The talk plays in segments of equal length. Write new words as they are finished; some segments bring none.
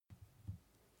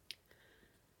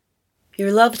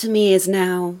Your love to me is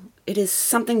now, it is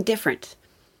something different.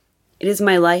 It is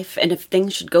my life, and if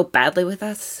things should go badly with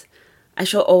us, I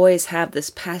shall always have this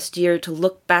past year to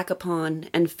look back upon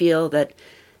and feel that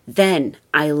then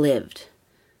I lived.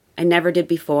 I never did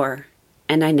before,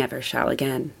 and I never shall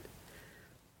again.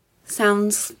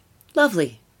 Sounds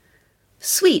lovely.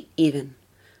 Sweet, even.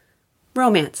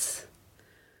 Romance.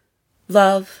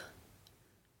 Love.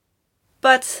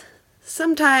 But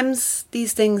sometimes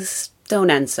these things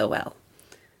don't end so well.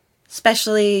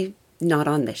 Especially not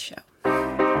on this show.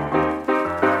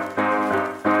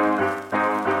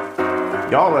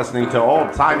 You're listening to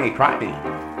Old Timey Crimey,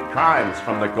 crimes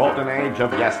from the golden age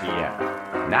of yesteryear.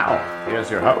 Now,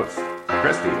 here's your hosts,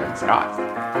 Christy and Scott.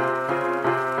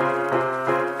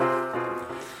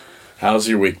 How's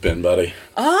your week been, buddy?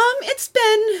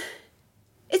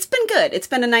 It's been good. It's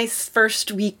been a nice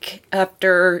first week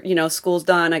after, school's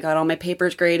done. I got all my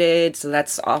papers graded, so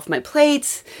that's off my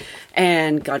plate,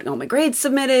 and got all my grades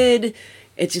submitted.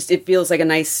 It feels like a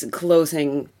nice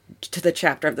closing to the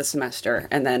chapter of the semester,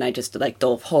 and then I just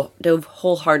dove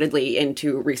wholeheartedly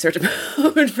into research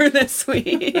mode for this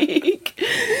week.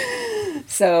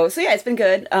 so yeah, it's been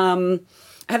good. I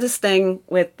have this thing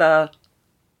with my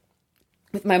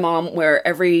mom where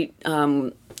every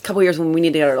couple years when we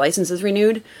need to get our licenses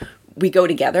renewed, we go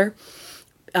together.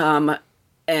 And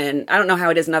I don't know how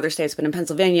it is in other states, but in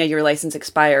Pennsylvania, your license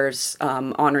expires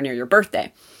on or near your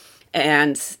birthday,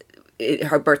 and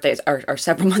her birthdays are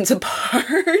several months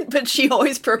apart, but she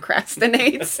always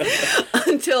procrastinates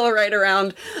until right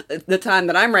around the time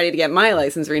that I'm ready to get my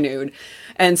license renewed.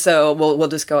 And so we'll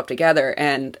just go up together.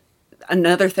 And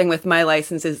another thing with my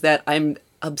license is that I'm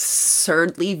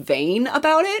absurdly vain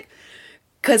about it,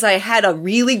 because I had a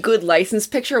really good license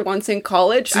picture once in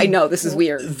college. I know, this is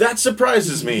weird. That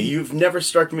surprises me. You've never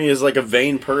struck me as like a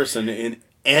vain person in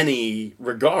any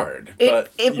regard,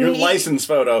 but your license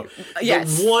photo,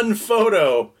 yes, the one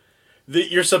photo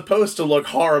that you're supposed to look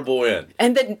horrible in,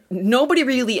 and that nobody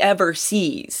really ever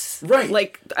sees. Right?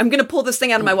 Like, I'm gonna pull this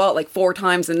thing out of my wallet 4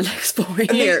 times in the next 4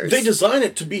 years. They design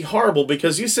it to be horrible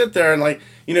because you sit there and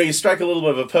you strike a little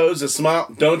bit of a pose, a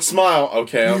smile. Don't smile.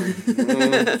 Okay, I'm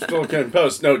still getting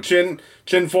pose. No, chin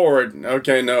forward.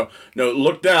 Okay, no,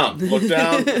 look down.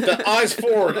 Eyes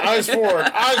forward.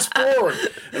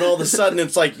 And all of a sudden,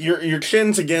 it's like your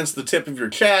chin's against the tip of your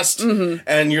chest, mm-hmm,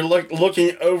 and you're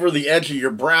looking over the edge of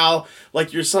your brow,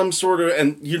 like you're some sort of,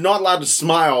 and you're not allowed to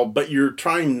smile, but you're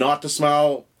trying not to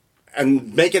smile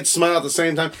and make it smile at the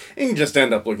same time, and you just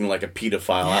end up looking like a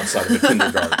pedophile outside of a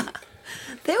kindergarten.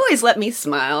 They always let me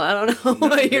smile. I don't know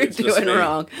what you're doing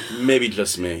wrong. Maybe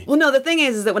just me. Well, no, the thing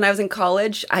is that when I was in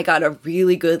college, I got a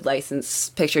really good license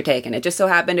picture taken. It just so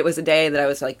happened it was a day that I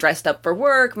was dressed up for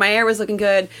work. My hair was looking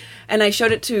good. And I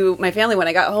showed it to my family when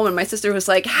I got home. And my sister was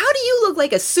like, "How do you look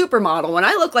like a supermodel when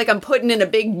I look like I'm putting in a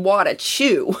big wad of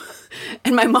chew?"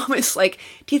 And my mom is like,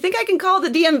 "Do you think I can call the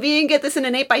DMV and get this in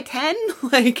an 8x10?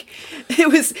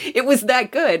 It was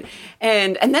that good.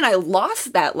 And then I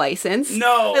lost that license.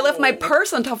 No. I left my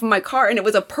purse on top of my car, and it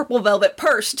was a purple velvet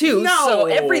purse too. No. So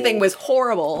everything was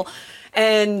horrible.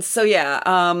 And so yeah,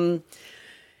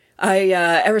 I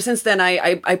ever since then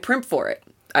I primp for it.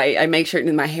 I make sure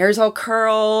my hair's all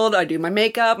curled, I do my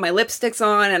makeup, my lipstick's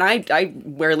on, and I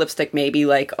wear lipstick maybe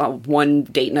one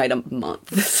date night a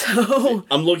month. So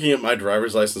I'm looking at my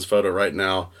driver's license photo right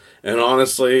now, and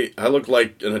honestly, I look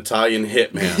like an Italian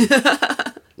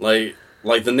hitman.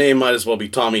 like the name might as well be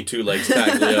Tommy Two Legs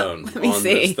Taglione on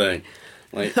this thing.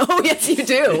 Oh, yes, you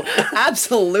do.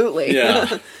 Absolutely.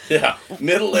 Yeah.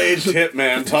 Middle-aged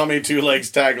hitman Tommy Two Legs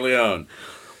Taglione.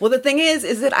 Well, the thing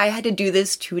is that I had to do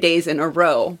this 2 days in a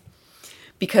row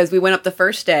because we went up the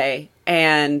first day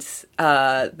and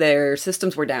their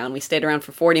systems were down. We stayed around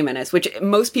for 40 minutes, which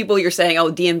most people you're saying,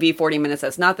 oh, DMV 40 minutes,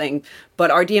 that's nothing.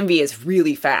 But our DMV is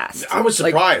really fast. I was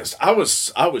surprised. I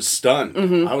was stunned.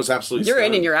 Mm-hmm. I was absolutely stunned. You're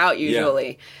in and you're out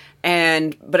usually. Yeah.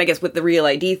 But I guess with the Real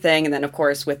ID thing and then, of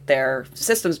course, with their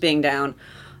systems being down,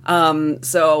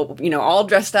 so, all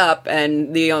dressed up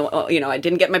and I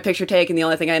didn't get my picture taken. The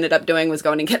only thing I ended up doing was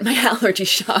going and get my allergy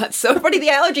shot. So everybody at the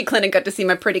allergy clinic got to see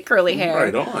my pretty curly hair.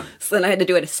 Right on. So then I had to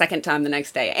do it a second time the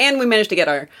next day. And we managed to get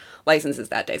our licenses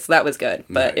that day. So that was good.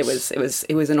 But nice.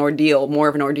 It was an ordeal, more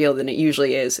of an ordeal than it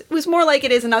usually is. It was more like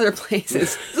it is in other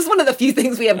places. This is one of the few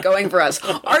things we have going for us.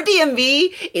 Our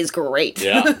DMV is great.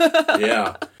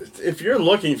 Yeah. If you're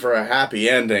looking for a happy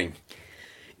ending,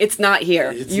 it's not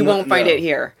here. You won't find it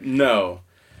here. No.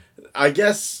 I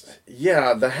guess,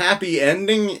 the happy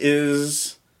ending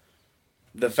is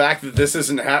the fact that this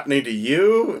isn't happening to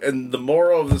you, and the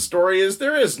moral of the story is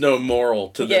there is no moral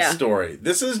to this story.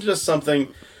 This is just something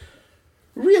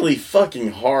really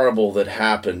fucking horrible that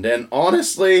happened. And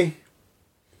honestly,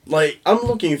 like, I'm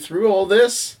looking through all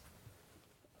this.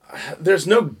 There's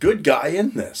no good guy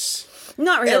in this.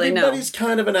 Not really, Everybody's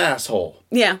kind of an asshole.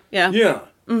 Yeah. Yeah.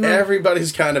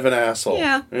 Everybody's kind of an asshole.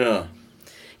 Yeah. Yeah.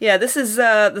 Yeah, this is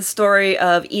the story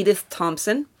of Edith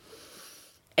Thompson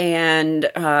and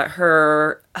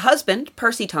her husband,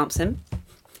 Percy Thompson.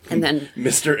 And then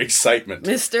Mr. Excitement.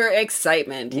 Mr.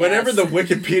 Excitement. Yes. Whenever the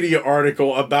Wikipedia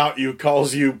article about you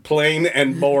calls you plain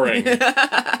and boring,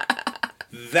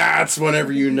 that's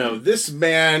whenever you know this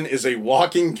man is a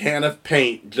walking can of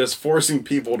paint just forcing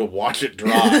people to watch it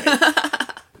dry.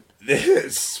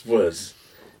 This was...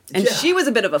 And she was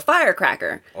a bit of a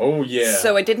firecracker. Oh, yeah.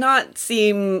 So it did not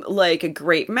seem like a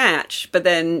great match. But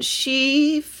then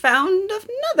she found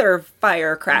another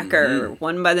firecracker,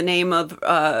 one by the name of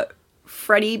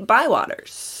Freddie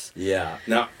Bywaters. Yeah.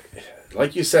 Now,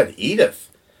 like you said,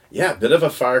 Edith. Yeah, bit of a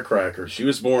firecracker. She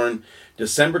was born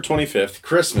December 25th,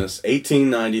 Christmas,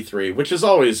 1893, which is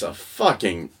always a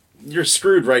fucking... You're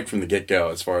screwed right from the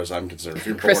get-go as far as I'm concerned. If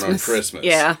you're born on Christmas.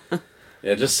 Yeah.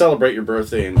 Yeah, just celebrate your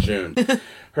birthday in June.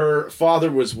 Her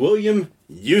father was William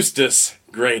Eustace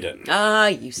Graydon.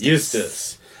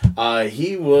 Eustace.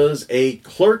 He was a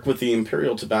clerk with the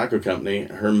Imperial Tobacco Company.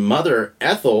 Her mother,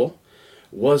 Ethel,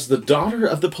 was the daughter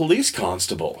of the police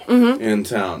constable in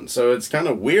town. So it's kind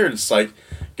of weird. It's like,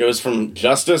 goes from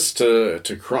justice to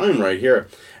crime right here.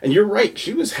 And you're right,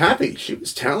 she was happy. She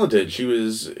was talented.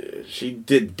 She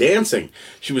did dancing.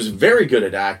 She was very good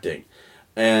at acting.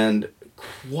 And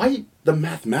quite the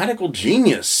mathematical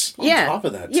genius on top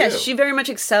of that, too. Yeah, she very much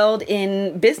excelled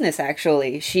in business,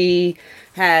 actually. She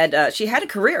had a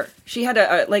career. She had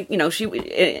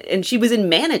she was in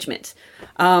management.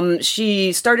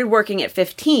 She started working at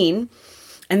 15,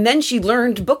 and then she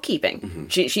learned bookkeeping.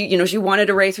 She wanted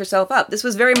to raise herself up. This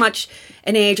was very much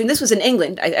an age, and this was in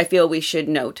England, I feel we should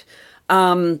note.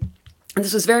 And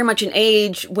this was very much an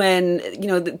age when,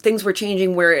 things were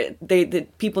changing where the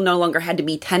people no longer had to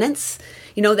be tenants.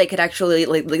 They could actually,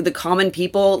 like the common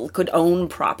people could own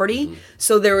property.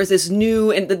 So there was this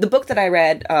new, and the book that I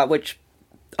read, which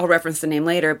I'll reference the name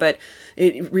later, but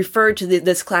it referred to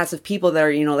this class of people that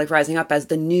are, rising up as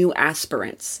the new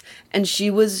aspirants. And she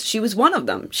was one of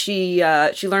them. She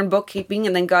learned bookkeeping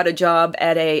and then got a job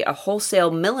at a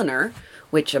wholesale milliner,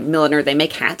 which a milliner, they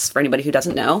make hats for anybody who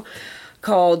doesn't know,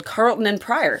 called Carlton and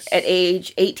Pryor at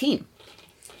age 18.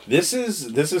 This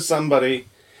is somebody,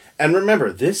 and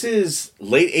remember, this is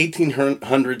late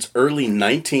 1800s, early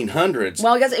 1900s.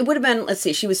 Well, I guess it would have been, let's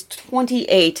see, she was 28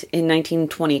 in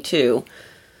 1922.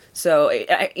 So, it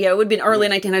would have been early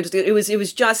 1900s. It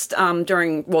was just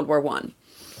during World War I.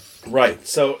 Right.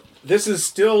 So, this is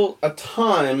still a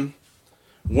time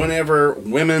whenever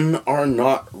women are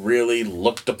not really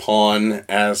looked upon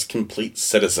as complete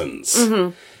citizens.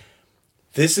 Mm-hmm.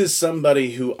 This is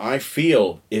somebody who I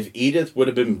feel, if Edith would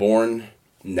have been born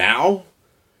now,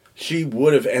 she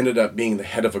would have ended up being the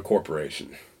head of a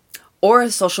corporation. Or a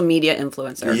social media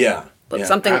influencer. Yeah.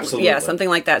 Something, absolutely. Yeah, something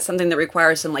like that. Something that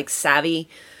requires some, savvy.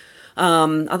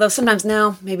 Although sometimes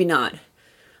now, maybe not.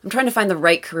 I'm trying to find the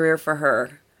right career for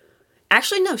her.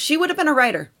 Actually, no, she would have been a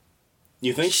writer.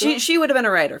 You think so? She would have been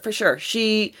a writer, for sure.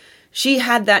 She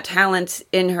had that talent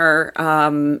in her.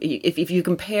 If you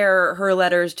compare her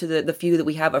letters to the few that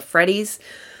we have of Freddie's,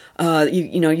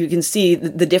 you can see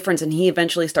the difference, and he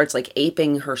eventually starts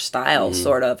aping her style,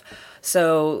 sort of.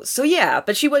 So yeah,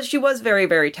 but she was very,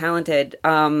 very talented.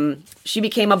 She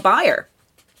became a buyer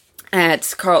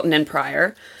at Carlton and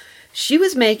Pryor. She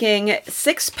was making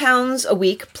 £6 a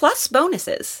week plus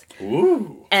bonuses.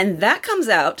 Ooh. And that comes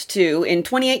out to, in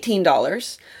 2018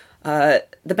 dollars, the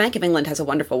Bank of England has a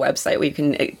wonderful website where you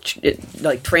can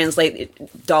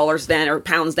translate dollars then or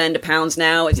pounds then to pounds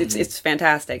now. It's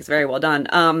fantastic. It's very well done.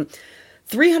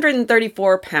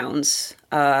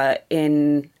 £334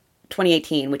 in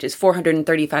 2018, which is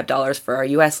 $435 for our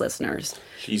U.S. listeners.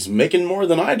 She's making more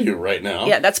than I do right now.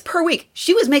 Yeah, that's per week.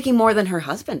 She was making more than her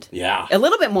husband. Yeah. A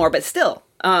little bit more, but still.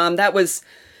 That was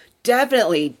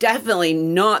definitely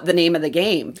not the name of the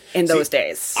game in those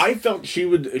days. I felt she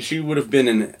would have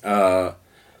been the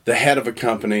head of a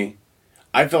company.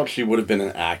 I felt she would have been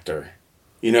an actor.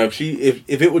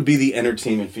 If it would be the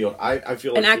entertainment field, I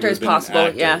feel like an actor is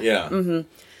possible. Yeah. Mm-hmm.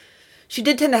 She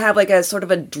did tend to have a sort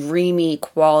of a dreamy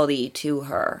quality to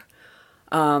her.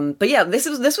 But yeah, this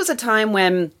was a time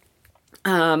when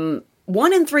 1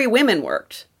 in 3 women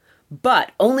worked,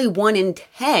 but only 1 in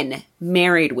 10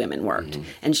 married women worked. Mm-hmm.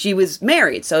 And she was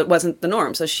married, so it wasn't the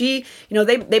norm. So she,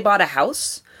 they bought a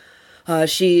house.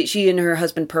 She and her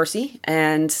husband Percy,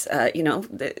 and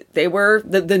they were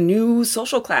the new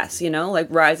social class, like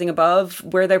rising above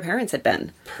where their parents had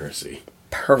been. Percy.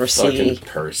 Percy. Fucking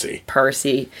Percy.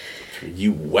 Percy.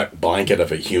 You wet blanket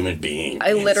of a human being.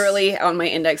 I literally, on my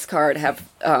index card, have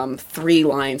 3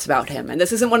 lines about him. And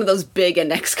this isn't one of those big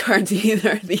index cards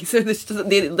either. These are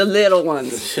the little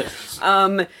ones.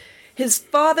 His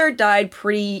father died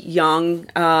pretty young.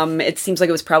 It seems like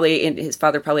it was his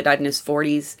father probably died in his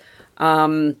 40s.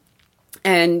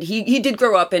 And he did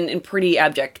grow up in pretty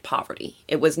abject poverty.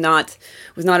 It was not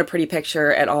a pretty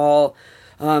picture at all.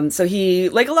 So he,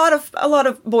 like a lot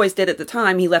of boys did at the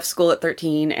time, he left school at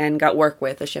 13 and got work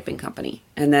with a shipping company.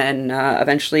 And then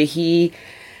eventually he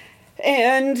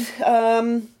and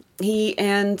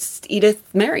Edith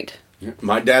married.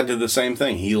 My dad did the same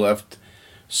thing. He left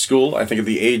school, I think, at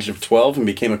the age of 12 and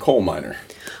became a coal miner.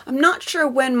 I'm not sure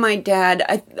when my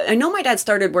dad... I know my dad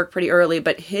started work pretty early,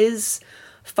 but his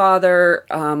father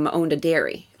owned a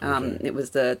dairy. Okay. It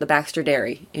was the Baxter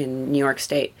Dairy in New York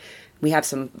State. We have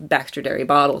some Baxter Dairy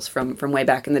bottles from way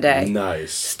back in the day.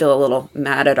 Nice. Still a little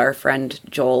mad at our friend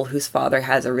Joel, whose father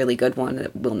has a really good one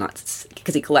that will not...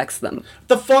 because he collects them.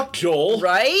 The fuck, Joel?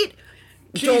 Right?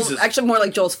 Jesus. Joel, actually, more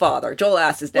like Joel's father. Joel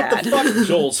asked his dad. What the fuck,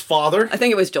 Joel's father? I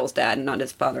think it was Joel's dad, not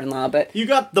his father-in-law, but... You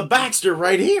got the Baxter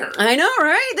right here. I know,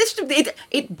 right?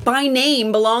 It by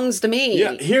name belongs to me.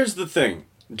 Yeah, here's the thing,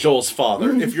 Joel's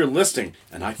father, if you're listening,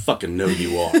 and I fucking know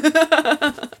you are,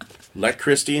 let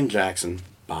Christy and Jackson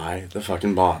buy the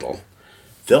fucking bottle.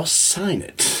 They'll sign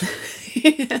it.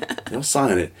 They'll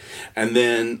sign it. And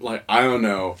then, like, I don't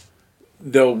know,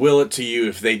 they'll will it to you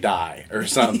if they die or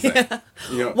something. Yeah.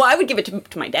 You know, Well, I would give it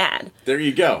to my dad. there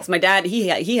you go. My dad, he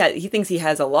thinks he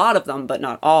has a lot of them, but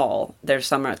not all. There's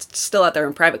some that's still out there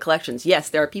in private collections. Yes,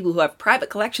 there are people who have private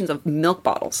collections of milk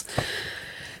bottles.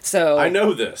 So I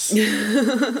know this.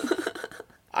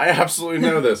 I absolutely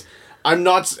know this. I'm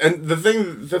not, and the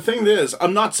thing is,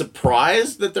 I'm not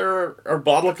surprised that there are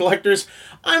bottle collectors.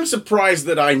 I'm surprised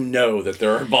that I know that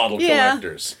there are bottle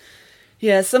collectors.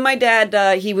 Yeah, so my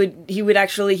dad, he would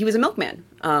actually, he was a milkman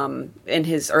in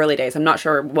his early days. I'm not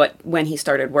sure when he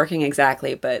started working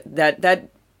exactly, but that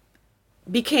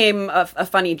became a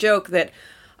funny joke that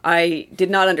I did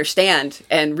not understand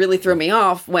and really threw me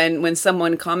off when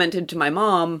someone commented to my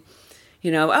mom,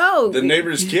 The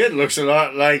neighbor's kid looks a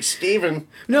lot like Steven.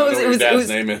 No, I don't know what his dad's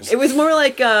name is. It was more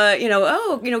like,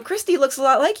 Christy looks a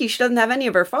lot like you. She doesn't have any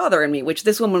of her father in me, which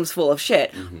this woman was full of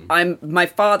shit. Mm-hmm. I'm my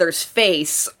father's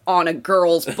face on a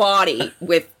girl's body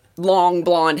with long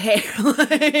blonde hair.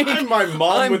 I'm my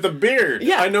mom with a beard.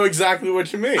 Yeah. I know exactly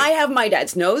what you mean. I have my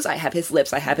dad's nose. I have his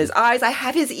lips. I have his eyes. I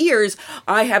have his ears.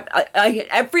 I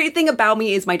everything about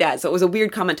me is my dad. So it was a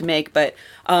weird comment to make, but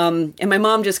and my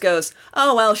mom just goes,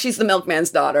 "Oh well, she's the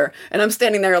milkman's daughter," and I'm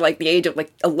standing there like the age of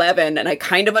like 11, and I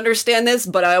kind of understand this,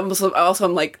 but I also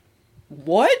I'm like,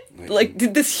 what? Like,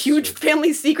 did this huge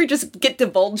family secret just get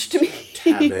divulged to me?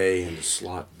 Tab A and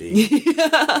slot B.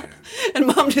 Yeah. And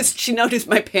mom she noticed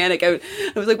my panic. I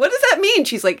was like, what does that mean?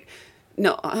 She's like,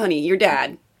 no, honey, your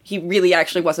dad, he really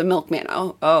actually was a milkman.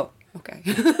 Oh, okay.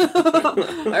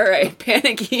 All right,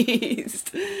 panic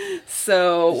eased.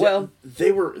 So, well.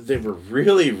 They were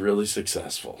really, really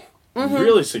successful. Mm-hmm.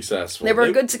 Really successful. They were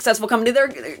a good, successful company.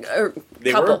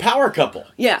 They were a power couple.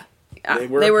 Yeah. They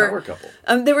were a power couple.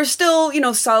 They were still,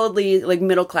 solidly like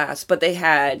middle class, but they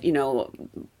had,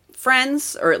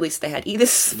 friends, or at least they had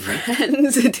Edith's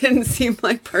friends. It didn't seem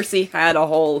like Percy had a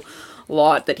whole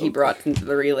lot that he brought into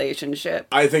the relationship.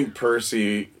 I think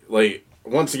Percy, like,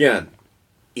 once again,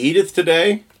 Edith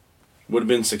today would have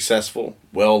been successful,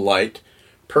 well-liked.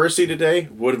 Percy today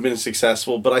would have been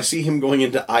successful, but I see him going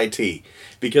into IT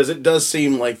because it does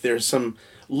seem like there's some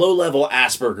low-level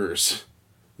Asperger's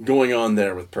going on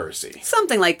there with Percy.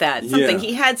 Something like that. Something. Yeah.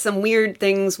 He had some weird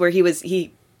things where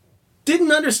he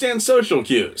didn't understand social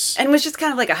cues. And was just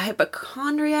kind of like a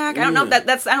hypochondriac. I don't know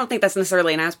if I don't think that's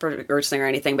necessarily an Asperger's thing or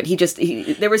anything, but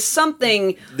there was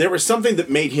something that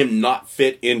made him not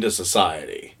fit into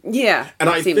society. Yeah. And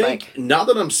I think, now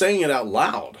that I'm saying it out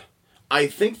loud, I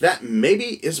think that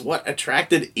maybe is what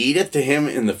attracted Edith to him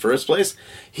in the first place.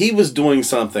 He was doing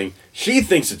something. She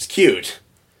thinks it's cute.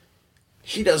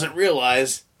 She doesn't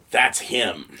realize that's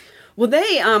him.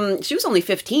 Well, she was only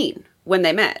 15 when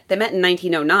they met. They met in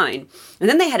 1909. And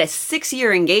then they had a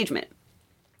 6-year engagement,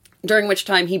 during which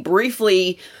time he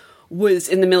briefly was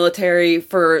in the military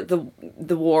for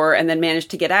the war and then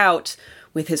managed to get out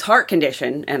with his heart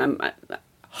condition. And I'm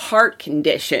heart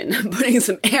condition, I'm putting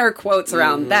some air quotes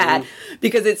around that,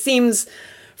 because it seems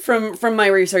From my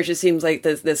research, it seems like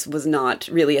this was not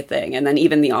really a thing, and then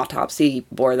even the autopsy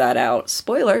bore that out.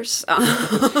 Spoilers. Come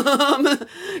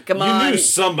on. You knew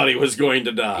somebody was going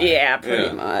to die. Yeah,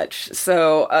 pretty much.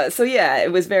 So yeah,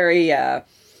 it was very.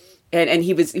 And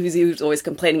he was always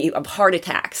complaining of heart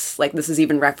attacks. Like, this is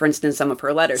even referenced in some of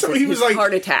her letters. So he was like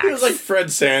heart attacks. He was like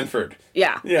Fred Sanford.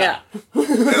 Yeah.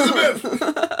 Elizabeth,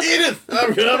 Edith,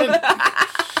 I'm coming.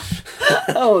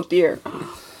 Oh dear.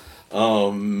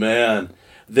 Oh man,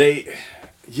 the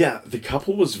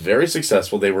couple was very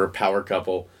successful. They were a power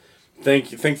couple. Think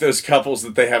those couples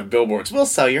that they have billboards. We'll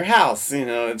sell your house. You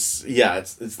know, it's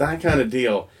that kind of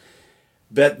deal.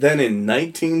 But then in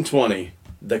 1920.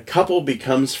 The couple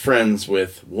becomes friends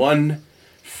with one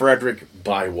Frederick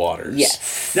Bywaters.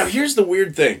 Yes. Now, here's the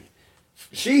weird thing.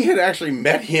 She had actually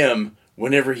met him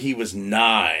whenever he was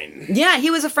 9. Yeah, he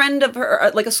was a friend of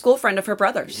her, like a school friend of her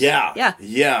brother's. Yeah. Yeah.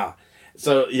 Yeah.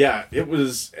 So, yeah, it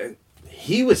was...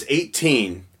 He was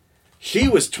 18. She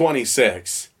was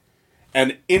 26.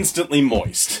 And instantly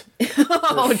moist.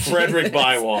 For Frederick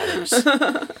Bywaters.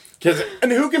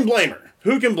 And who can blame her?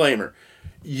 Who can blame her?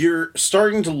 You're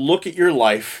starting to look at your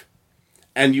life,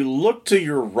 and you look to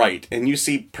your right, and you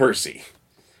see Percy,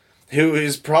 who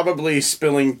is probably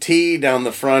spilling tea down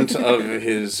the front of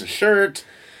his shirt,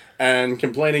 and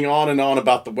complaining on and on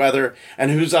about the weather,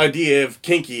 and whose idea of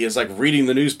kinky is like reading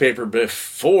the newspaper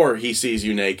before he sees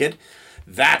you naked.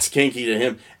 That's kinky to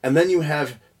him. And then you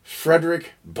have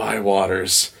Frederick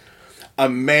Bywaters, a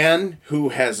man who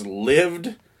has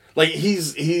lived, like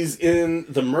he's in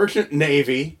the Merchant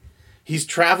Navy. He's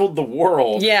traveled the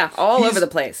world. Yeah, all over the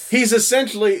place. He's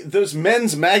essentially those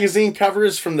men's magazine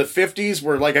covers from the 50s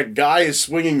where like a guy is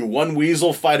swinging one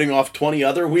weasel fighting off 20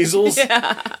 other weasels.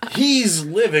 Yeah. He's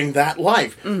living that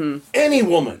life. Mm-hmm. Any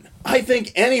woman, I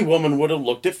think any woman would have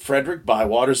looked at Frederick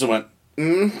Bywaters and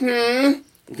went,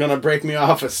 gonna break me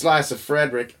off a slice of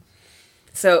Frederick.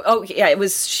 So,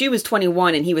 she was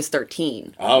 21 and he was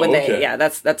 13. Oh, okay.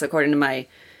 That's according to my...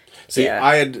 See,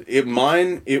 yeah.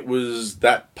 It was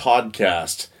that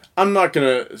podcast. I'm not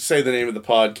going to say the name of the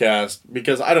podcast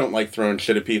because I don't like throwing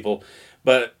shit at people,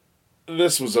 but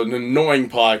this was an annoying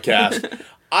podcast.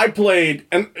 I played,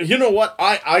 and you know what?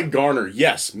 I garner,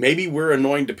 yes, maybe we're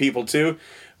annoying to people too,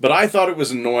 but I thought it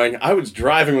was annoying. I was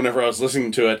driving whenever I was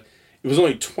listening to it. It was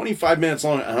only 25 minutes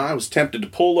long, and I was tempted to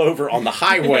pull over on the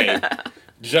highway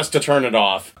just to turn it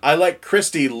off. I let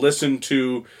Christy listen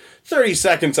to 30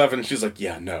 seconds of it, and she's like,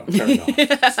 yeah, no, turn it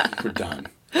off. We're done.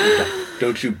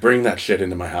 Don't you bring that shit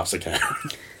into my house again.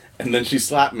 And then she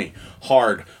slapped me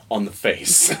hard on the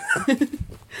face.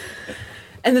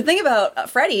 And the thing about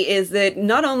Freddie is that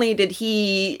not only did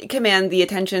he command the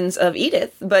attentions of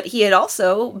Edith, but he had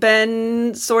also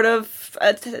been sort of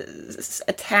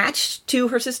attached to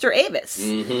her sister Avis,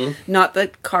 not the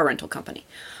car rental company.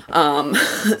 And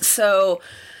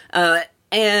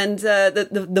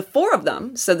the four of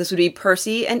them, so this would be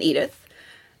Percy and Edith,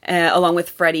 along with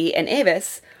Freddie and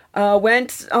Avis,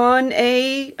 went on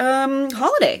a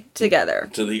holiday together.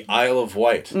 To the Isle of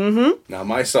Wight. Mm-hmm. Now,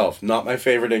 myself, not my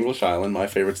favorite English island. My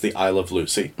favorite's the Isle of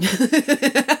Lucy.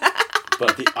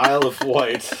 But the Isle of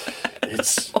Wight,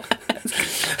 it's...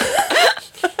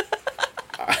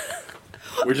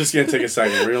 We're just going to take a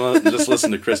second. We're going to just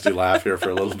listen to Christy laugh here for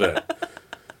a little bit.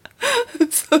 I'm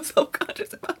so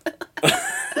self-conscious about that.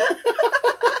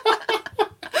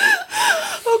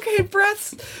 Okay,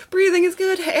 breathing is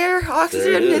good. Air,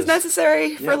 oxygen is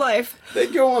necessary for life. They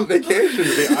go on vacation to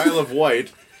the Isle of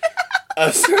Wight.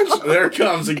 Essentially, there it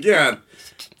comes again.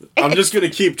 I'm just going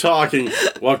to keep talking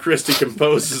while Christy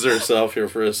composes herself here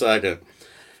for a second.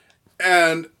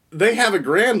 And they have a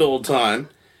grand old time.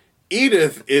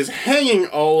 Edith is hanging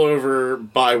all over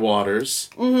Bywaters.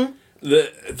 Mm-hmm.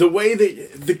 The way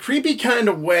the creepy kind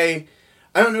of way.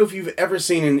 I don't know if you've ever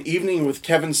seen An Evening with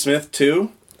Kevin Smith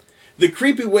too. The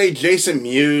creepy way Jason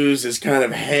Mewes is kind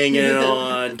of hanging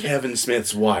on Kevin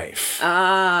Smith's wife.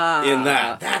 In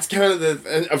that's kind of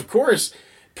and of course,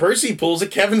 Percy pulls a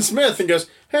Kevin Smith and goes,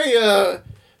 "Hey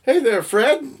there,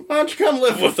 Fred. Why don't you come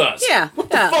live with us?" Yeah. What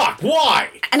the fuck? Why?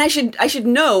 And I should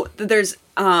note that there's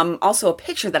also a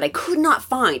picture that I could not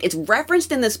find. It's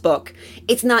referenced in this book.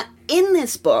 It's not in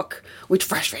this book, which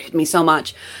frustrated me so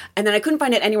much. And then I couldn't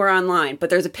find it anywhere online. But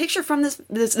there's a picture from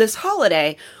this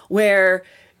holiday where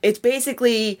it's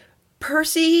basically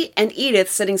Percy and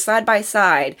Edith sitting side by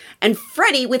side, and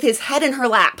Freddie with his head in her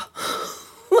lap.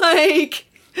 Like,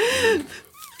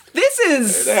 this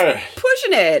is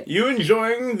pushing it. You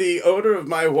enjoying the odor of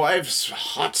my wife's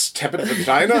hot, tepid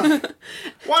vagina?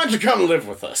 Why don't you come live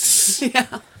with us?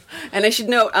 Yeah. And I should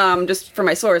note, just for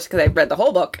my source, because I read the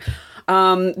whole book,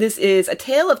 This is A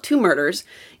Tale of Two Murders,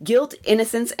 Guilt,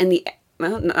 Innocence, and the...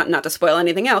 Well, not to spoil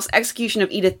anything else, Execution of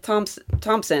Edith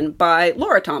Thompson by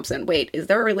Laura Thompson. Wait, is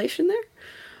there a relation there?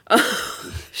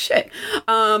 Shit.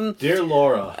 Dear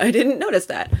Laura. I didn't notice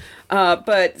that.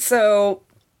 But so...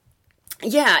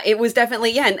 Yeah, it was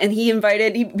definitely, and he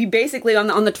invited, he basically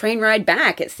on the train ride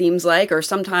back, it seems like, or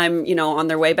sometime, on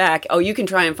their way back, you can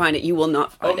try and find it, you will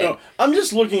not find it. No, I'm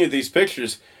just looking at these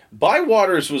pictures.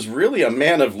 Bywaters was really a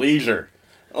man of leisure.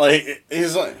 Like,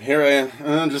 he's like, here I am,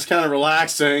 I'm just kind of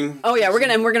relaxing. Oh yeah, we're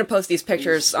gonna post these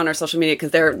pictures on our social media,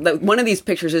 because one of these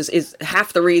pictures is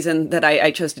half the reason that I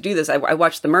chose to do this. I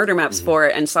watched the murder maps for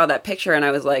it and saw that picture, and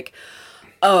I was like,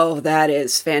 oh, that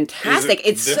is fantastic.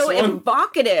 It's so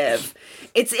evocative.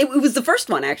 It was the first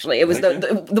one, actually. It was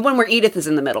the one where Edith is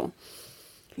in the middle.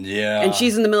 Yeah. And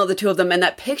she's in the middle of the two of them, and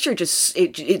that picture just,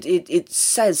 it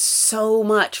says so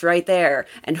much right there.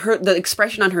 And the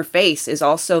expression on her face is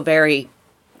also very,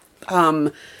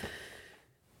 I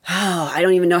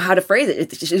don't even know how to phrase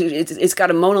it. It's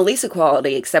got a Mona Lisa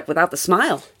quality, except without the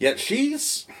smile. Yet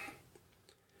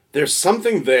there's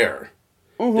something there.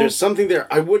 Mm-hmm. There's something there.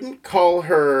 I wouldn't call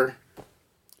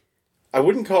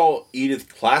Edith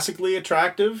classically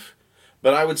attractive,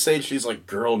 but I would say she's like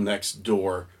girl next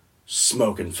door,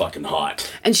 smoking fucking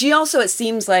hot. And she also, it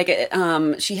seems like,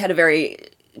 she had a very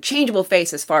changeable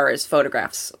face as far as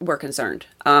photographs were concerned.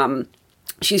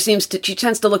 She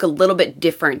tends to look a little bit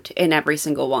different in every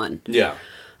single one. Yeah.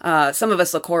 Some of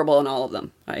us look horrible in all of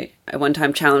them. I one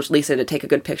time challenged Lisa to take a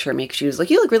good picture of me, because she was like,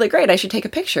 "You look really great. I should take a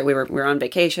picture." We were on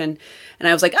vacation, and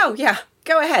I was like, "Oh yeah,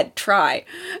 go ahead, try."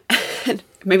 And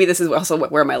maybe this is also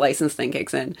where my license thing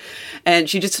kicks in. And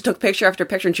she just took picture after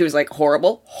picture, and she was like,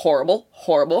 "Horrible, horrible,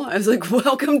 horrible." I was like,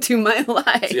 "Welcome to my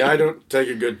life." See, I don't take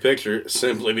a good picture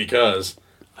simply because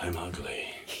I'm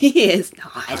ugly. He is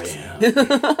not. I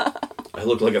am. I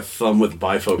look like a thumb with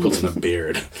bifocals and a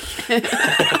beard.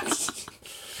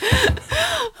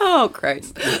 Oh,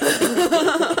 Christ.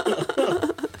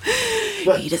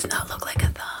 But he does not look like a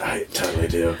thumb. I totally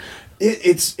do.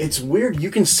 It's weird.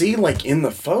 You can see, like, in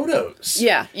the photos.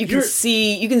 Yeah, you can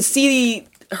see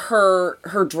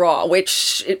her draw,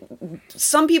 which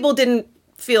some people didn't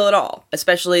feel at all,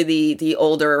 especially the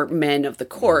older men of the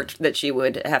court that she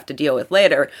would have to deal with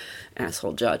later.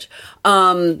 Asshole judge.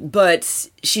 But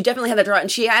she definitely had that draw, and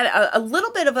she had a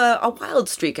little bit of a wild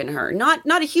streak in her. Not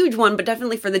a huge one, but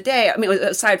definitely for the day. I mean,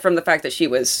 aside from the fact that she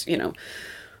was,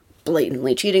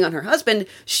 blatantly cheating on her husband,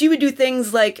 she would do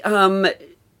things like,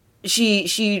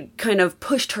 she kind of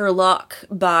pushed her luck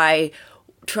by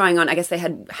trying on, I guess they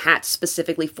had hats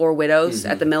specifically for widows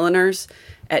at the milliners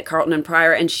at Carlton and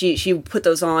Pryor, and she put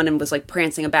those on and was like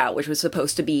prancing about, which was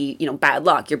supposed to be, bad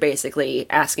luck. You're basically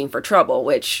asking for trouble,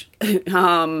 which,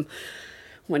 when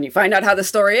you find out how the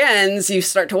story ends, you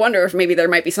start to wonder if maybe there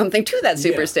might be something to that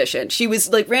superstition. Yeah. She was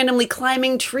like randomly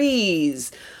climbing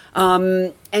trees,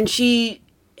 and she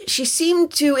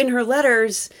seemed to, in her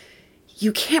letters,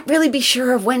 you can't really be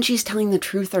sure of when she's telling the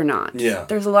truth or not. Yeah.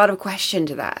 There's a lot of question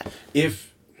to that.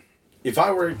 If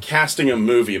I were casting a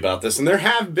movie about this, and there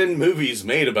have been movies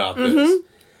made about this,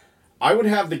 I would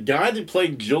have the guy that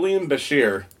played Julian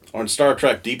Bashir on Star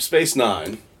Trek Deep Space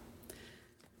Nine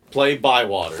play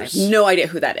Bywaters. No idea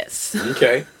who that is.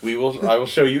 Okay, I will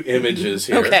show you images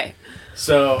here. Okay.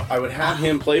 So I would have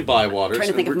him play Bywaters. I'm trying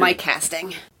to think of my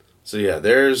casting. So yeah,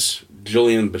 there's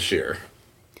Julian Bashir.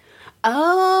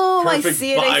 Oh, Perfect I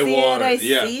see it, I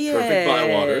see it. Perfect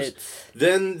Bywaters.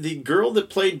 Then the girl that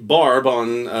played Barb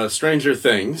on Stranger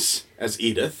Things as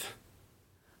Edith.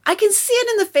 I can see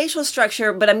it in the facial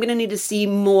structure, but I'm going to need to see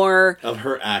more of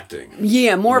her acting.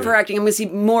 Yeah, more of her acting. I'm going to see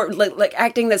more like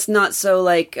acting that's not so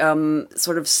like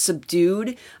sort of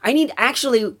subdued. I need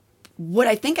actually what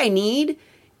I think I need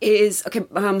is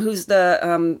who's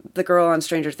the girl on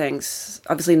Stranger Things?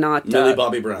 Obviously not Millie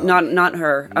Bobby Brown. Not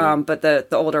her, but the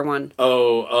older one.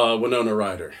 Oh, Winona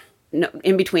Ryder. No,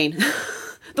 in between.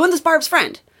 The one that's Barb's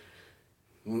friend.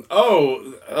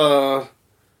 Oh,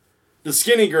 the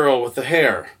skinny girl with the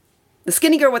hair. The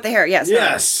skinny girl with the hair, yes.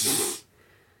 Yes.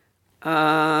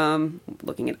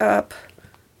 Looking it up.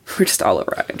 We're just all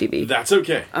over IMDb. That's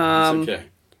okay. That's okay.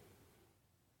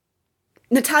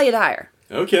 Natalia Dyer.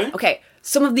 Okay. Okay.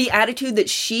 Some of the attitude that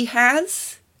she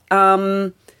has,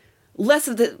 less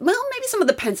of maybe some of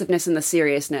the pensiveness and the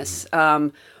seriousness,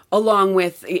 along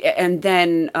with, and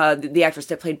then the actress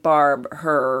that played Barb,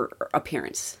 her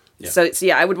appearance. Yeah. So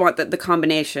yeah, I would want the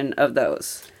combination of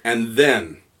those. And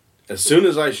then, as soon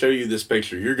as I show you this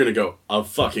picture, you're going to go, of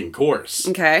fucking course.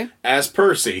 Okay. As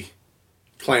Percy,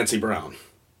 Clancy Brown.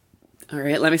 All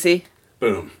right, let me see.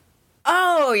 Boom.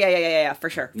 Oh, yeah, for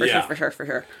sure. For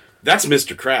sure. That's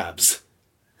Mr. Krabs.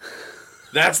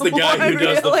 That's the guy who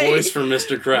does the voice for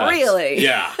Mr. Krabs. Really?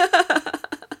 Yeah.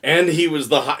 And he was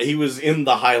in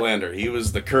the Highlander. He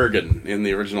was the Kurgan in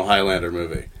the original Highlander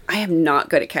movie. I am not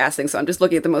good at casting, so I'm just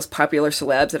looking at the most popular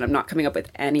celebs, and I'm not coming up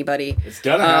with anybody. It's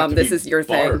gonna have to this be is your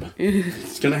Barb. thing.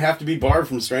 It's gonna have to be Barb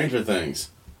from Stranger Things.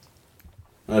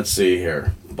 Let's see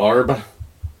here. Barb.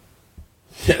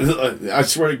 I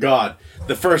swear to God,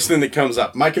 the first thing that comes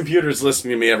up. My computer's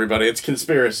listening to me, everybody. It's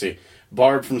conspiracy.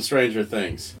 Barb from Stranger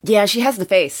Things. Yeah, she has the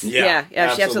face. Yeah, She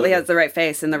absolutely has the right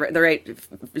face and the right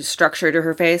structure to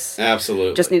her face.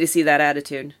 Absolutely. Just need to see that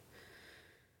attitude.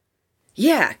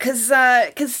 Yeah,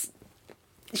 because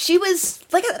she was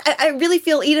like I really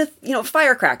feel Edith,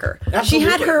 firecracker. Absolutely. She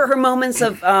had her moments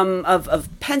of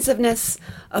pensiveness,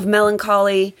 of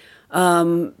melancholy,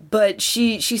 but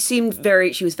she was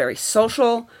very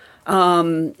social,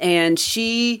 and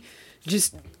she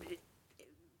just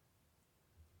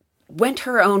went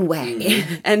her own way,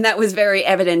 and that was very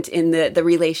evident in the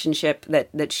relationship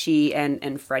that she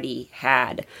and Freddie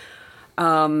had.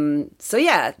 So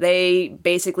yeah, they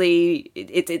basically,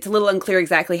 it's a little unclear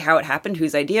exactly how it happened,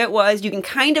 whose idea it was. You can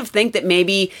kind of think that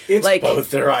maybe it's both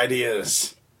their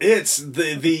ideas. It's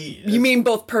You mean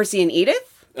both Percy and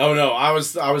Edith? Oh no, I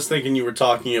was thinking you were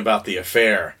talking about the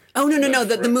affair. Oh no,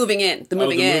 the moving in. The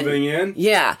moving in?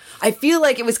 Yeah. I feel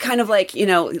like it was kind of like,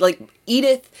 like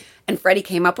Edith and Freddie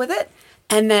came up with it,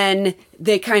 and then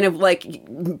they kind of like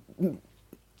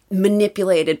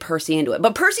manipulated Percy into it.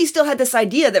 But Percy still had this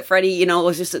idea that Freddie,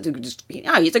 was just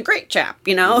he's a great chap,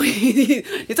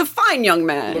 he's a fine young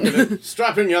man. Look at him,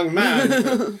 strapping young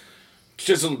man,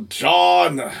 chiseled jaw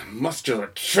and the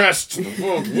muscular chest and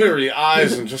the weary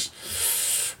eyes, and just,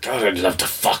 God, I'd love to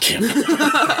fuck him.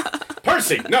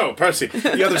 Percy! No, Percy.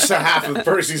 The other half of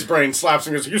Percy's brain slaps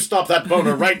and goes, you stop that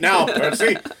boner right now,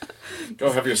 Percy.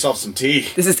 Go have yourself some tea.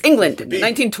 This is England in the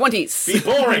 1920s. Be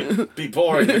boring. Be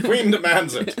boring. The Queen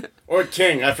demands it. Or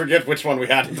King. I forget which one we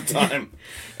had at the time.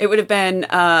 It would have been,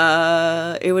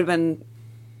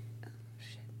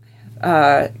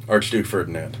 Archduke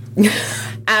Ferdinand.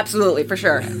 Absolutely, for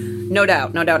sure. No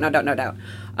doubt.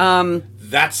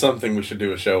 That's something we should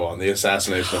do a show on, the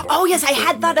assassination of Oh yes, I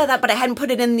had thought of that, but I hadn't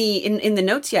put it in the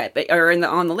notes yet,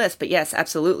 on the list. But yes,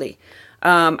 absolutely.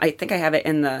 I think I have it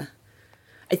in the.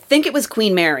 I think it was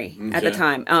Queen Mary at the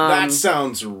time. That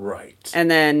sounds right. And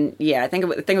then I think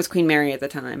it was Queen Mary at the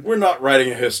time. We're not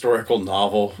writing a historical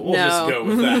novel. We'll just go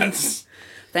with that.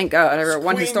 Thank God, I wrote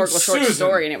one Queen historical short Susan.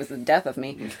 story, and it was the death of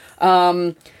me.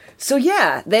 So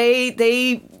yeah,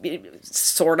 they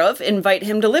sort of invite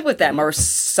him to live with them, or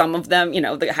some of them,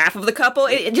 the half of the couple.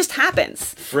 It just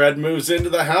happens. Fred moves into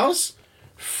the house.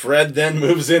 Fred then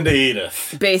moves into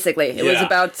Edith. Basically, it was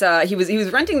about he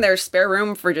was renting their spare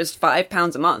room for just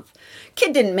 £5 a month.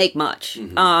 Kid didn't make much.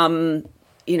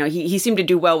 He seemed to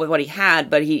do well with what he had,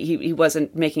 but he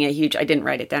wasn't making a huge. I didn't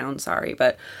write it down, sorry,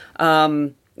 but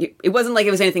it wasn't like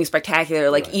it was anything spectacular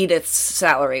like Edith's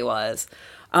salary was.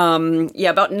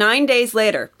 About 9 days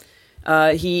later,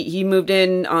 he moved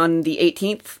in on the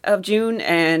 18th of June,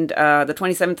 and the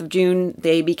 27th of June,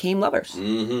 they became lovers.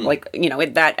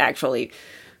 Mm-hmm. That actually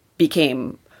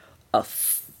became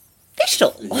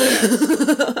official.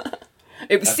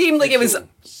 It seemed like it was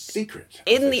secret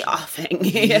in the offing.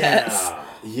 Yes.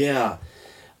 Yeah.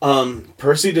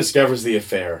 Percy discovers the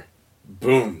affair.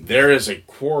 Boom. There is a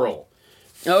quarrel.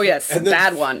 Oh yes,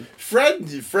 bad one.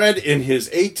 Fred in his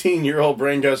 18-year-old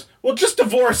brain goes, well, just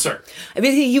divorce her. I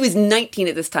mean, he was 19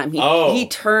 at this time. He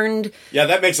turned... Yeah,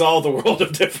 that makes all the world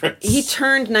of difference. He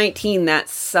turned 19 that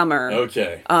summer.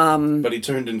 Okay. But he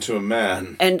turned into a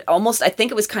man. And almost, I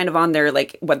think it was kind of on their,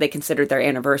 what they considered their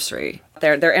anniversary.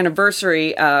 Their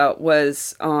anniversary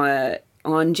was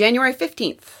on January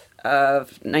 15th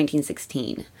of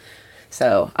 1916.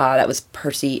 So that was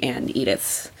Percy and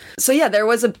Edith's. So yeah, there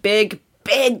was a big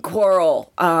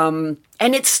quarrel, and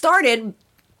it started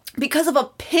because of a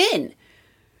pin.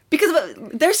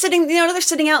 They're sitting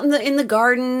out in the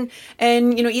garden,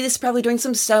 and Edith's probably doing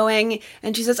some sewing,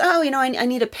 and she says, "Oh, I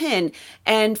need a pin."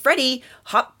 And Freddie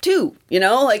hopped too,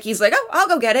 he's like, "Oh, I'll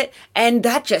go get it," and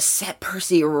that just set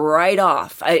Percy right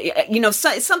off.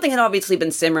 Something had obviously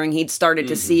been simmering. He'd started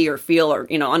to see or feel or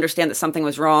understand that something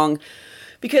was wrong.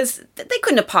 Because they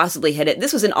couldn't have possibly hit it.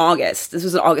 This was in August. This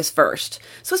was August 1st.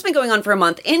 So it's been going on for a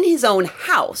month in his own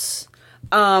house.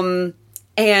 And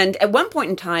at one point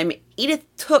in time, Edith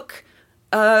took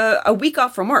a week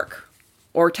off from work.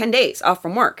 Or 10 days off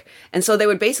from work. And so they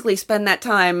would basically spend that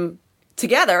time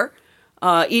together,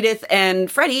 Edith and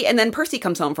Freddie, and then Percy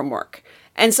comes home from work.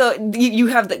 And so you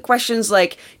have the questions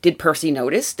like, did Percy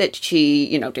notice that she,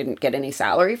 didn't get any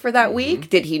salary for that week?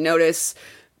 Did he notice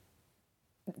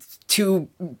two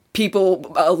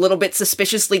people a little bit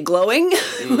suspiciously glowing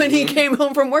when he came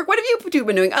home from work. What have you two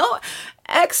been doing? Oh,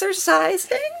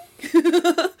 exercising.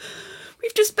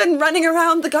 We've just been running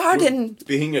around the garden.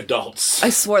 Being adults. I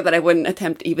swore that I wouldn't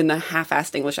attempt even the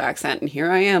half-assed English accent, and here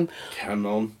I am. Come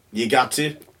on. You got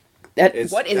to.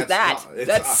 What is that?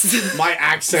 That's my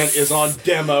accent is on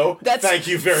demo. Thank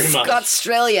you very much.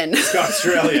 Scots-Australian.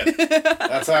 Scots-Australian.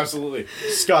 That's absolutely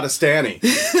Scottistani.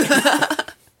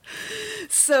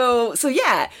 So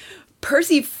yeah,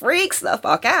 Percy freaks the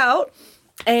fuck out,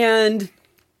 and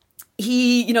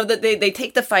he, they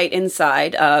take the fight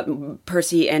inside.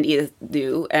 Percy and Edith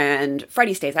do, and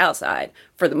Freddie stays outside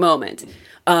for the moment.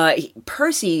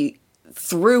 Percy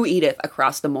threw Edith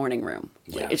across the morning room.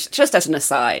 Yeah. It's just as an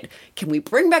aside. Can we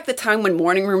bring back the time when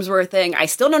morning rooms were a thing? I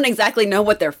still don't exactly know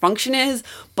what their function is,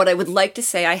 but I would like to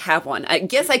say I have one. I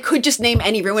guess I could just name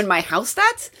any room in my house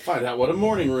that. Find out what a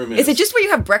morning room is. Is it just where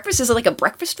you have breakfast? Is it like a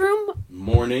breakfast room?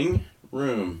 Morning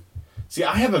room. See,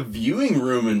 I have a viewing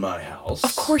room in my house.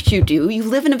 Of course you do. You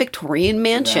live in a Victorian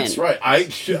mansion. That's right. I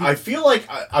feel like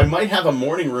I might have a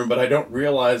morning room, but I don't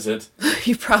realize it.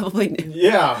 You probably do.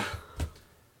 Yeah.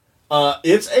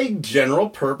 It's a general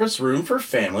purpose room for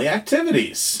family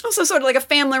activities. Also sort of like a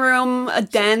family room, a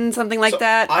den, something like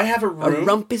that. I have a room. A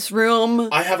rumpus room.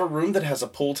 I have a room that has a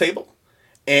pool table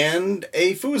and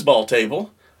a foosball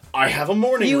table. I have a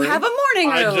morning room. You have a morning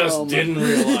room. I just didn't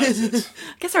realize it.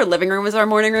 I guess our living room is our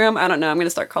morning room. I don't know. I'm going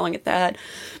to start calling it that.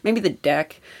 Maybe the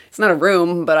deck. It's not a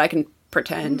room, but I can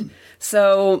pretend.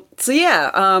 So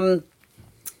yeah,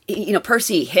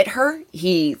 Percy hit her.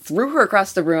 He threw her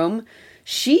across the room.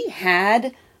 She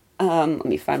had, let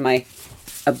me find my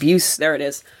abuse. There it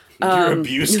is. Your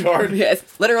abuse card? Yes,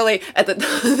 literally at the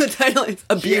title is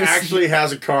abuse. She actually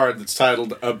has a card that's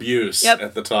titled abuse Yep.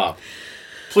 at the top.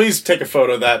 Please take a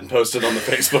photo of that and post it on the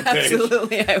Facebook page.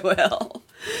 Absolutely, I will.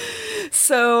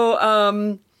 So,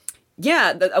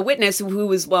 a witness who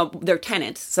was, their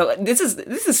tenant. So this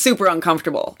is super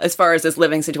uncomfortable as far as this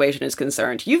living situation is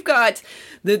concerned. You've got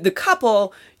the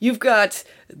couple, you've got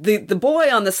the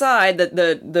boy on the side,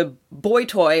 the boy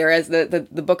toy, or as the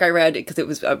book I read, because it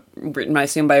was written, I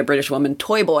assume, by a British woman,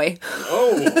 Toy Boy.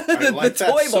 Oh, I like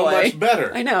that toy so boy. much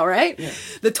better. I know, right? Yeah.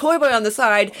 The toy boy on the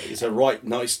side. He's a right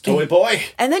nice toy boy.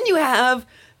 And then you have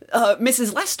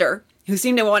Mrs. Lester, who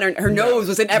seemed to want her nose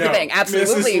was in everything. No.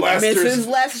 Absolutely. Mrs.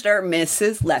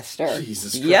 Mrs. Lester.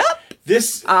 Jesus Christ. Yep.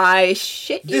 This I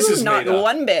shit you this is not made up.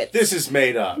 one bit. This is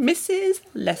made up. Mrs.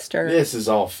 Lester. This is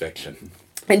all fiction.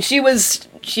 And she was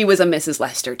a Mrs.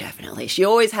 Lester, definitely. She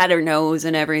always had her nose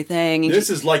and everything. This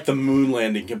is like the moon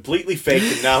landing, completely fake,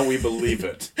 and now we believe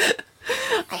it.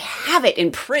 I have it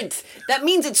in print. That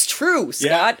means it's true, Scott.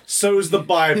 Yeah, so's the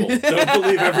Bible. Don't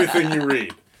believe everything you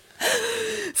read.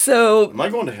 So, Am I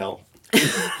going to hell?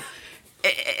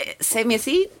 save me a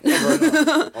seat. Right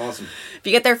on. Awesome. If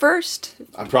you get there first.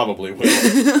 I probably will.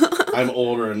 I'm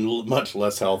older and much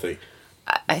less healthy.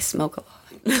 I smoke a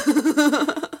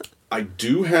lot. I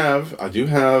do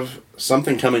have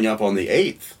something coming up on the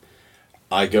 8th.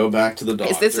 I go back to the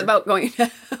doctor. Is this about going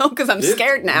to hell? Because I'm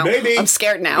scared now. Maybe. I'm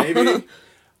scared now. Maybe.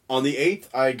 On the 8th,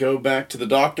 I go back to the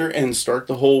doctor and start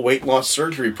the whole weight loss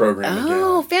surgery program again.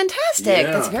 Oh, fantastic.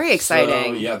 Yeah. That's very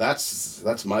exciting. So, yeah,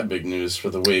 that's my big news for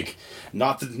the week.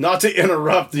 Not to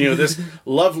interrupt, this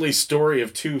lovely story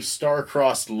of two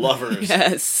star-crossed lovers.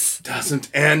 Yes. Doesn't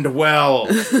end well.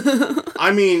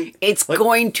 I mean, It's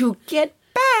going to get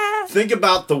bad. think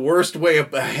about the worst way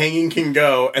a hanging can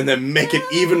go and then make it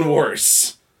even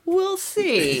worse. We'll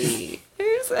see.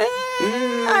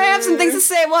 I have some things to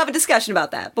say. We'll have a discussion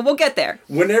about that, but we'll get there.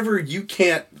 Whenever you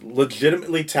can't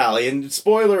legitimately tally, and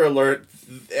spoiler alert,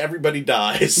 everybody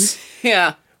dies.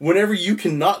 Yeah. Whenever you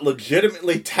cannot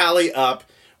legitimately tally up,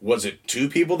 was it 2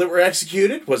 people that were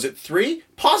executed? Was it 3?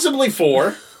 Possibly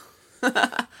 4.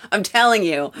 I'm telling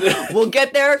you. We'll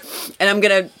get there, and I'm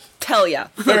going to tell you.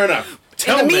 Fair enough.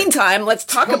 Tell In the me. meantime, let's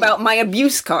talk about my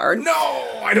abuse card. No,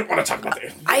 I don't want to talk about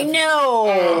that. I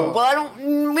know. Well, we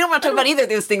don't want to talk about either of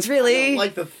those things, really. I don't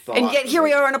like the thought. And yet here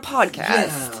we are on a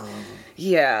podcast.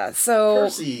 Yeah, so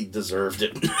Percy deserved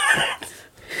it.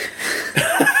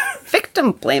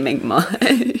 victim blaming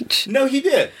much. No, he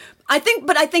did. I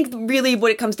think really what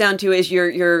it comes down to is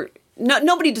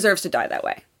nobody deserves to die that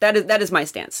way. That is my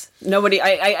stance. Nobody.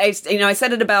 I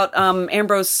said it about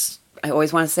Ambrose. I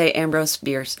always want to say Ambrose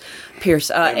Pierce.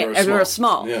 Ambrose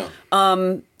Small. Yeah.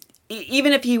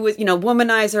 Even if he was,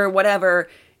 womanizer, whatever,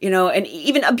 and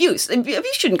even abuse.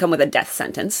 Abuse shouldn't come with a death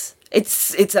sentence.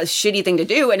 It's a shitty thing to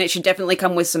do, and it should definitely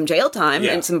come with some jail time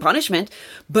and some punishment,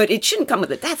 but it shouldn't come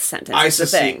with a death sentence. I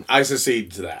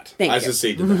secede to that. Thank you.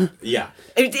 Secede to that. Yeah.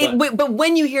 But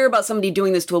when you hear about somebody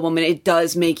doing this to a woman, it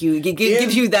does make you, it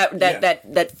gives you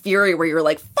that fury where you're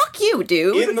like, fuck you,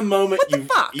 dude. In the moment, what the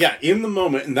fuck? Yeah, in the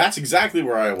moment, and that's exactly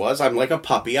where I was. I'm like a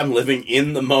puppy. I'm living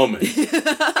in the moment. In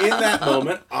that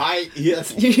moment, I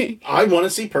want to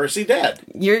see Percy dead.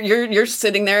 You're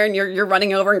sitting there and you're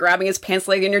running over and grabbing his pants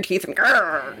leg in your teeth and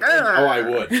grrr, grrr. Oh, I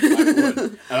would.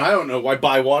 And I don't know why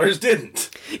Bywaters didn't.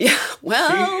 Yeah,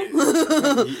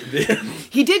 well,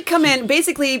 he did come in.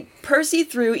 Basically, Percy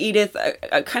threw Edith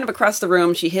kind of across the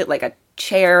room. She hit like a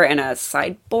chair and a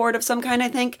sideboard of some kind, I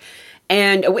think.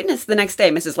 And a witness the next day,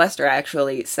 Mrs. Lester,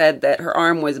 actually said that her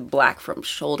arm was black from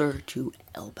shoulder to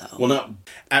elbow. Well, now,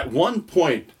 at one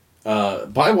point,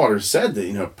 Bywaters said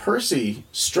that, Percy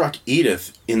struck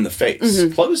Edith in the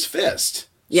face. Closed fist.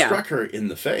 Yeah. Struck her in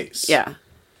the face. Yeah.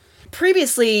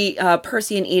 Previously,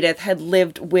 Percy and Edith had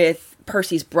lived with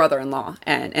Percy's brother-in-law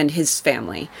and his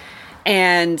family.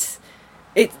 And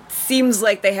it seems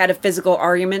like they had a physical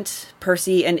argument,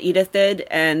 Percy and Edith did,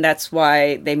 and that's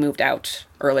why they moved out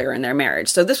earlier in their marriage.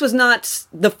 So this was not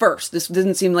the first. This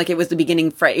didn't seem like it was the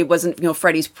beginning. It wasn't,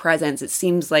 Freddie's presence. It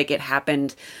seems like it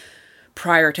happened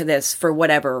prior to this for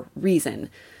whatever reason.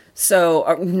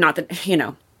 So, not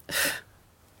that,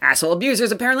 asshole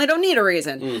abusers apparently don't need a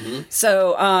reason.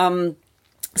 So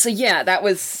yeah, that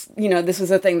was, this was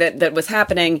a thing that was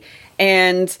happening,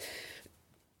 and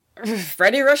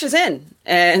Freddie rushes in,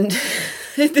 and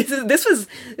this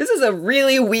was a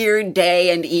really weird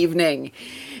day and evening.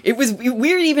 It was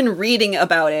weird even reading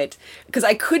about it, because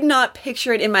I could not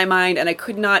picture it in my mind, and I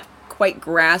could not quite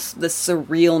grasp the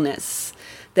surrealness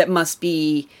that must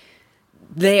be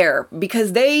there,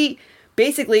 because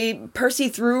basically, Percy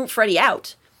threw Freddie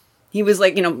out. He was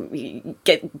like,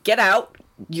 get out.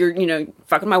 You're,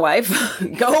 fucking my wife.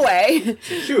 Go away.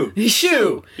 Shoo.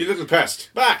 You little pest.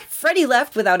 Back. Freddie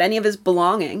left without any of his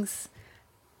belongings.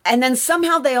 And then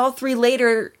somehow they all three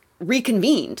later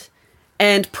reconvened.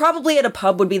 And probably at a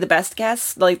pub would be the best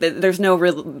guess. Like, there's no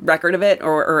real record of it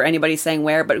or anybody saying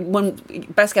where. But one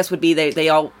best guess would be they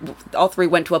all three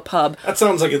went to a pub. That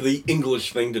sounds like the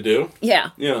English thing to do.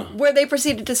 Yeah. Yeah. Where they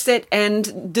proceeded to sit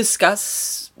and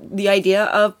discuss the idea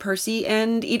of Percy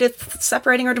and Edith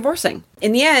separating or divorcing.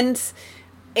 In the end,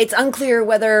 it's unclear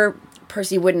whether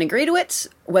Percy wouldn't agree to it,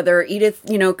 whether Edith,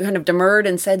 kind of demurred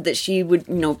and said that she would,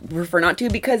 prefer not to,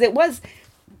 because it was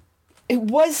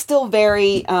still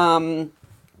very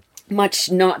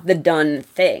much not the done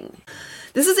thing.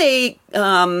 This is a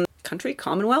country,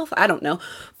 Commonwealth, I don't know,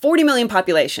 40 million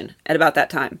population at about that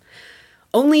time.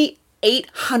 Only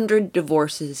 800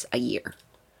 divorces a year.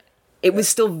 It was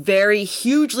still very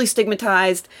hugely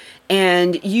stigmatized,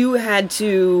 and you had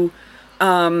to,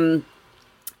 in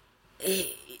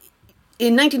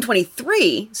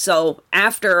 1923, so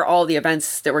after all the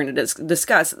events that we're going to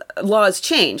discuss, laws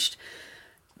changed.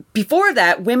 Before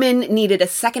that, women needed a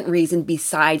second reason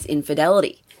besides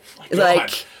infidelity.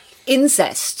 Like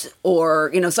incest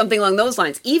or, something along those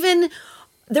lines. Even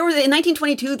in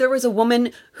 1922, there was a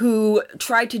woman who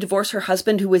tried to divorce her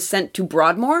husband who was sent to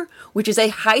Broadmoor, which is a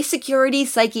high security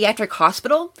psychiatric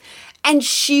hospital, and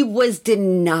she was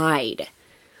denied.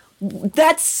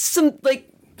 That's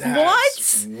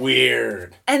what?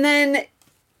 Weird. And then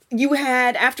you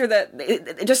had, after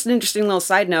that, just an interesting little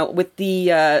side note, with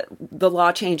the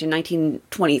law change in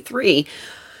 1923,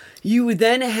 you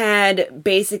then had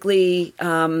basically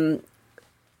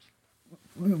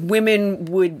women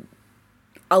would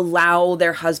allow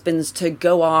their husbands to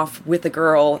go off with a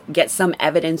girl, get some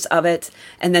evidence of it,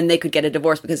 and then they could get a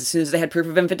divorce, because as soon as they had proof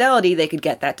of infidelity, they could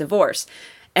get that divorce.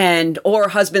 Or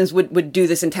husbands would do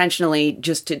this intentionally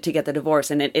just to get the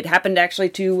divorce. And it happened actually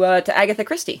to Agatha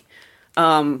Christie,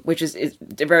 which is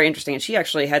very interesting. And she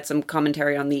actually had some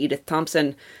commentary on the Edith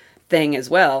Thompson thing as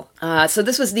well. So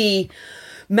this was the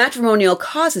Matrimonial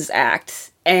Causes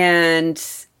Act, and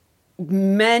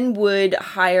men would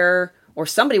hire, or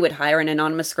somebody would hire, an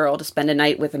anonymous girl to spend a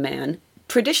night with a man,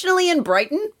 traditionally in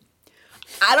Brighton.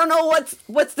 I don't know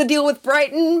what's the deal with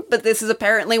Brighton, but this is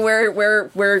apparently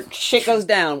where shit goes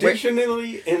down.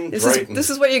 Traditionally in Brighton. This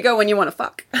is where you go when you want to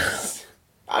fuck.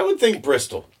 I would think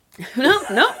Bristol.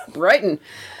 No, Brighton.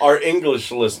 Our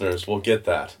English listeners will get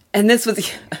that. And this was...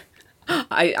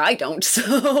 I don't,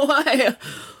 so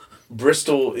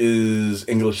Bristol is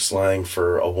English slang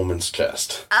for a woman's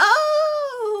chest.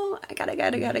 Oh, I got it.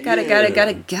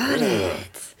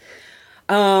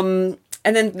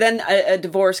 And then a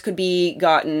divorce could be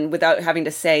gotten without having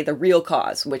to say the real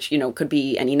cause, which, could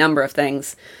be any number of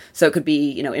things. So it could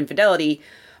be, infidelity.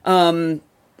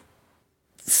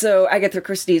 So Agatha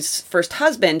Christie's first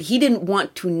husband, he didn't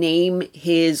want to name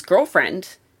his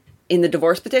girlfriend in the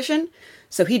divorce petition,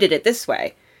 so he did it this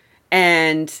way.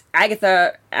 And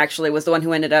Agatha actually was the one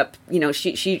who ended up,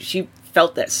 she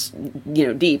felt this,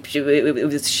 deep. It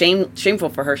was shameful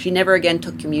for her. She never again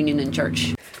took communion in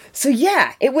church. So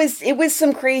yeah, it was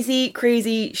some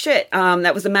crazy shit.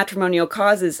 That was the Matrimonial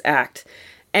Causes Act.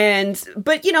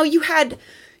 But you had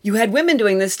women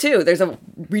doing this too. There's a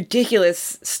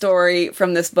ridiculous story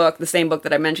from this book, the same book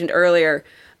that I mentioned earlier.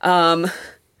 Edwina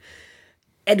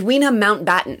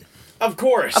Mountbatten. Of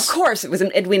course, it was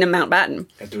an Edwina Mountbatten.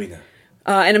 Edwina.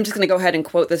 And I'm just going to go ahead and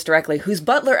quote this directly. Whose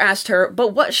butler asked her,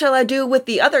 "But what shall I do with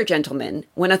the other gentleman?"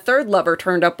 when a third lover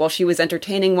turned up while she was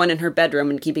entertaining one in her bedroom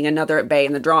and keeping another at bay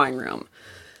in the drawing room.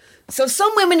 So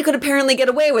some women could apparently get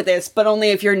away with this, but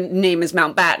only if your name is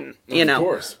Mountbatten, Of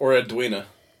course. Or Edwina.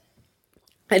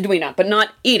 Edwina, but not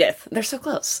Edith. They're so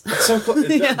close. So close.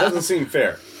 It doesn't seem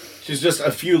fair. She's just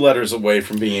a few letters away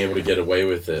from being able to get away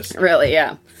with this. Really,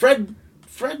 yeah. Fred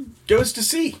goes to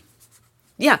sea.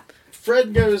 Yeah.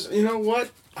 Fred goes, you know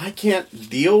what? I can't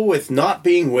deal with not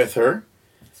being with her.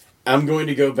 I'm going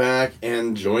to go back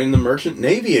and join the Merchant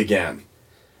Navy again.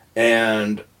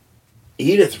 And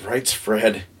Edith writes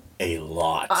Fred a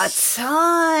lot. A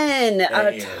ton.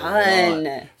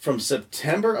 From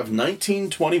September of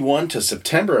 1921 to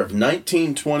September of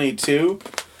 1922,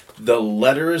 the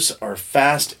letters are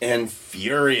fast and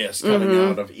furious coming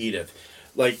out of Edith.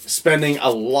 Like, spending a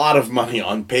lot of money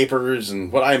on papers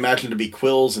and what I imagine to be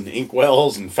quills and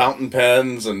inkwells and fountain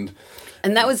pens and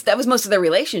that was most of their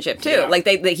relationship too. Yeah. Like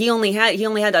he only had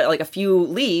like a few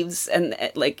leaves and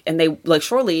they like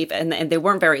shore leave and they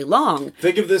weren't very long.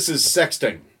 Think of this as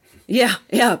sexting. Yeah,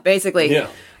 basically. Yeah.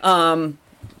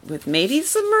 With maybe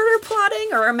some murder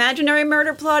plotting or imaginary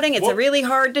murder plotting. It's really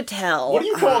hard to tell. What do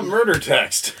you call murder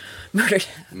text?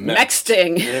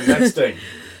 Nexting. Yeah, nexting.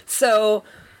 So,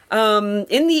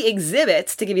 in the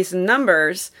exhibits, to give you some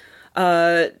numbers,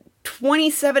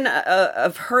 27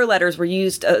 of her letters were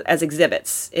used as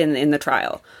exhibits in the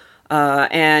trial.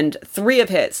 And 3 of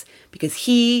his, because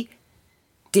he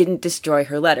didn't destroy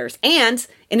her letters. And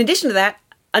in addition to that,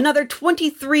 another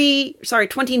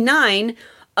 29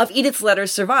 of Edith's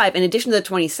letters survive in addition to the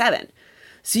 27.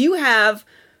 So you have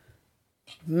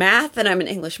math, and I'm an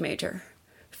English major.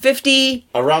 50.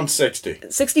 Around 60.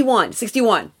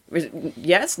 61.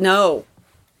 Yes? No.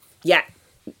 Yeah.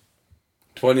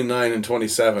 29 and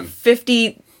 27.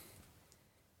 50.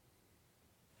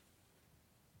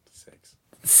 6.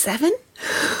 7?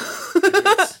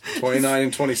 29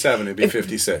 and 27, it'd be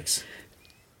 56.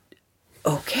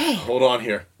 Okay. Hold on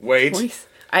here. Wait.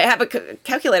 I have a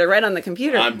calculator right on the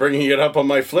computer. I'm bringing it up on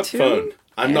my flip phone.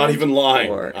 I'm not even lying.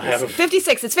 4. I have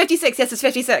 56. It's 56. Yes, it's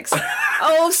 56.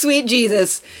 Oh, sweet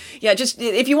Jesus. Yeah, just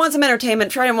if you want some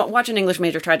entertainment, try and watch an English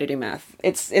major try to do math.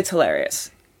 It's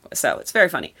hilarious. So, it's very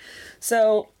funny.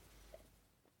 So,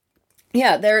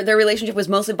 yeah, their relationship was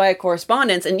mostly by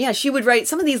correspondence. And yeah, she would write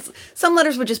some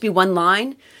letters would just be one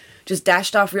line, just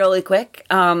dashed off really quick.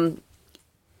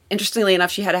 Interestingly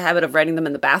enough, she had a habit of writing them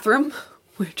in the bathroom,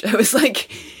 which I was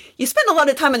like, you spend a lot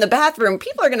of time in the bathroom,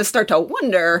 people are going to start to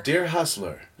wonder. Dear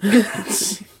Hustler.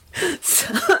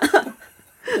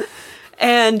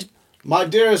 And my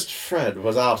dearest Fred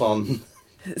was out on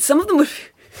some of them would...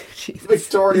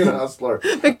 Victorian Hustler.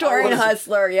 Victorian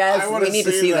Hustler, yes. We need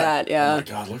to see that. Yeah. Oh my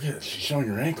God, look at it. She's showing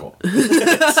her ankle.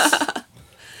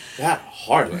 That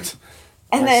harlot.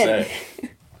 And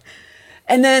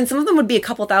then some of them would be a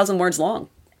couple thousand words long.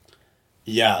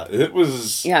 Yeah, it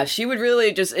was... Yeah, she would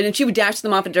really just... And she would dash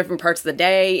them off in different parts of the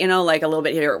day, like a little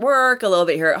bit here at work, a little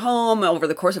bit here at home, over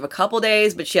the course of a couple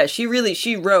days. But yeah, she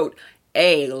wrote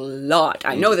a lot.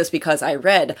 I know this because I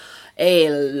read a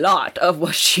lot of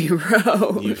what she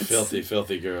wrote. You filthy,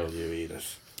 filthy girl, you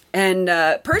Edith. And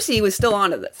Percy was still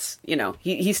onto this.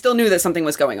 He still knew that something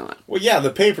was going on. Well, yeah, the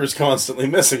paper's constantly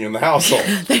missing in the household.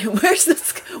 Where's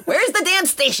the damn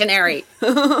stationery?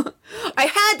 I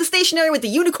had the stationery with the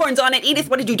unicorns on it. Edith,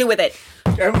 what did you do with it?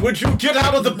 And would you get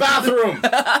out of the bathroom?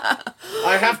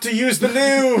 I have to use the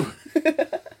new...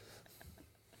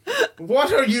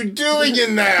 What are you doing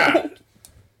in there?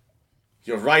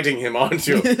 You're writing him, aren't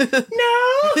you?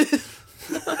 No!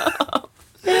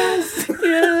 Yes.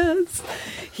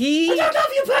 I don't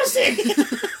love you, Percy!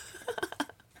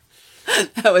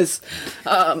 That was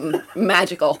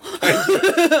magical.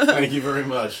 Thank you very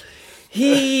much.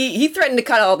 He threatened to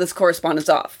cut all this correspondence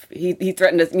off. He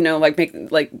threatened to,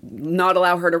 not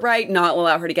allow her to write, not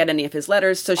allow her to get any of his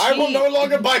letters. So I will no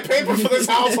longer buy paper for this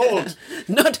household.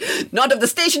 not of the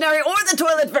stationery or the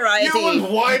toilet variety. You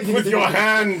will wipe with your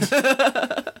hand.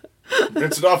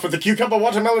 Rinse it off with the cucumber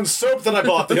watermelon soap that I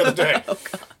bought the other day. Oh,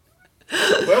 God.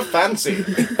 Well, fancy.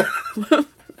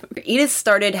 Edith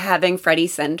started having Freddie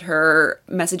send her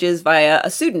messages via a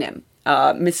pseudonym,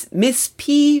 Miss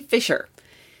P. Fisher,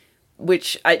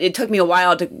 which it took me a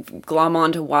while to glom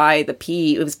onto why the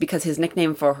P. It was because his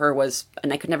nickname for her was,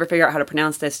 and I could never figure out how to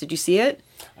pronounce this. Did you see it?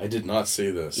 I did not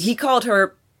see this. He called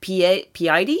her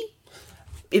P.I.D.?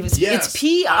 It's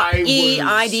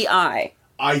P-E-I-D-I.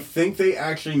 I think they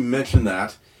actually mentioned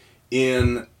that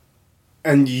in...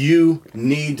 And you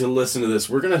need to listen to this.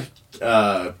 We're going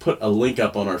to put a link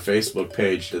up on our Facebook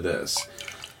page to this.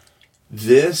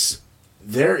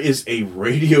 There is a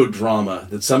radio drama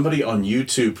that somebody on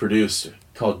YouTube produced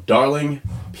called Darling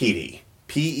Petey.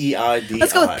 P-E-I-D-I.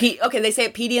 Let's go with P. Okay, they say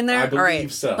it Petey in there? I believe All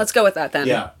right. so. Let's go with that then.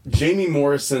 Yeah. Jamie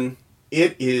Morrison.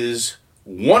 It is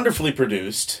wonderfully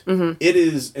produced. Mm-hmm. It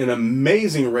is an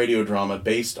amazing radio drama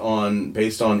based on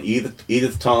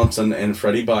Edith Thompson and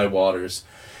Freddie Bywaters.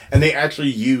 And they actually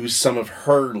use some of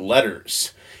her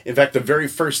letters. In fact, the very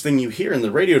first thing you hear in the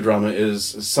radio drama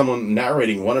is someone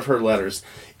narrating one of her letters.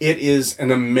 It is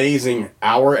an amazing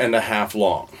hour and a half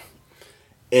long.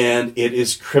 And it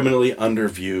is criminally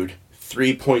underviewed.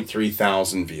 3.3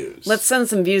 thousand views. Let's send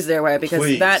some views their way, because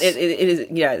Please. that it is,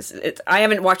 yes. I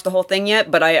haven't watched the whole thing yet,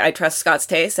 but I trust Scott's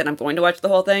taste, and I'm going to watch the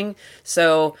whole thing.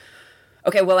 So,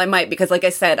 okay, well, I might, because like I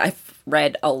said, I've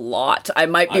read a lot. I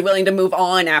might be willing to move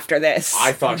on after this.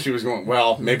 I thought she was going,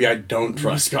 well, maybe I don't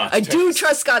trust Scott's taste. I do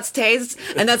trust Scott's taste,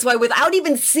 and that's why without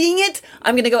even seeing it,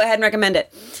 I'm going to go ahead and recommend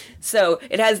it. So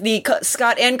it has the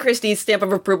Scott and Christie's stamp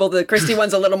of approval. The Christie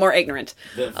one's a little more ignorant.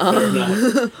 Fair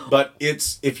enough. But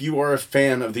if you are a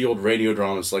fan of the old radio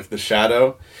dramas like The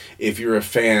Shadow, if you're a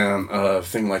fan of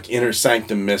things like Inner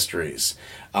Sanctum Mysteries,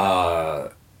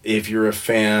 if you're a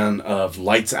fan of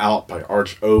Lights Out by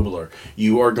Arch Oboler,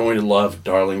 you are going to love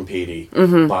Darling Petey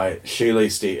by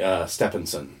Shaylee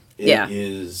Stephenson. It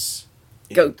is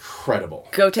incredible.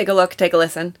 Go take a look, take a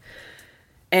listen.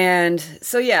 And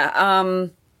so, yeah,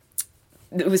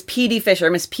 it was P.D. Fisher,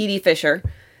 Miss P.D. Fisher,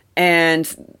 and,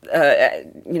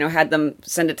 had them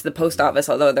send it to the post office,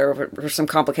 although there were some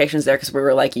complications there, because we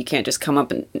were like, you can't just come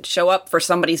up and show up for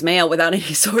somebody's mail without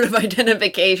any sort of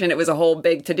identification. It was a whole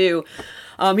big to-do.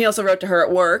 He also wrote to her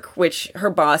at work, which her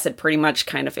boss had pretty much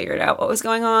kind of figured out what was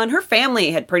going on. Her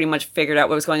family had pretty much figured out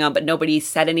what was going on, but nobody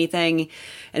said anything,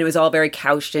 and it was all very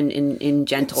couched in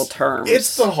gentle terms.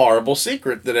 It's the horrible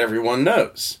secret that everyone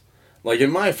knows. Like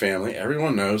in my family,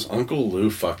 everyone knows Uncle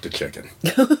Lou fucked a chicken.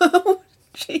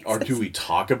 Jesus. Or do we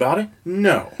talk about it?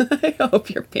 No. I hope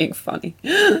you're being funny.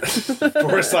 Of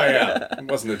course I am.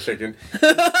 It wasn't a chicken.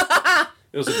 It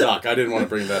was a duck. I didn't want to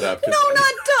bring that up. No,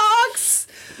 not dogs!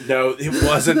 No, it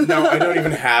wasn't. No, I don't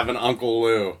even have an Uncle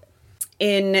Lou.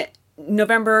 In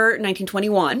November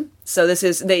 1921, so this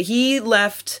is that he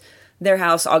left their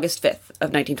house August 5th of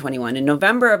 1921. In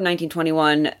November of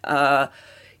 1921,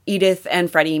 Edith and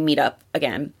Freddie meet up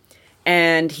again.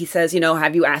 And he says,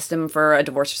 have you asked him for a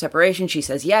divorce or separation? She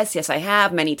says, yes, I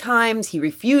have, many times. He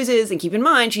refuses. And keep in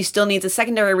mind, she still needs a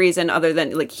secondary reason other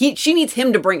than, she needs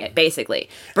him to bring it, basically.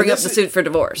 Bring up the suit for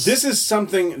divorce. This is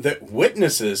something that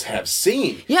witnesses have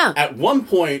seen. Yeah. At one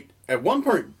point,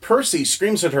 Percy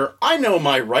screams at her, I know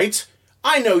my rights.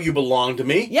 I know you belong to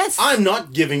me. Yes. I'm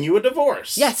not giving you a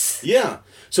divorce. Yes. Yeah.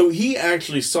 So he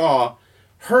actually saw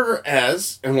her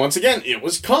as, and once again, it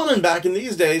was common back in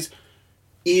these days,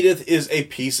 Edith is a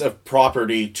piece of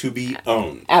property to be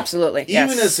owned. Absolutely.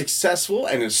 Even as successful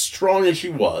and as strong as she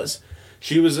was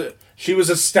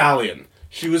a stallion.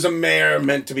 She was a mare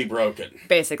meant to be broken.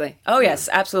 Basically. Oh yes,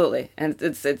 absolutely. And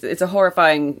it's a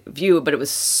horrifying view, but it was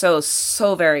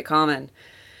so very common.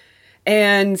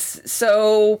 And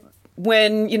so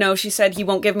when, she said he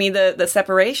won't give me the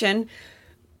separation,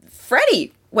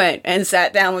 Freddie went and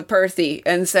sat down with Percy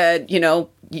and said, you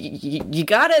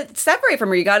gotta separate from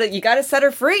her. You gotta set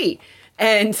her free.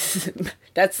 And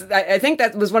I think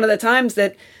that was one of the times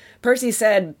that Percy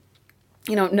said,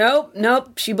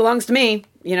 nope, she belongs to me.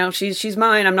 She's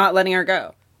mine. I'm not letting her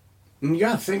go. You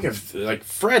gotta think of,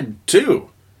 Fred, too.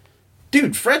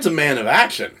 Dude, Fred's a man of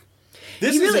action.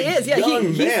 This he really is a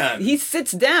young man. He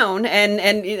sits down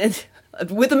and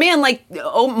with a man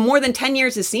more than 10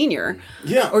 years his senior.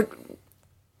 Yeah.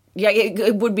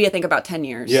 It would be, I think, about 10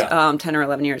 years. Yeah. 10 or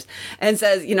 11 years. And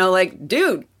says,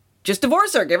 dude, just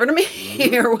divorce her. Give her to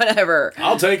me or whatever.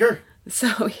 I'll take her.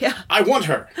 So, yeah. I want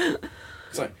her.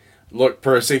 It's like, look,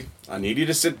 Percy, I need you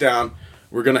to sit down.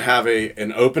 We're going to have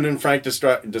an open and frank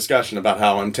discussion about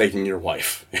how I'm taking your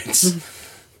wife.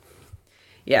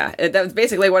 Yeah, that was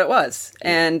basically what it was.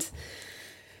 And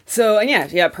so,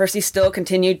 Percy still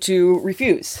continued to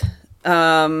refuse.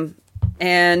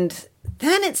 And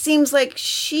then it seems like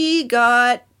she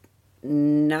got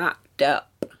knocked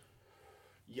up.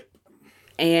 Yep.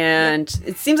 And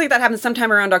it seems like that happened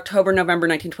sometime around October, November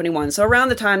 1921. So around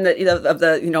the time that of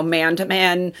the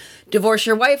man-to-man divorce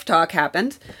your wife talk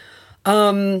happened.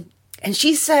 And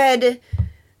she said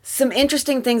some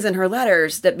interesting things in her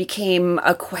letters that became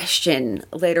a question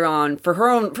later on for her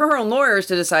own lawyers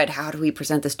to decide, how do we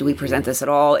present this? Do we present this at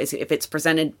all? If it's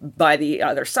presented by the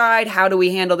other side, how do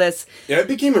we handle this? Yeah, it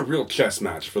became a real chess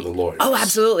match for the lawyers. Oh,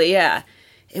 absolutely, yeah.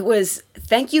 It was,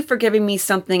 thank you for giving me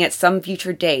something at some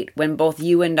future date when both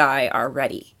you and I are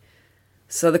ready.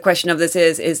 So the question of this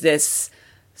is this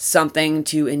something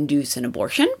to induce an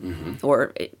abortion? Mm-hmm.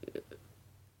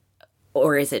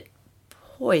 Or is it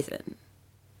poison?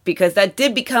 Because that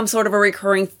did become sort of a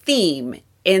recurring theme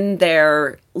in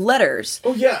their letters.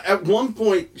 Oh, yeah. At one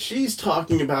point, she's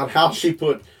talking about how she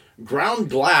put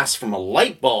ground glass from a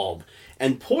light bulb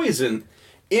and poison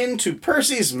into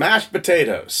Percy's mashed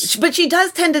potatoes. But she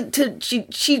does tend to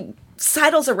she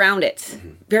sidles around it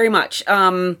very much.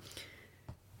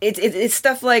 It's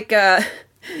stuff like...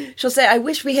 she'll say, I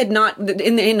wish we had not,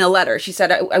 in a letter, she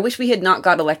said, I wish we had not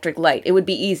got electric light. It would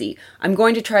be easy. I'm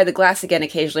going to try the glass again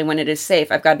occasionally when it is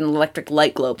safe. I've got an electric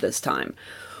light globe this time.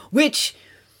 Which,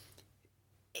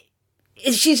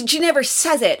 she never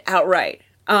says it outright.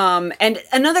 And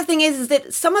another thing is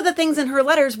that some of the things in her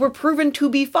letters were proven to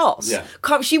be false. Yeah.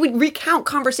 She would recount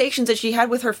conversations that she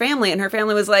had with her family, and her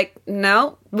family was like,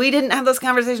 no, we didn't have those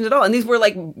conversations at all. And these were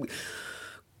like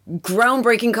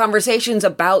groundbreaking conversations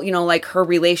about, like her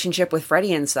relationship with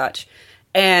Freddie and such.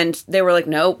 And they were like,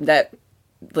 no, that,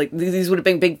 like, these would have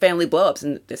been big family blowups.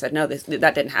 And they said, no,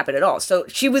 that didn't happen at all. So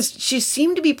she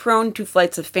seemed to be prone to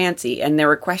flights of fancy. And there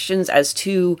were questions as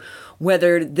to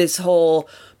whether this whole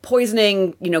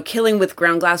poisoning, killing with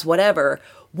ground glass, whatever,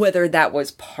 whether that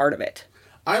was part of it.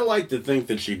 I like to think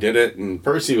that she did it, and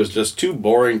Percy was just too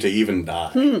boring to even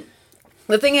die.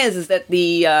 The thing is that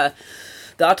the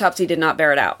autopsy did not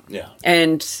bear it out. Yeah.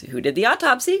 And who did the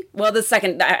autopsy? Well, the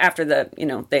second after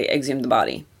they exhumed the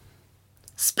body.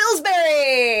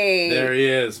 Spilsbury! There he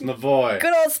is, my boy.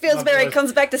 Good old Spilsbury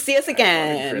comes back to see us I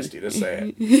again. wanted Christy to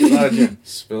say it. Roger.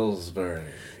 Spilsbury.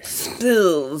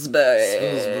 Spilsbury.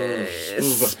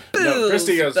 No,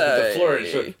 Christy goes with the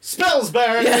flourish.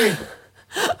 Spilsbury! Yeah.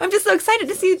 I'm just so excited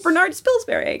to see Bernard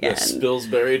Spilsbury again. The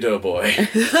Spilsbury Doughboy.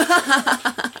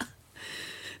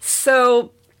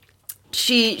 So...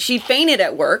 She fainted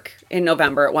at work in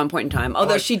November at one point in time,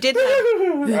 although she did have...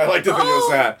 I like to think it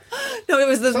was that. No, it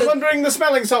was Someone bring the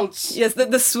smelling salts! Yes,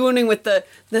 the swooning with the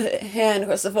hand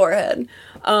across the forehead.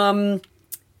 But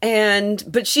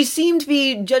she seemed to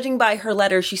be, judging by her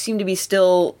letter, she seemed to be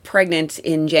still pregnant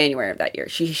in January of that year.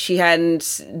 She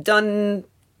hadn't done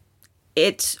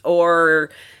it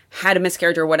or had a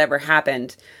miscarriage or whatever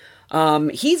happened.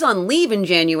 He's on leave in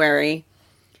January.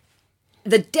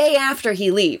 The day after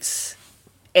he leaves,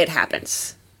 it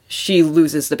happens. She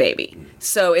loses the baby.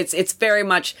 So it's very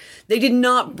much, they did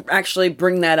not actually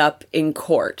bring that up in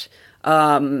court.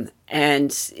 And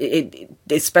it,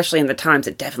 especially in the times,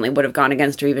 it definitely would have gone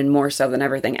against her even more so than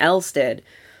everything else did.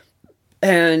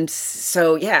 And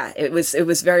so, yeah, it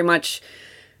was very much,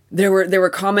 there were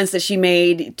comments that she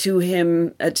made to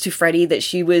him, to Freddie, that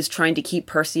she was trying to keep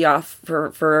Percy off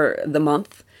for the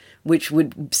month, which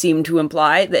would seem to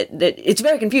imply that it's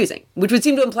very confusing, which would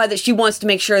seem to imply that she wants to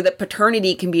make sure that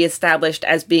paternity can be established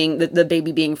as being the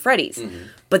baby being Freddie's. Mm-hmm.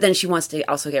 But then she wants to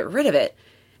also get rid of it.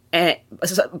 And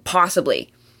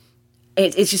possibly.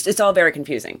 It's all very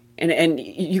confusing. And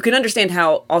you can understand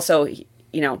how also,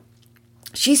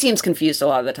 she seems confused a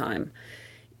lot of the time.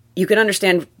 You can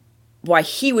understand why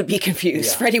he would be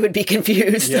confused. Yeah. Freddie would be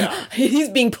confused. Yeah. He's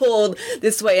being pulled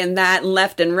this way and that,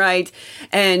 left and right.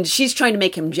 And she's trying to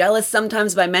make him jealous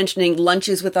sometimes by mentioning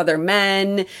lunches with other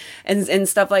men and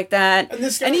stuff like that.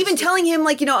 And even telling him,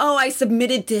 like, I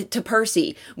submitted to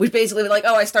Percy, which basically like,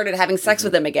 I started having sex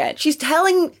with him again. She's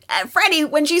telling Freddie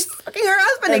when she's fucking her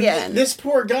husband again. This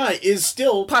poor guy is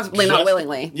still... Possibly not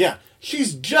willingly. Yeah.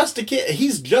 She's just a kid.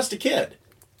 He's just a kid.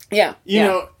 Yeah. You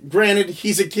know, granted,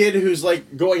 he's a kid who's,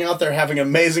 like, going out there having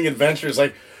amazing adventures,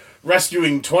 like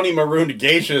rescuing 20 marooned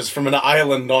geishas from an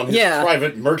island on his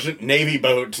private merchant navy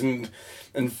boat and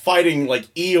fighting, like,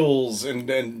 eels and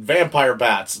vampire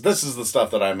bats. This is the stuff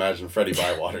that I imagine Freddie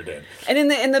Bywater did. And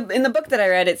in the book that I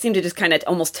read, it seemed to just kind of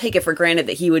almost take it for granted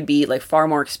that he would be, like, far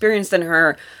more experienced than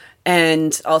her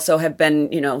and also have been,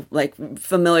 like,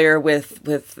 familiar with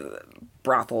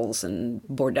brothels and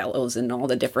bordellos and all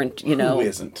the different, Who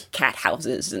isn't? Cat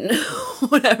houses and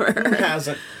whatever. Who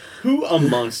hasn't? Who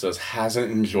amongst us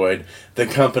hasn't enjoyed the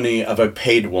company of a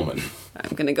paid woman?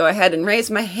 I'm going to go ahead and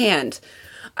raise my hand.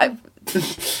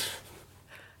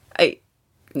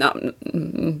 No,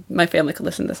 my family could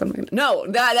listen to something. No,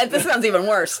 this sounds even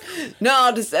worse. No,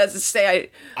 I'll just say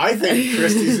I think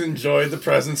Christy's enjoyed the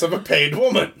presence of a paid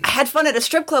woman. I had fun at a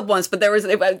strip club once, but I was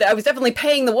definitely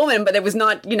paying the woman, but it was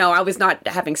not, I was not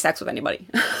having sex with anybody.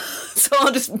 So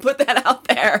I'll just put that out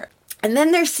there. And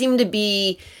then there seemed to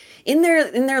be in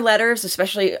their letters,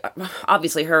 especially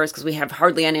obviously hers, because we have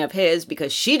hardly any of his,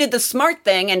 because she did the smart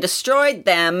thing and destroyed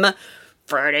them,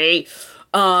 Freddie.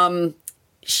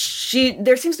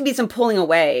 There seems to be some pulling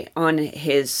away on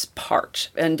his part,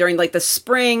 and during like the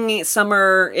spring,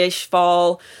 summer-ish,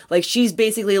 fall, like she's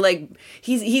basically like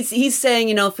he's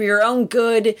saying, for your own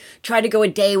good, try to go a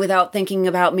day without thinking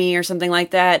about me or something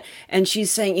like that. And she's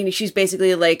saying, she's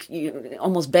basically like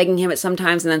almost begging him at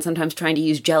sometimes, and then sometimes trying to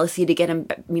use jealousy to get him,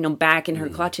 back in her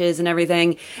clutches and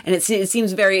everything. And it seems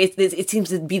it seems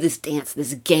to be this dance,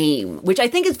 this game, which I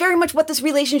think is very much what this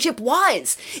relationship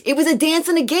was. It was a dance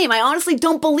and a game. I honestly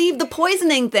don't believe the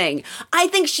poisoning thing. I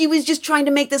think she was just trying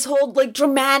to make this whole like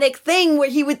dramatic thing where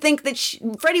he would think that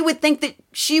Freddie would think that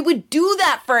she would do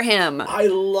that for him. I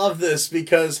love this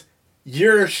because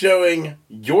you're showing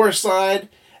your side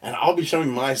and I'll be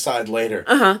showing my side later.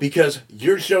 Because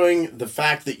you're showing the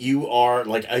fact that you are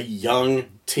like a young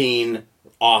teen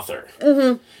author.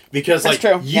 Because That's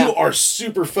like true. you are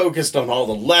super focused on all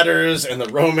the letters and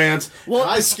the romance. Well,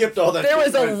 I skipped all that. There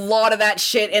was a lot of that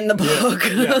shit in the book.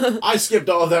 Yeah. I skipped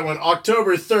all of that when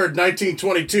October 3rd,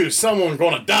 1922, someone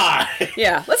gonna die.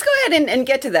 Yeah, let's go ahead and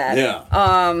get to that.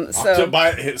 Yeah. So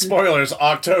spoilers,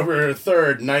 October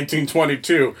 3rd,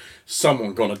 1922,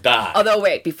 someone gonna die. Although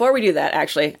wait, before we do that,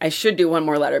 actually, I should do one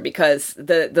more letter because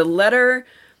the letter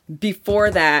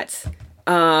before that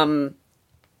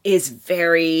is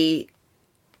very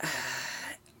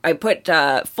I put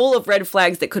full of red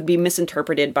flags that could be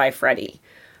misinterpreted by Freddie.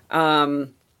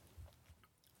 And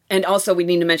also we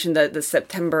need to mention the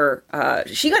September,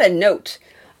 she got a note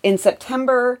in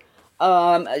September.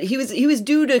 He was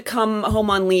due to come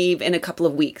home on leave in a couple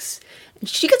of weeks.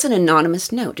 She gets an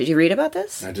anonymous note. Did you read about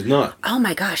this? I did not. Oh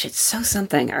my gosh, it's so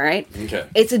something, all right? Okay.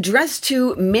 It's addressed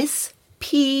to Miss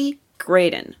P.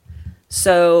 Graydon.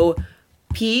 So,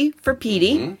 P for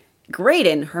Petey,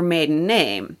 Graydon, her maiden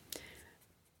name.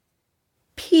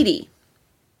 Petey.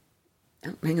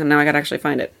 Oh, hang on, now I gotta actually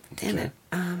find it. Damn it.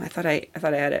 I thought I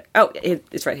had it. Oh,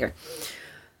 it's right here.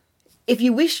 If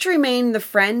you wish to remain the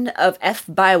friend of F.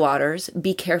 Bywaters,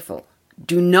 be careful.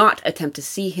 Do not attempt to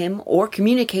see him or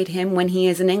communicate him when he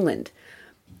is in England.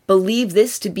 Believe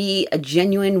this to be a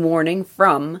genuine warning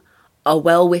from a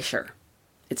well-wisher.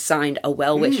 It's signed a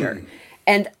well-wisher.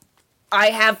 And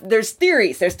there's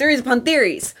theories upon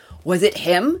theories. Was it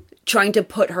him trying to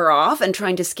put her off and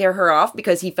trying to scare her off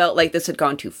because he felt like this had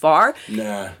gone too far?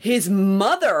 Nah. His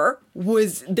mother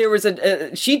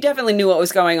she definitely knew what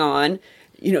was going on.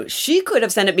 She could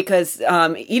have sent it because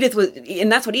Edith was,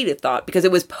 and that's what Edith thought, because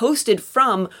it was posted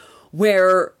from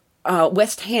where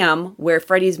West Ham, where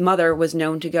Freddie's mother was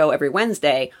known to go every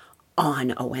Wednesday,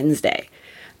 on a Wednesday.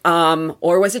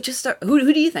 Or was it just,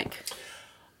 who do you think?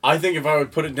 I think if I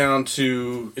would put it down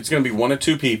to, it's going to be one of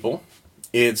two people.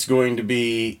 It's going to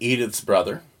be Edith's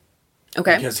brother.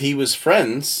 Okay. Because he was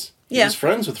friends. He was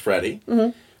friends with Freddie.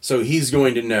 So he's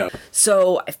going to know.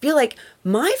 So I feel like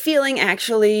my feeling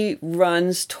actually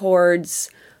runs towards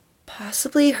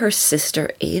possibly her sister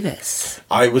Avis.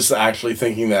 I was actually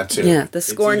thinking that too. Yeah, the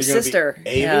scorned sister.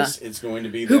 Avis, it's going to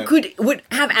be who would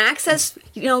have access,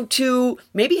 to,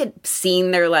 maybe had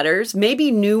seen their letters, maybe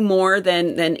knew more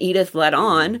than Edith let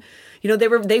on.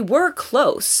 They were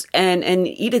close, and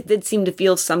Edith did seem to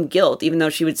feel some guilt, even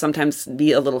though she would sometimes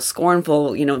be a little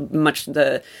scornful, much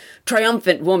the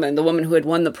triumphant woman, the woman who had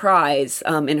won the prize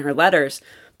in her letters.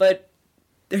 But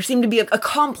there seemed to be a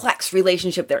complex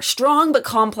relationship there. Strong, but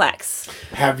complex.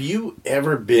 Have you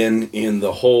ever been in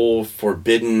the whole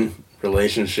forbidden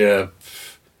relationship,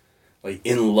 like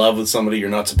in love with somebody you're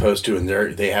not supposed to, and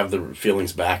they have the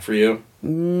feelings back for you?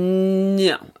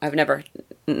 No, I've never.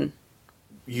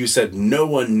 You said no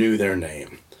one knew their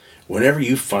name. Whenever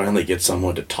you finally get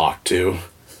someone to talk to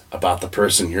about the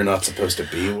person you're not supposed to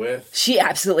be with. She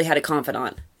absolutely had a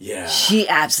confidant. Yeah. She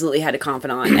absolutely had a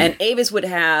confidant. And Avis would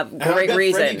have great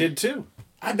reason. Freddie did too.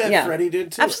 I bet Freddie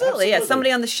did too. Absolutely, yeah.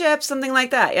 Somebody on the ship, something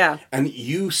like that, yeah. And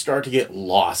you start to get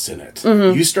lost in it.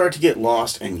 You start to get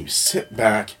lost and you sit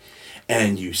back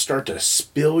and you start to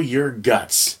spill your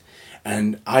guts.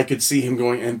 And I could see him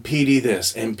going, and Petey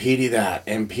this, and Petey that,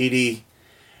 and Petey...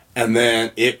 And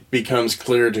then it becomes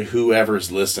clear to whoever's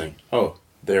listening. Oh,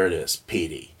 there it is,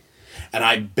 Petey. And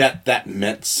I bet that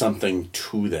meant something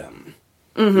to them.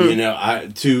 You know,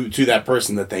 to that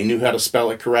person that they knew how to spell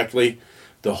it correctly,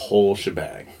 the whole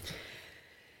shebang.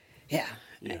 Yeah.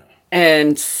 Yeah.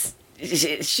 And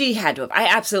she had to have.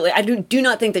 I do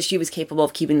not think that she was capable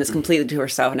of keeping this completely to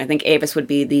herself, and I think Avis would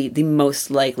be the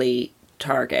most likely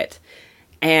target.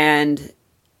 And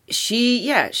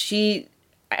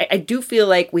I do feel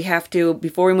like we have to,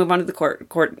 before we move on to the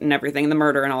court and everything, and the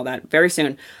murder and all that, very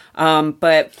soon.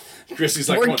 But Christy's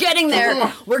like, we're getting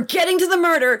there. We're getting to the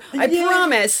murder. I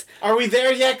promise. Are we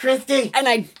there yet, Christy? And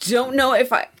I don't know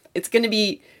if it's going to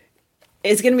be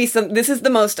some. This is the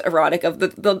most erotic of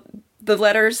the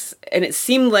letters, and it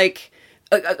seemed like,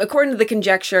 according to the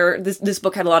conjecture, this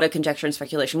book had a lot of conjecture and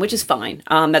speculation, which is fine.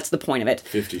 That's the point of it.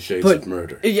 50 Shades of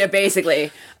Murder. Yeah,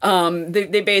 basically.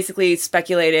 They basically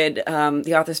speculated,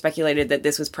 the author speculated that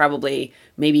this was probably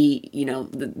maybe, you know,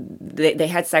 they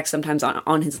had sex sometimes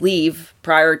on his leave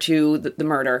prior to the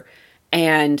murder,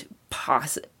 and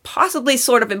possibly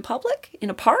sort of in public, in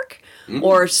a park,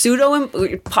 or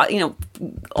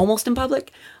almost in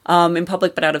public. In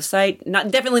public but out of sight.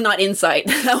 Definitely not in sight.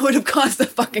 That would have caused a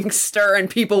fucking stir and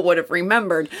people would have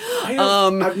remembered.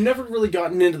 I've never really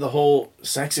gotten into the whole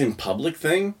sex in public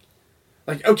thing.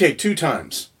 Like, okay, 2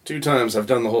 times. 2 times I've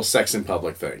done the whole sex in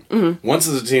public thing. Mm-hmm. Once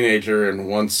as a teenager and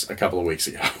once a couple of weeks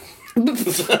ago.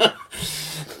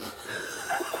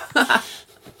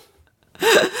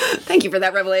 Thank you for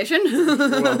that revelation. You're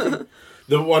welcome.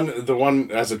 The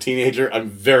one as a teenager I'm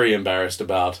very embarrassed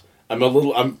about. I'm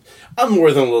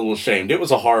more than a little ashamed. It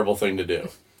was a horrible thing to do.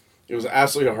 It was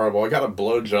absolutely horrible. I got a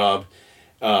blowjob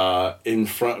in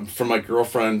front from my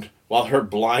girlfriend while her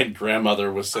blind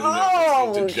grandmother was sitting there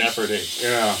listening to Jeopardy.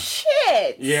 Yeah.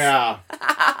 Shit. Yeah.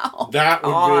 That would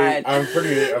be. I'm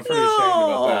pretty ashamed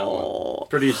about that one.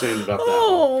 Pretty ashamed about that one.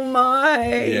 Oh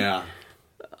my. Yeah.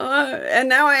 And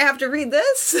now I have to read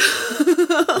this.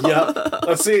 Yep.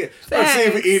 Let's see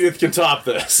if Edith can top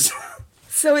this.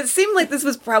 So it seemed like this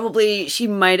was probably, she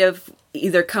might have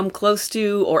either come close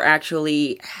to or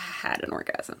actually had an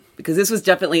orgasm. Because this was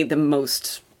definitely the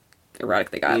most erotic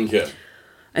they got. Okay.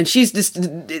 And she's just,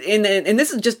 and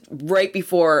this is just right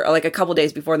before, like a couple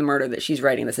days before the murder that she's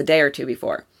writing this, a day or two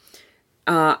before.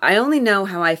 I only know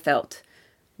how I felt.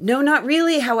 No, not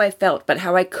really how I felt, but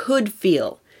how I could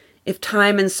feel if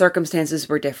time and circumstances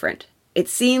were different. It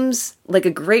seems like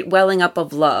a great welling up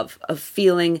of love, of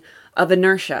feeling, of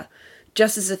inertia,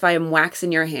 just as if I am wax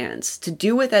in your hands, to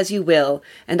do with as you will,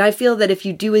 and I feel that if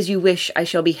you do as you wish, I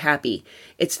shall be happy.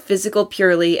 It's physical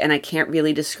purely, and I can't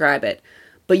really describe it.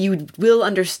 But you will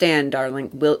understand, darling,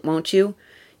 won't you?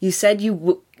 You said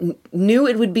you knew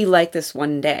it would be like this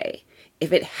one day.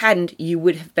 If it hadn't, you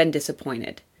would have been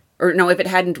disappointed. Or no, if it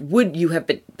hadn't, would you have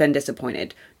been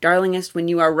disappointed? Darlingest, when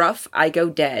you are rough, I go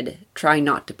dead. Try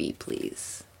not to be,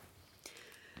 please.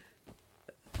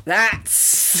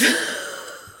 That's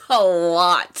a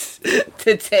lot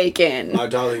to take in. My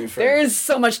darling friend. There's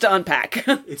so much to unpack.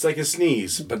 It's like a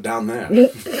sneeze, but down there.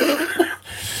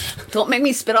 Don't make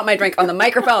me spit out my drink on the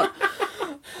microphone.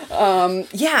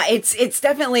 Yeah, it's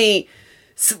definitely.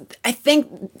 I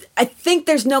think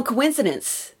there's no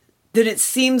coincidence that it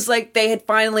seems like they had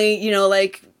finally,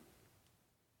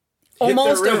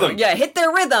 almost hit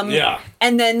their rhythm. Yeah.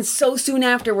 And then so soon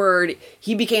afterward,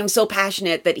 he became so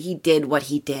passionate that he did what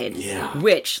he did. Yeah.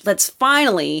 Which, let's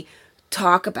finally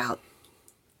talk about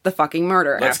the fucking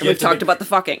murder after we've talked about the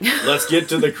fucking. Let's get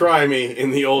to the crimey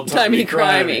in the old-timey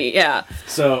crimey. Yeah.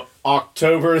 So,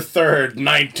 October 3rd,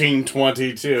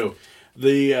 1922.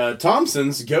 The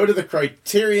Thompsons go to the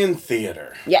Criterion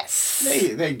Theater. Yes.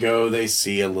 They go, they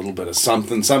see a little bit of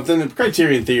something. The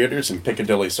Criterion Theater's in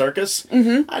Piccadilly Circus.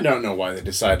 Mm-hmm. I don't know why they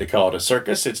decided to call it a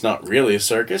circus. It's not really a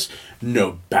circus.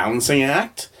 No bouncing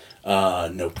act.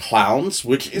 No clowns,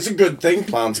 which is a good thing.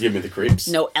 Clowns give me the creeps.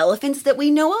 No elephants that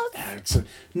we know of?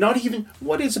 Not even,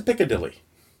 what is a Piccadilly?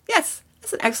 Yes.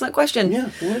 That's an excellent question.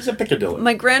 Yeah, what is a Piccadilly?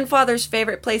 My grandfather's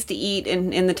favorite place to eat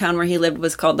in the town where he lived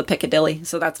was called the Piccadilly.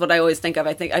 So that's what I always think of.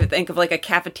 I think of like a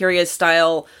cafeteria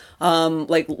style,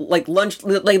 like lunch,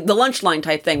 like the lunch line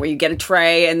type thing where you get a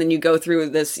tray and then you go through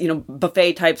this,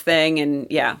 buffet type thing, and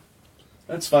yeah.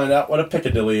 Let's find out what a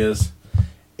Piccadilly is.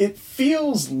 It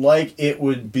feels like it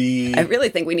would be. I really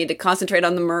think we need to concentrate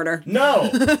on the murder. No.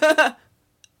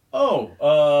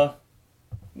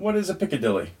 What is a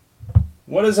Piccadilly?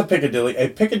 What is a Piccadilly? A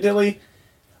Piccadilly?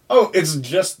 Oh, it's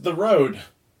just the road.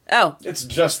 Oh. It's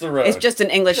just the road. It's just an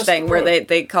English thing where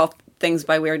they call things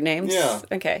by weird names? Yeah.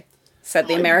 Okay. Said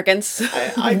the Americans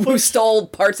who put- stole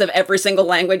parts of every single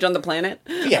language on the planet.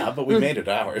 Yeah, but we made it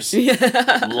ours.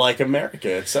 Yeah. Like America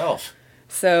itself.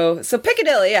 So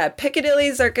Piccadilly, yeah.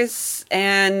 Piccadilly Circus,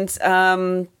 and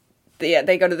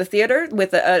they go to the theater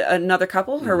with another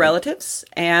couple, her relatives,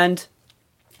 and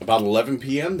about 11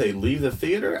 p.m. they leave the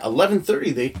theater.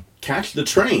 11:30 they catch the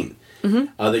train.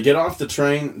 They get off the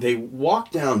train. They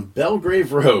walk down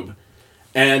Belgrave Road,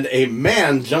 and a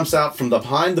man jumps out from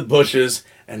behind the bushes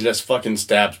and just fucking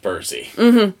stabs Percy.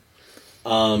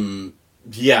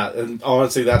 Yeah, and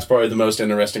honestly, that's probably the most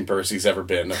interesting Percy's ever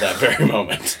been at that very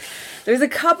moment. There's a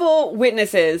couple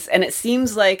witnesses, and it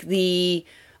seems like there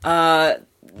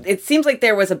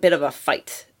was a bit of a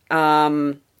fight.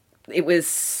 It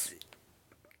was...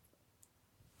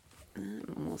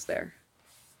 I'm almost there.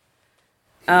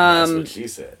 That's what she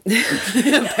said.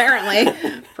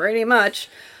 Apparently, pretty much.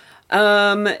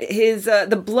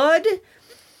 The blood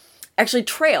actually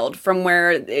trailed from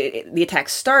where the attack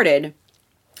started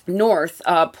north,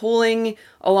 pulling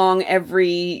along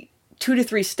every 2 to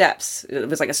 3 steps. It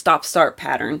was like a stop-start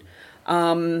pattern.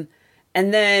 And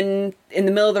then in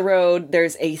the middle of the road,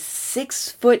 there's a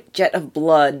 6-foot jet of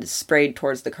blood sprayed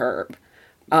towards the curb.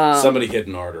 Somebody hit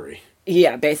an artery.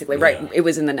 Yeah, basically, right. Yeah. It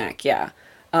was in the neck, yeah.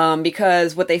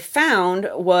 Because what they found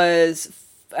was,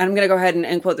 I'm going to go ahead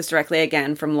and quote this directly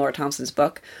again from Laura Thompson's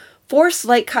book, 4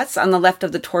 slight cuts on the left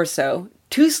of the torso,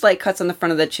 2 slight cuts on the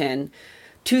front of the chin,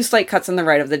 2 slight cuts on the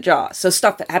right of the jaw. So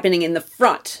stuff happening in the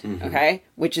front, okay,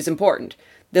 which is important.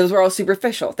 Those were all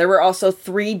superficial. There were also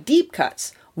 3 deep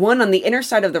cuts. One on the inner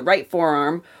side of the right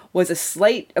forearm was a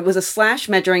slash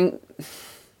measuring...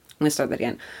 Let me start that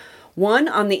again. One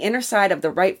on the inner side of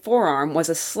the right forearm was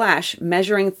a slash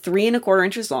measuring 3 1/4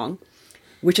 inches long,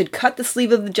 which had cut the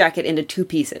sleeve of the jacket into 2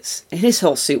 pieces. And his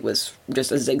whole suit was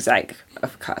just a zigzag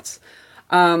of cuts.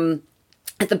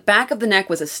 At the back of the neck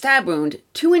was a stab wound,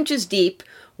 2 inches deep,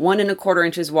 1 1/4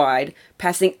 inches wide,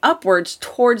 passing upwards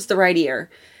towards the right ear.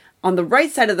 On the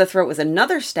right side of the throat was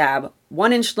another stab,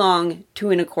 1 inch long, 2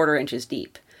 1/4 inches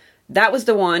deep. That was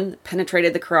the one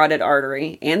penetrated the carotid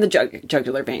artery and the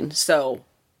jugular vein. So,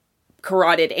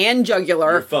 carotid and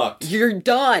jugular. You're fucked. You're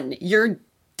done. You're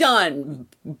done.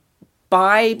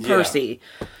 By Percy.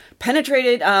 Yeah.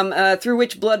 Penetrated, through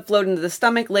which blood flowed into the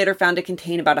stomach, later found to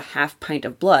contain about a half pint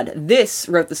of blood. This,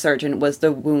 wrote the surgeon, was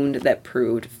the wound that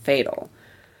proved fatal.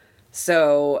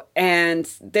 So, and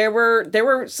there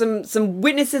were some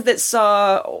witnesses that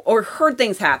saw or heard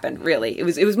things happen, really. It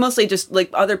was mostly just like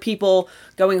other people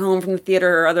going home from the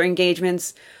theater or other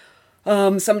engagements.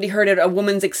 Somebody heard it, a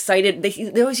woman's excited,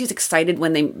 they always use excited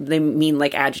when they mean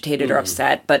like agitated or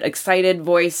upset, but excited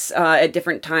voice, at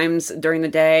different times during the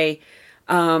day.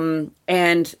 And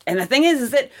the thing is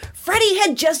that Freddie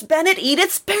had just been at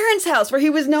Edith's parents' house where he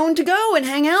was known to go and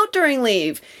hang out during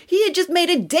leave. He had just made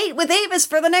a date with Avis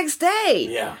for the next day.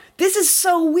 Yeah. This is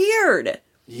so weird.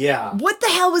 Yeah. What the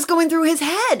hell was going through his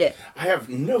head? I have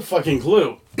no fucking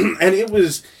clue. And it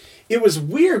was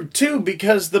weird too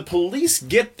because the police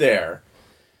get there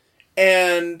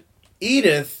and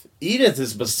Edith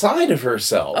is beside of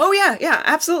herself. Oh yeah,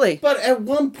 absolutely. But at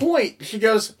one point she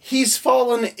goes, "He's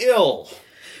fallen ill."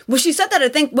 Well, she said that, I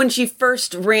think, when she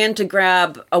first ran to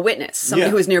grab a witness, somebody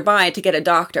who was nearby, to get a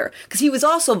doctor, because he was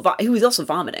also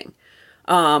vomiting.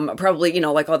 Probably,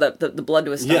 like all the blood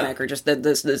to his stomach, or just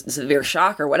the severe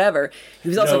shock or whatever. He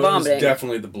was also vomiting. It was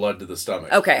definitely the blood to the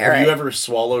stomach. Okay, all right. Have you ever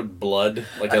swallowed blood,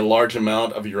 like a large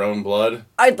amount of your own blood?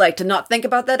 I'd like to not think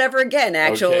about that ever again,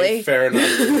 actually. Okay, fair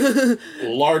enough.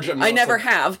 Large amounts. I never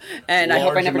have, and I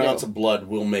hope I never do. Large amounts of blood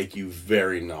will make you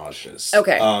very nauseous.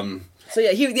 Okay. So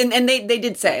yeah, they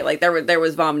did say, like, there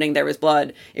was vomiting, there was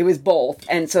blood. It was both,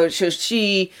 and so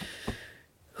she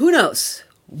who knows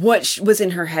what was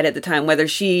in her head at the time, whether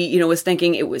she, was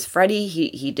thinking it was Freddie,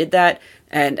 he did that,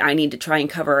 and I need to try and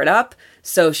cover it up.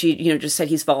 So she, just said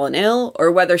he's fallen ill, or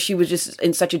whether she was just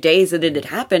in such a daze that it had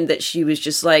happened that she was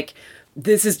just like,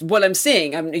 this is what I'm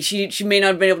seeing. I mean, she may not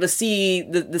have been able to see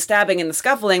the stabbing and the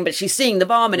scuffling, but she's seeing the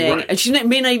vomiting, right. And she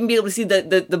may not even be able to see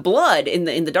the blood in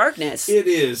the darkness. It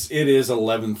is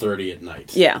 11:30 at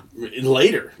night. Yeah.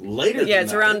 Later. Yeah,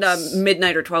 it's around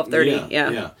midnight or 12:30.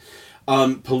 Yeah.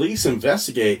 Police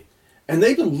investigate, and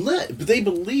they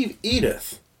believe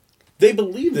Edith. They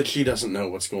believe that she doesn't know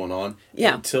what's going on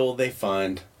until they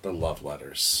find the love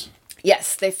letters.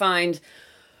 Yes, they find.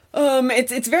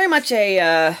 It's very much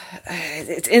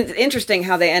it's interesting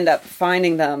how they end up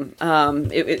finding them.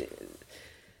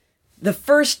 The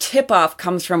first tip-off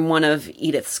comes from one of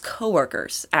Edith's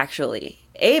coworkers, actually.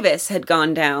 Avis had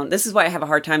gone down. This is why I have a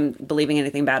hard time believing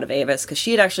anything bad of Avis, because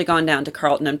she had actually gone down to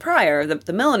Carlton and Pryor,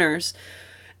 the milliners,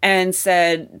 and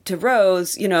said to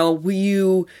Rose, will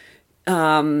you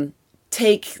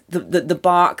take the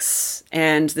box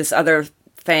and this other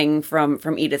thing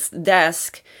from Edith's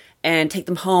desk and take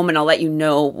them home, and I'll let you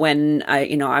know when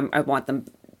I want them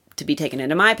to be taken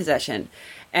into my possession.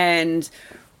 And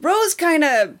Rose kind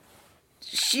of,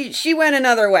 she went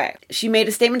another way. She made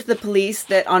a statement to the police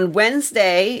that on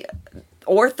Wednesday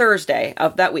or Thursday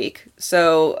of that week,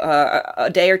 so a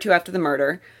day or two after the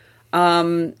murder,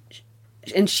 and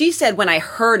she said, when I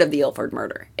heard of the Ilford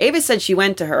murder. Ava said she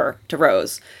went to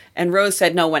Rose, and Rose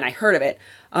said, no, when I heard of it.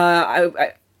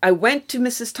 I went to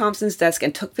Mrs. Thompson's desk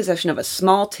and took possession of a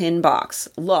small tin box,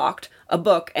 locked, a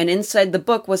book, and inside the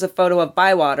book was a photo of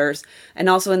Bywaters, and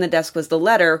also in the desk was the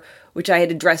letter, which I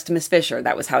had addressed to Miss Fisher.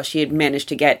 That was how she had managed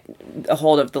to get a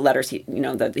hold of the letters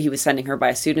that he was sending her by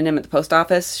a pseudonym at the post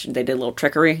office. They did a little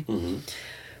trickery. Mm-hmm.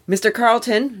 Mr.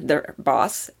 Carlton, their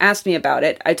boss, asked me about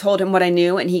it. I told him what I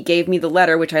knew, and he gave me the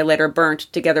letter, which I later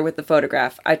burnt, together with the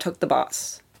photograph. I took the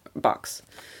box.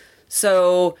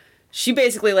 So she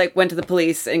basically went to the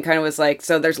police and kind of was like,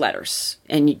 so there's letters,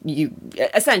 and you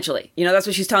essentially, that's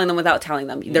what she's telling them without telling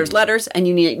them. There's letters, and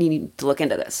you need to look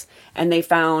into this. And they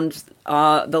found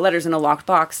the letters in a locked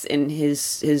box in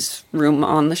his room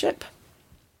on the ship.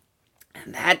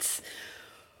 And that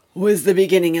was the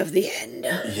beginning of the end.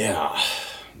 Yeah.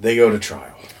 They go to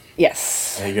trial.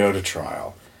 Yes. They go to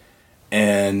trial.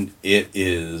 And it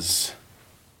is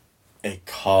a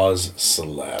cause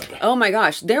celeb. Oh my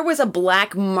gosh. There was a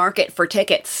black market for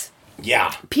tickets.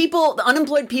 Yeah. The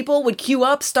unemployed people would queue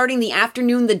up starting the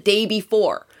afternoon the day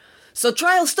before. So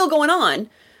trial's still going on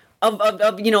of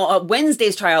a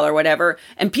Wednesday's trial or whatever,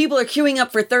 and people are queuing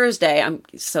up for Thursday. I'm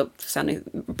so sounding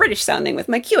British sounding with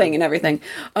my queuing and everything.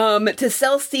 To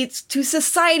sell seats to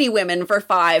society women for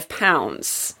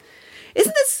 £5.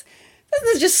 Doesn't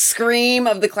this just scream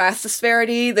of the class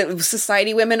disparity that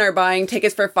society women are buying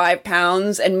tickets for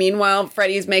 £5 and meanwhile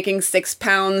Freddie's making £6,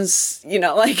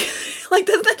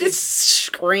 doesn't that just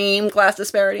scream class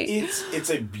disparity? It's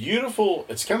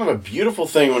kind of a beautiful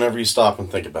thing whenever you stop and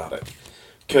think about it.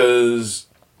 Because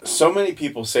so many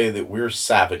people say that we're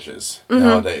savages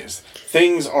nowadays.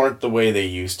 Things aren't the way they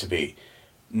used to be.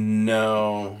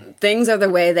 No. Things are the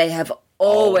way they have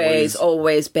always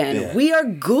been. Yeah. We are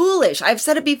ghoulish. I've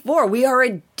said it before. We are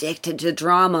addicted to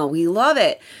drama. We love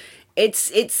it. It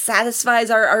satisfies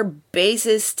our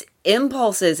basest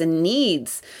impulses and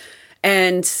needs.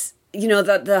 And,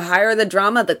 the higher the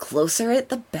drama, the closer it,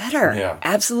 the better. Yeah.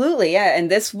 Absolutely. Yeah.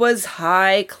 And this was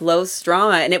high, close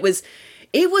drama. And it was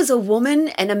a woman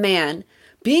and a man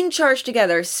being charged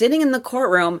together, sitting in the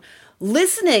courtroom,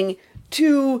 listening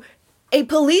to a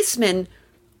policeman,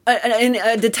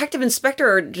 a detective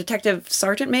inspector or detective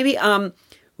sergeant maybe,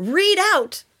 read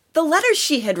out the letters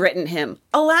she had written him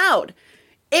aloud.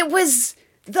 It was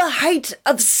the height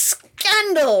of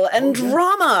scandal and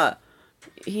drama.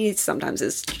 He sometimes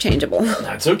is changeable.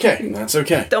 That's okay.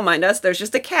 Don't mind us. There's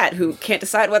just a cat who can't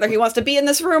decide whether he wants to be in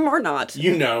this room or not.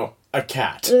 A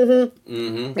cat. Mm-hmm.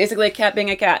 Mm-hmm. Basically a cat being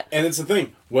a cat. And it's the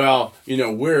thing. Well,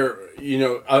 we're,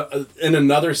 in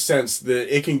another sense,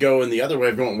 that it can go in the other way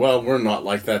of going, well, we're not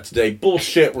like that today.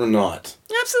 Bullshit, we're not.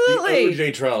 Absolutely. The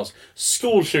OJ trials.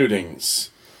 School shootings.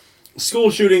 School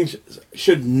shootings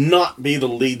should not be the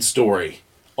lead story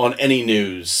on any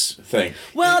news thing.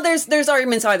 Well, there's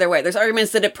arguments either way. There's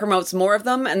arguments that it promotes more of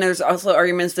them, and there's also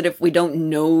arguments that if we don't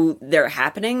know they're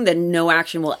happening, then no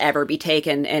action will ever be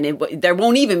taken, and there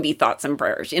won't even be thoughts and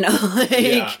prayers.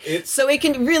 So it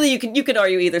can really you could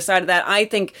argue either side of that. I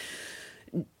think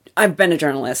I've been a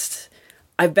journalist.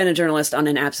 I've been a journalist on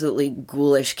an absolutely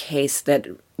ghoulish case that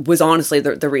was honestly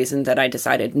the reason that I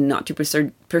decided not to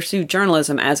pursue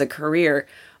journalism as a career.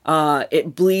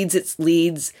 It bleeds its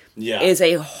leads. Yeah. Is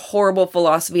a horrible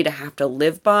philosophy to have to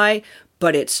live by,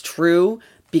 but it's true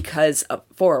because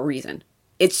for a reason.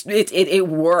 It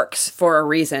works for a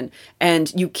reason,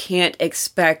 and you can't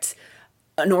expect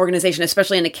an organization,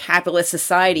 especially in a capitalist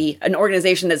society, an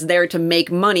organization that's there to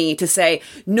make money, to say,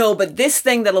 no, but this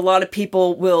thing that a lot of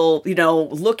people will,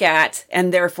 look at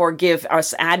and therefore give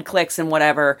us ad clicks and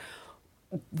whatever,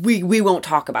 we won't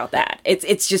talk about that.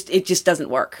 It just doesn't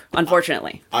work,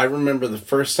 unfortunately. I remember the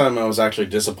first time I was actually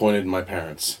disappointed in my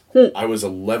parents. I was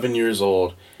 11 years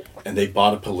old, and they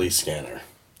bought a police scanner,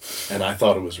 and I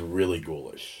thought it was really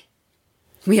ghoulish.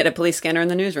 We had a police scanner in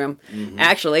the newsroom. Mm-hmm.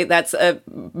 Actually, that's a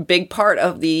big part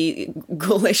of the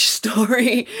ghoulish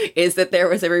story, is that there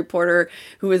was a reporter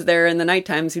who was there in the night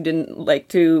times who didn't like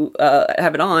to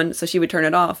have it on, so she would turn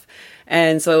it off.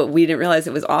 And so we didn't realize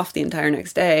it was off the entire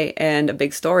next day, and a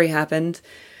big story happened.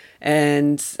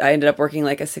 And I ended up working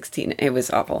like a 16. It was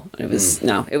awful. It was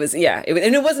no. It was yeah.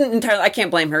 And it wasn't entirely. I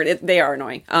can't blame her. They are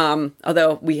annoying.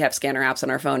 Although we have scanner apps on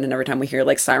our phone, and every time we hear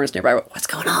like sirens nearby, we're, what's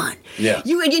going on? Yeah.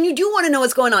 You do want to know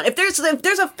what's going on. If there's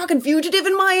a fucking fugitive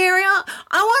in my area,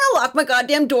 I want to lock my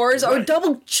goddamn doors or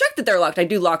double check that they're locked. I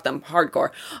do lock them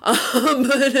hardcore.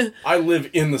 But I live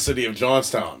in the city of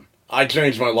Johnstown. I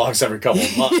change my locks every couple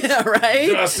of months. yeah, right.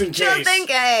 Just in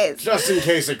case. Just in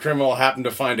case a criminal happened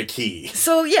to find a key.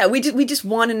 So yeah, we just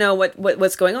want to know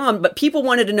what's going on, but people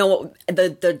wanted to know what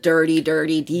the dirty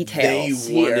details.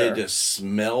 They wanted to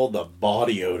smell the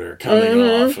body odor coming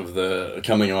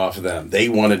off of them. They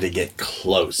wanted to get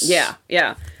close. Yeah.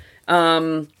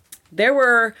 There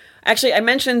were actually, I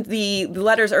mentioned the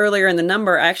letters earlier and the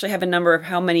number. I actually have a number of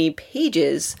how many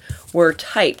pages were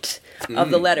typed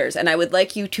of the letters, and I would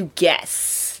like you to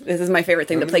guess. This is my favorite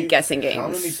thing to play guessing games. How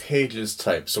many pages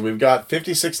typed? So we've got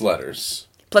 56 letters.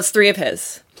 Plus 3 of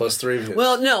his.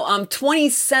 Well, no,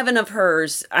 27 of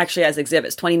hers actually as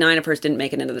exhibits. 29 of hers didn't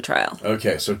make it into the trial.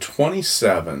 Okay, so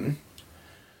 27.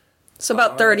 So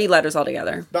about 30 letters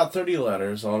altogether. About 30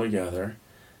 letters altogether.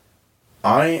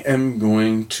 I am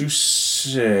going to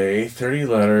say 30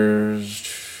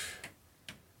 letters.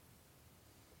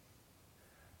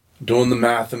 Doing the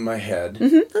math in my head.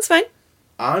 That's fine.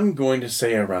 I'm going to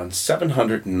say around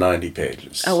 790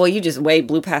 pages. Oh, well, you just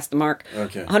blew past the mark.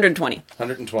 Okay. 120.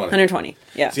 120,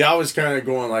 yeah. See, I was kind of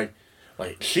going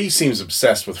like she seems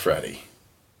obsessed with Freddy.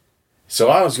 So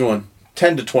I was going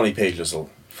 10 to 20 pages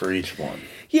for each one.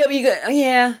 Yeah,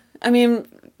 but I mean,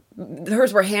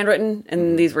 hers were handwritten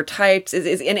and these were typed.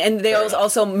 And they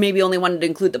also maybe only wanted to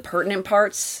include the pertinent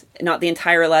parts, not the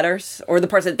entire letters, or the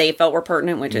parts that they felt were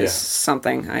pertinent, which is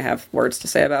something I have words to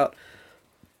say about.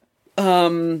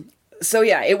 So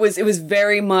yeah, it was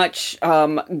very much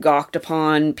gawked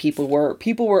upon. People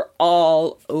were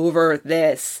all over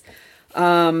this.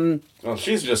 Well,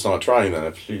 she's just not trying then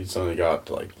if she's only got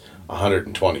like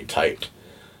 120 typed.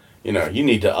 You know, you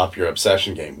need to up your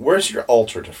obsession game. Where's your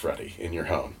altar to Freddy in your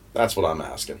home? That's what I'm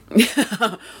asking.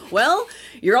 Well,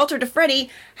 your altar to Freddy,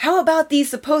 how about the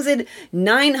supposed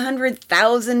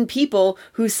 900,000 people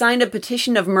who signed a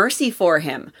petition of mercy for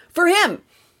him? For him!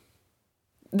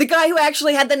 The guy who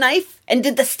actually had the knife and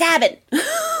did the stabbing.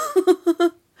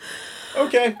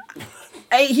 Okay.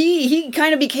 He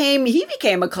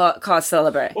became a cause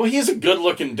celebre. Well, he's a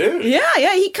good-looking dude.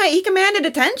 Yeah, he commanded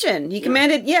attention. He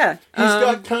commanded, He's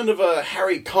got kind of a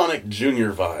Harry Connick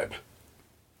Jr. vibe.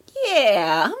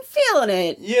 Yeah, I'm feeling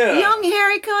it. Yeah. Young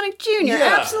Harry Connick Jr.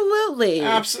 Yeah. Absolutely.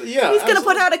 Yeah. He's going to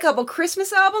put out a couple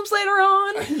Christmas albums later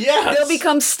on. Yes. They'll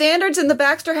become standards in the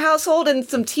Baxter household in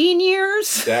some teen years.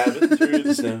 Stabbing through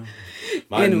the snow.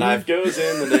 My knife goes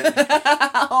in the net.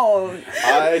 Oh.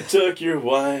 I took your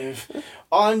wife.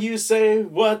 On you say,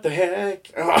 what the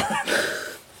heck?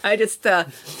 I just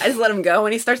let him go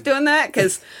when he starts doing that,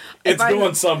 because... It's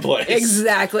going someplace.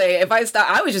 Exactly. If I stop,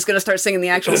 I was just going to start singing the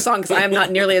actual song because I am not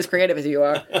nearly as creative as you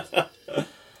are.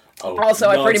 Also,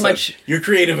 I pretty much... You're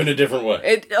creative in a different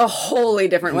way. A wholly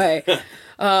different way.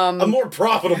 A more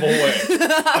profitable way.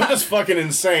 I'm just fucking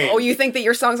insane. Oh, you think that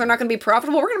your songs are not going to be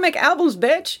profitable? We're going to make albums,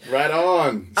 bitch. Right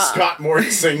on. Scott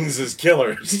Moritz sings his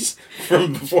Killers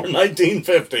from before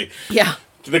 1950. Yeah.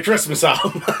 To the Christmas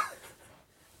album.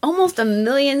 Almost 1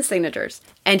 million signatures.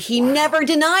 And he never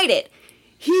denied it.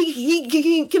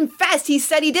 He confessed. He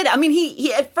said he did it. I mean,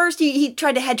 he at first he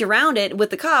tried to hedge around it with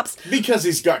the cops because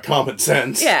he's got common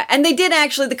sense. Yeah, and they did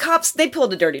actually. The cops, they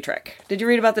pulled a dirty trick. Did you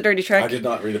read about the dirty trick? I did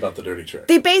not read about the dirty trick.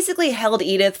 They basically held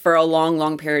Edith for a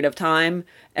long period of time,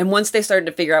 and once they started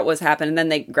to figure out what's happened, and then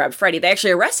they grabbed Freddy. They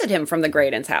actually arrested him from the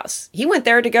Graydon's house. He went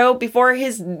there to go before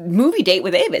his movie date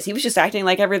with Avis. He was just acting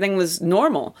like everything was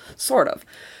normal, sort of.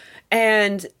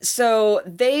 And so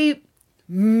they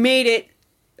made it.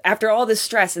 After all this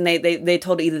stress, and they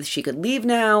told Edith she could leave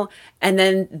now, and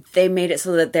then they made it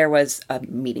so that there was a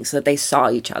meeting, so that they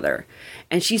saw each other.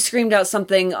 And she screamed out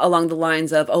something along the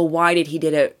lines of, oh, why did he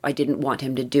did it? I didn't want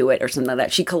him to do it, or something like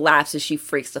that. She collapses, she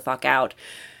freaks the fuck out.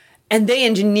 And they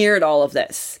engineered all of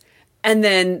this. And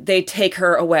then they take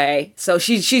her away. So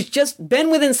she's just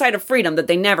been within sight of freedom that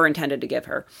they never intended to give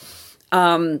her.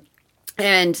 And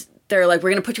they're like, we're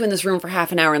going to put you in this room for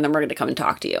half an hour, and then we're going to come and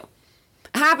talk to you.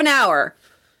 Half an hour.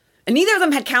 And neither of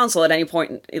them had counsel at any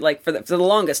point, like, for the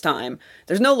longest time.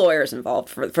 There's no lawyers involved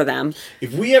for them.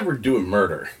 If we ever do a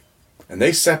murder, and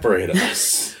they separate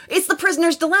us... It's the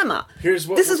prisoner's dilemma.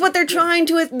 This is what they're trying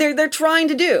to... They're trying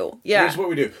to do. Yeah. Here's what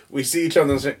we do. We see each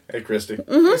other and say, hey, Christy.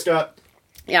 Mm-hmm. Hey, Scott.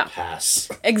 Yeah. Pass.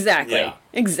 Exactly. Yeah.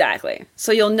 Exactly.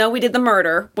 So you'll know we did the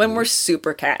murder when we're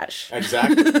super cash.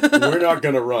 Exactly. We're not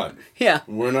going to run. Yeah.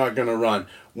 We're not going to run.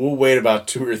 We'll wait about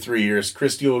 2 or 3 years.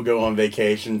 Christy will go on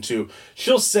vacation to,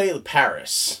 she'll say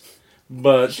Paris,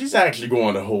 but she's actually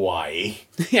going to Hawaii.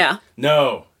 Yeah.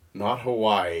 No, not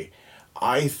Hawaii.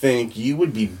 I think you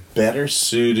would be better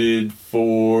suited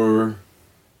for...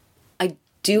 I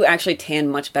do actually tan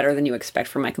much better than you expect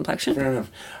for my complexion. Fair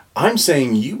enough. I'm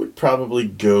saying you would probably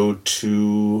go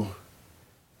to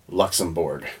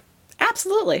Luxembourg.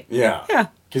 Absolutely. Yeah. Yeah.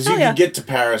 Because Hell you yeah. could get to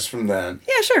Paris from then.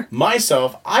 Yeah, sure.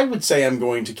 Myself, I would say I'm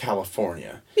going to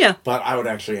California. Yeah. But I would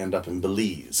actually end up in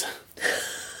Belize.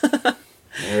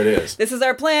 There it is. This is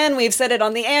our plan. We've said it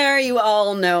on the air. You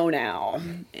all know now.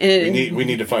 We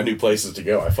need to find new places to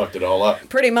go. I fucked it all up.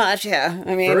 Pretty much, yeah.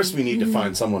 I mean, First, we need to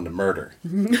find someone to murder.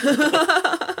 you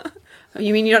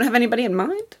mean you don't have anybody in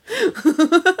mind?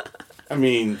 I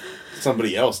mean,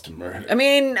 somebody else to murder. I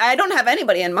mean, I don't have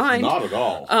anybody in mind. Not at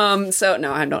all. So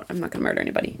no, I don't. I'm not gonna murder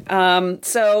anybody.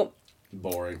 So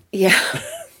Boring. yeah.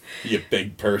 You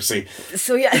big Percy.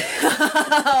 So yeah.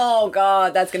 Oh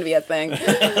God, that's gonna be a thing.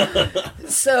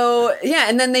 So yeah,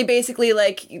 and then they basically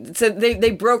they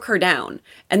broke her down,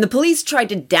 and the police tried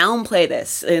to downplay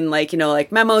this in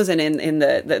memos and in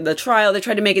the trial. They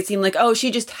tried to make it seem like, oh,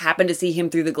 she just happened to see him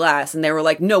through the glass, and they were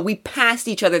like, no, we passed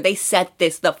each other. They set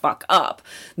this the fuck up.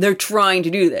 They're trying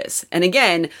to do this, and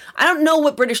again, I don't know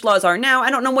what British laws are now. I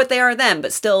don't know what they are then,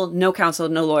 but still, no counsel,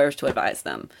 no lawyers to advise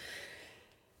them.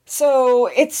 So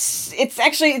it's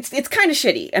actually kind of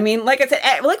shitty. I mean, like I said,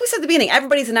 like we said at the beginning,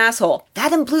 everybody's an asshole.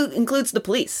 That includes the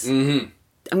police. Mm-hmm.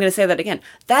 I'm going to say that again.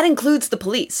 That includes the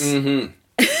police. Mm-hmm.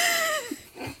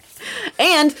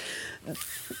 And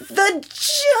the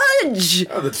judge.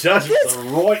 Oh, the judge was a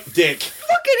right dick.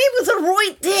 Fucking, he was a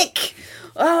right dick.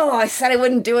 Oh, I said I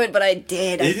wouldn't do it, but I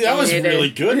did. That was really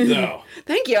good, though.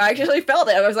 Thank you. I actually felt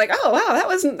it. I was like, oh wow, that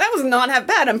was not half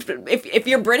bad. If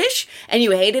you're British and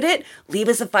you hated it, leave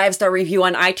us a 5-star review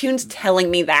on iTunes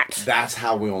telling me that. That's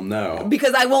how we'll know.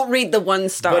 Because I won't read the 1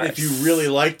 star. But if you really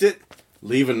liked it,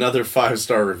 leave another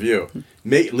 5-star review.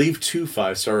 Leave 2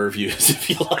 5-star reviews if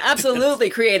you like. Absolutely.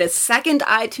 Create a second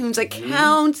iTunes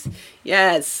account. Mm-hmm.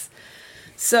 Yes.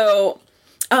 So,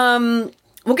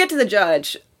 we'll get to the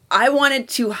judge. I wanted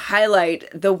to highlight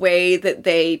the way that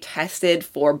they tested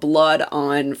for blood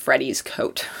on Freddie's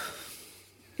coat.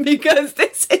 Because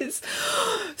this is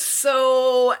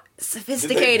so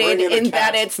sophisticated in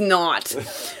that it's not.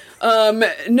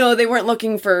 No, they weren't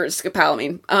looking for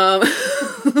scopolamine.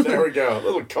 There we go. A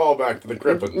little callback to the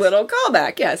Crippins. Little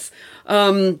callback, yes.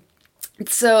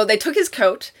 So they took his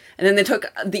coat, and then they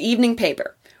took the evening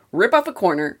paper, rip off a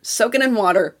corner, soak it in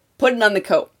water, put it on the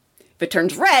coat. If it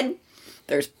turns red,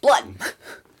 there's blood.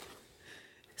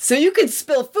 So you could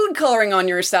spill food coloring on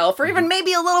yourself, or even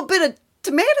maybe a little bit of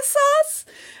tomato sauce,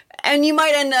 and you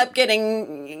might end up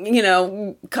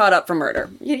getting, caught up for murder.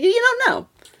 You don't know.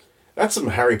 That's some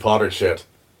Harry Potter shit.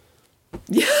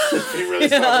 Yeah. He really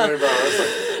talking about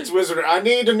it. It's wizard. I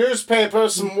need a newspaper,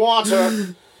 some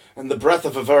water, and the breath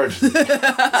of a virgin.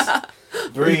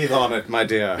 Breathe on it, my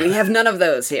dear. We have none of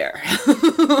those here.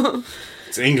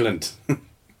 It's England.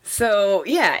 So,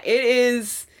 yeah, it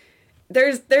is...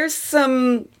 There's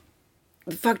some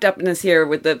fucked upness here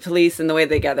with the police and the way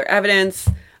they gather evidence.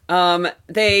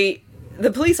 The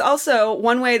police also,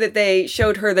 one way that they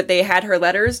showed her that they had her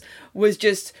letters was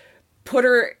just put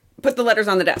the letters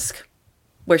on the desk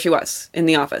where she was in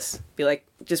the office. Be like,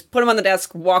 just put them on the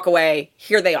desk, walk away,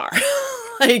 here they are.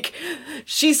 Like,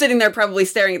 she's sitting there probably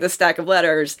staring at the stack of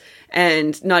letters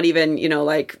and not even,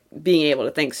 being able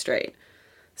to think straight.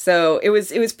 So it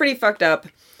was pretty fucked up.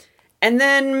 And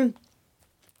then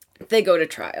they go to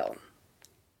trial.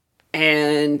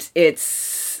 And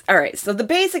it's... All right, so the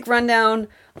basic rundown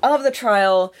of the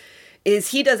trial is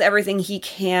he does everything he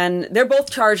can. They're both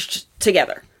charged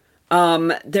together.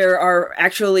 There are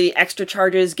actually extra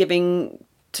charges giving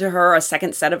to her a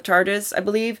second set of charges, I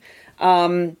believe.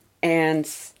 They're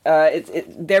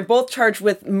both charged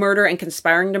with murder and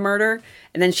conspiring to murder.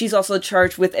 And then she's also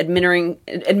charged with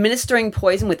administering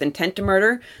poison with intent to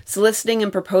murder, soliciting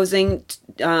and proposing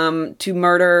to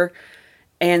murder,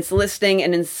 and soliciting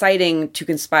and inciting to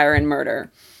conspire and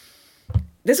murder.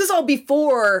 This was all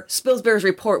before Spilsbury's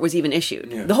report was even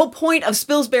issued. Yeah. The whole point of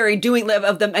Spilsbury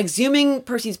of them exhuming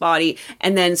Percy's body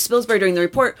and then Spilsbury doing the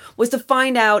report was to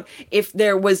find out if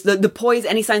there was the poison,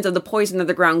 any signs of the poison of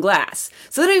the ground glass.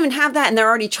 So they don't even have that, and they're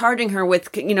already charging her with,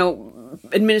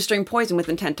 administering poison with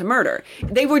intent to murder.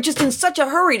 They were just in such a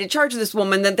hurry to charge this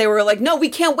woman that they were like, no, we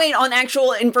can't wait on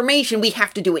actual information. We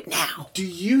have to do it now. Do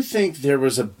you think there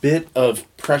was a bit of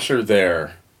pressure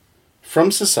there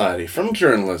from society, from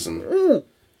journalism,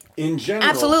 in general.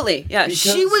 Absolutely, yeah.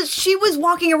 Because- She was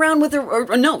walking around with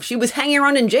she was hanging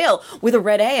around in jail with a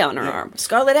red A on her arm,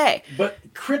 Scarlet A. But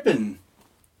Crippen,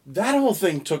 that whole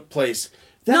thing took place.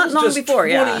 That Not was long just before,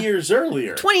 20 years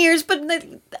earlier. 20 years, but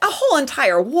a whole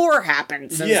entire war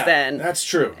happened since then. That's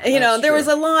true. There was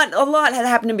a lot had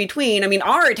happened in between. I mean,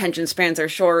 our attention spans are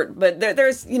short, but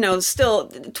there's, still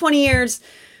 20 years.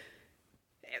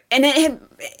 And it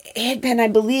had been, I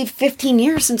believe, 15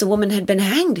 years since a woman had been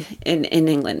hanged in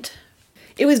England.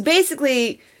 It was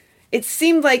basically, it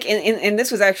seemed like, and this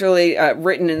was actually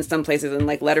written in some places in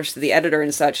like letters to the editor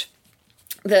and such,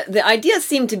 the idea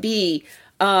seemed to be,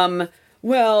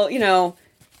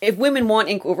 if women want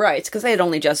equal rights, because they had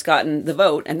only just gotten the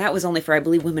vote, and that was only for, I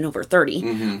believe, women over 30.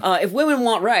 If women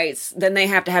want rights, then they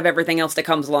have to have everything else that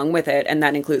comes along with it, and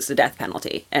that includes the death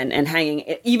penalty and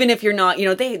hanging. Even if you're not,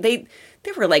 they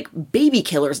were like baby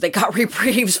killers that got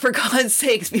reprieves, for God's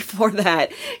sakes, before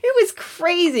that. It was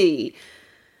crazy.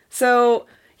 So,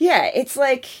 yeah, it's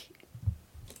like...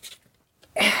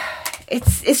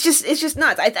 It's just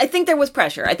nuts. I think there was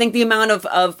pressure. I think the amount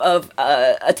of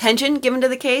attention given to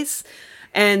the case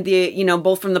and the,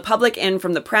 both from the public and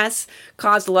from the press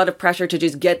caused a lot of pressure to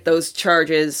just get those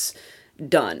charges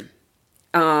done.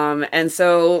 And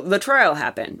so the trial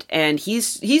happened, and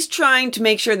he's trying to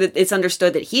make sure that it's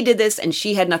understood that he did this and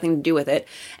she had nothing to do with it.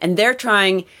 And they're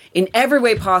trying in every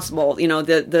way possible,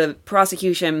 the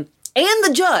prosecution and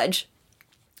the judge,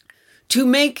 to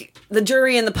make the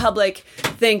jury and the public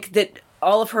think that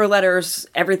all of her letters,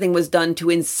 everything was done to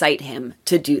incite him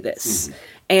to do this.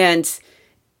 And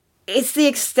it's the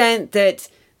extent that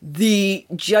the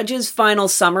judge's final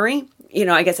summary,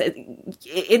 I guess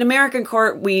in American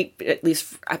court, we, at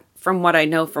least from what I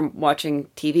know from watching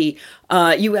TV,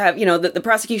 you have, the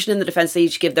prosecution and the defense, they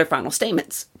each give their final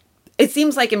statements. It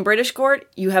seems like in British court,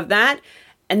 you have that.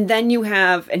 And then you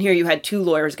have, and here you had two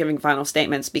lawyers giving final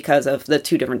statements because of the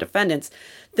two different defendants.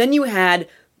 Then you had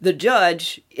the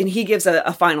judge, and he gives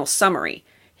a final summary.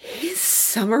 His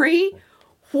summary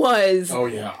was... Oh,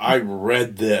 yeah, I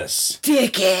read this.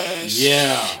 Dickish.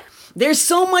 Yeah. There's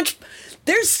so much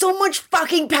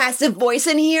fucking passive voice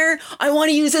in here. I want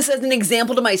to use this as an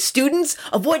example to my students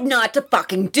of what not to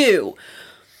fucking do.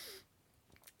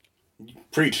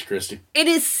 Preach, Christy. It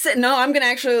is... No, I'm going to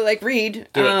actually, read.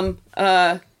 Do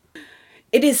it.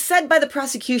 It is said by the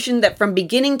prosecution that from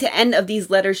beginning to end of these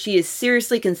letters, she is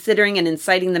seriously considering and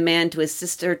inciting the man to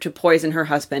assist her to poison her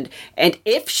husband. And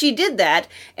if she did that,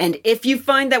 and if you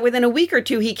find that within a week or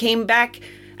two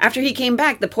after he came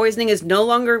back, the poisoning is no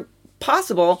longer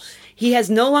possible, he has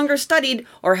no longer studied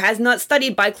or has not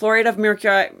studied bichlorate of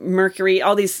mercury,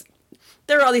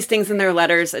 there are all these things in their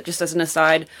letters, just as an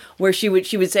aside, where she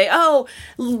would say, "Oh,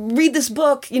 read this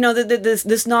book,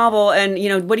 this novel,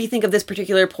 and what do you think of this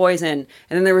particular poison?"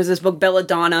 And then there was this book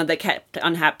Belladonna that kept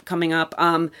coming up.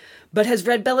 But has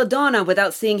read Belladonna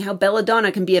without seeing how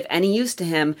Belladonna can be of any use to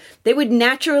him, they would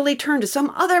naturally turn to some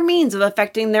other means of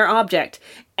affecting their object.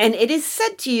 And it is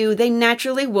said to you they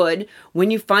naturally would,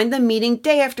 when you find them meeting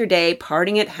day after day,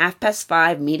 parting at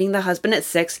 5:30, meeting the husband at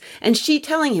 6, and she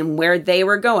telling him where they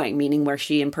were going, meaning where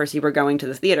she and Percy were going to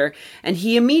the theater, and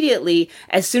he immediately,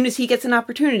 as soon as he gets an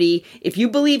opportunity, if you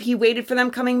believe he waited for them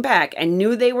coming back and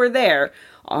knew they were there,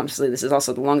 honestly, this is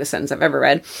also the longest sentence I've ever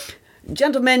read,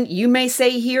 "Gentlemen, you may say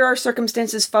here are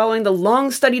circumstances following the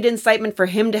long-studied incitement for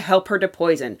him to help her to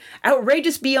poison.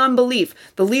 Outrageous beyond belief.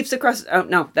 The leaps across..." Oh,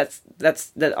 no, that's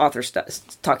the author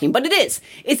talking. But it is.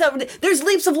 There's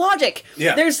leaps of logic.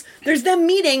 Yeah. There's them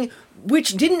meeting,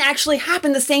 which didn't actually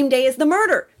happen the same day as the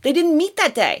murder. They didn't meet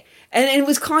that day. And it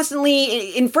was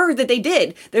constantly inferred that they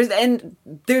did.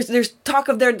 There's talk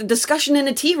of their discussion in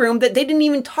a tea room that they didn't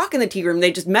even talk in the tea room.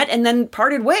 They just met and then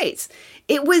parted ways.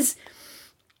 It was...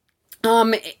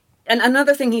 And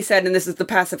another thing he said, and this is the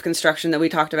passive construction that we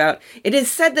talked about, it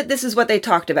is said that this is what they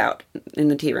talked about in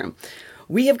the tea room.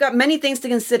 "We have got many things to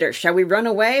consider. Shall we run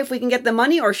away if we can get the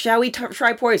money, or shall we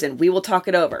try poison? We will talk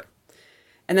it over."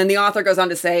 And then the author goes on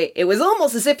to say, "It was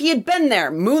almost as if he had been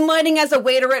there, moonlighting as a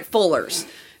waiter at Fuller's."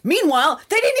 Meanwhile,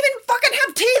 they didn't even fucking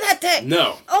have tea that day.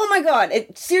 No. Oh my God.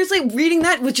 Seriously, reading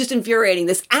that was just infuriating.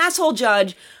 This asshole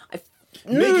judge...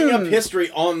 Making up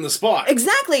history on the spot.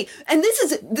 Exactly. And this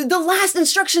is the last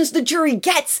instructions the jury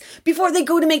gets before they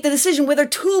go to make the decision whether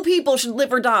two people should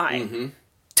live or die.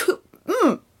 I'm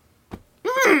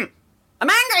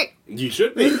angry. You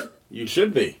should be. You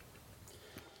should be.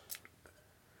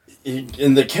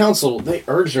 In the council, they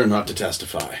urged her not to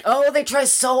testify. Oh, they try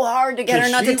so hard to get her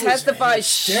not to testify.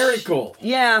 Hysterical.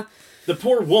 Yeah. The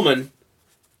poor woman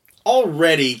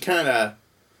already kind of...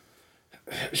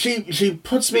 she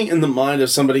puts me in the mind of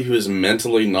somebody who is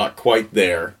mentally not quite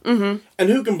there. Mm-hmm. And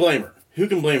who can blame her? Who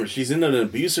can blame her? She's in an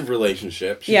abusive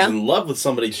relationship. She's in love with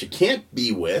somebody she can't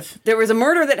be with. There was a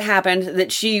murder that happened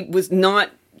that she was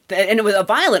not, and it was a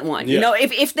violent one. Yeah. You know,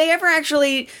 if they ever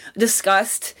actually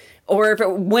discussed, or if it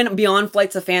went beyond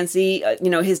flights of fancy,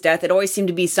 his death, it always seemed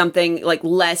to be something like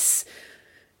less.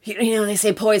 They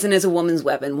say poison is a woman's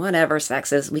weapon. Whatever,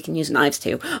 sexist. We can use knives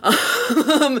too.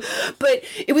 But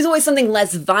it was always something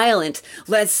less violent,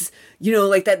 less,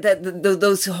 like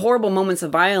those horrible moments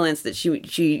of violence that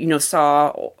she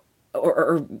saw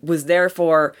or was there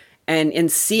for. And in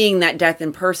seeing that death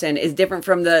in person is different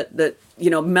from the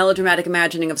melodramatic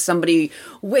imagining of somebody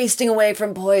wasting away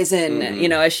from poison,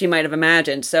 as she might have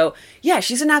imagined. So, yeah,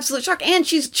 she's an absolute shock. And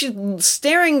she's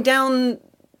staring down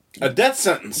a death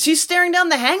sentence. She's staring down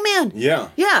the hangman. Yeah.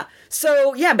 Yeah.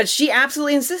 So, yeah, but she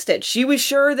absolutely insisted. She was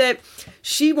sure that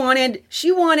she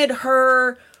wanted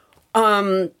her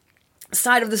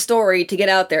side of the story to get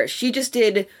out there. She just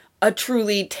did a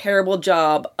truly terrible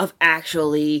job of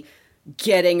actually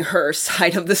getting her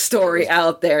side of the story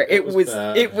out there. It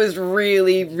was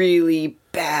really, really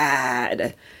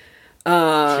bad. She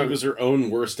was her own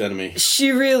worst enemy.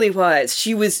 She really was.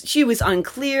 She was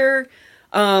unclear.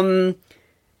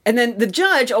 And then the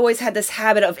judge always had this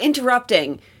habit of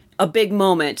interrupting a big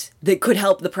moment that could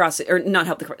help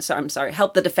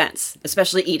help the defense,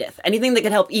 especially Edith. Anything that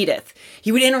could help Edith,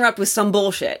 he would interrupt with some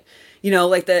bullshit.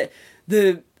 Like the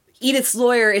Edith's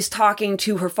lawyer is talking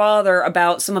to her father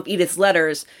about some of Edith's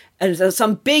letters, and so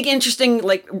some big interesting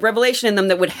revelation in them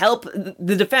that would help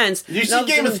the defense. Did you see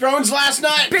Game of Thrones last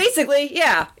night? Basically,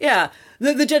 yeah.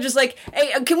 The judge was like,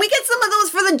 "Hey, can we get some of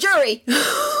those for the jury?"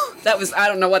 That was, I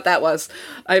don't know what that was.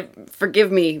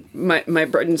 Forgive me, my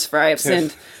Britons, for I have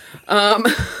sinned.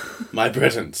 My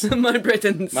Britons. My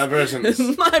Britons. My Britons.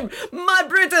 my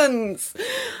Britons.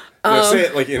 Say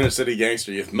it like inner city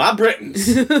gangster youth. My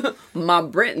Britons. My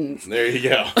Britons. There you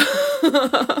go.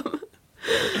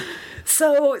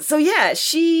 So yeah,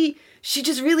 she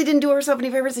just really didn't do herself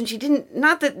any favors, and she didn't,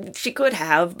 not that she could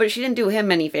have, but she didn't do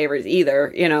him any favors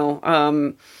either,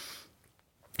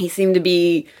 He seemed to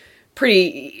be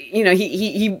pretty,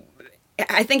 he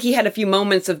I think he had a few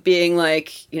moments of being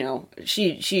like,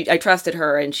 I trusted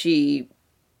her and she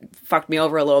fucked me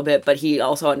over a little bit, but he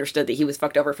also understood that he was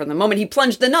fucked over from the moment he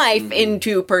plunged the knife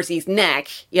into Percy's neck,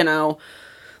 Ugh,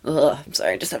 I'm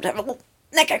sorry, I just have to have a little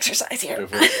neck exercise here.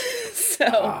 Here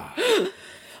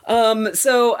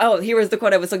was the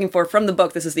quote I was looking for from the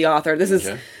book. This is the author. This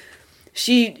is,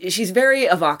 she's very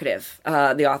evocative,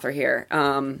 the author here,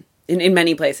 in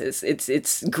many places.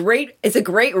 It's great. It's a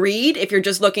great read if you're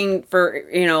just looking for,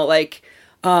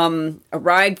 a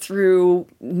ride through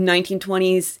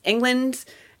 1920s England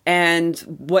and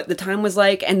what the time was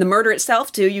like, and the murder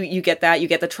itself too. You get that, you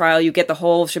get the trial, you get the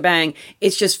whole shebang.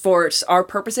 It's just for our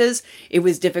purposes, it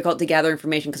was difficult to gather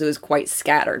information because it was quite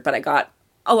scattered, but I got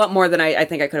a lot more than I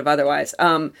think I could have otherwise.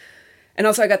 And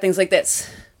also I got things like this.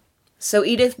 So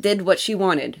Edith did what she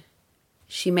wanted.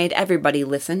 She made everybody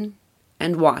listen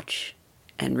and watch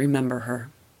and remember her.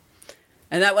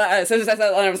 And that, as soon as I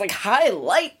saw that, I was like,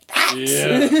 highlight that!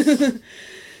 Yeah.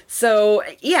 So,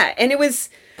 yeah, and it was,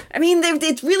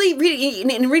 it's really,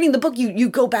 in reading the book, you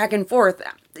go back and forth.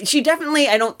 She definitely,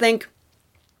 I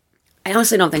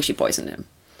honestly don't think she poisoned him.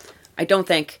 I don't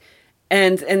think.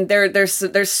 And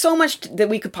there's so much that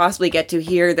we could possibly get to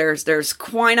here. There's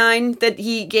quinine that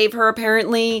he gave her,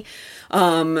 apparently.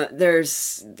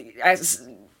 There's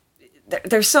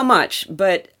so much,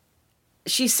 but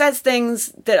she says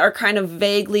things that are kind of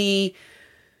vaguely,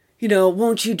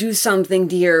 won't you do something,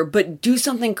 dear? But do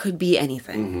something could be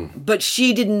anything. Mm-hmm. But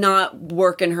she did not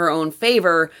work in her own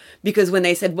favor, because when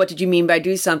they said, what did you mean by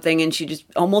do something? And she just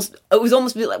it was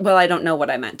almost like, well, I don't know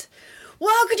what I meant. Well,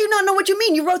 how could you not know what you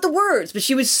mean? You wrote the words. But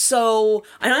she was I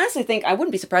honestly think I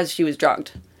wouldn't be surprised if she was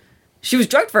drugged. She was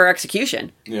drugged for her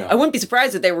execution. Yeah. I wouldn't be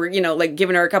surprised if they were,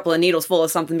 giving her a couple of needles full of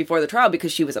something before the trial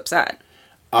because she was upset.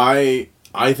 I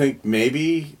think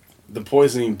maybe the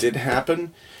poisoning did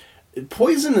happen.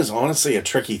 Poison is honestly a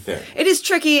tricky thing. It is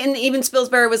tricky, and even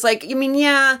Spilsbury was like,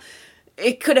 yeah,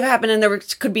 it could have happened, and there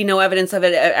could be no evidence of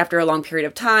it after a long period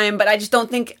of time. But I just don't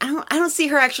think I don't see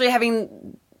her actually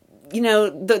having, being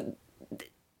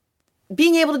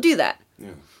able to do that.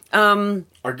 Yeah.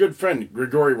 Our good friend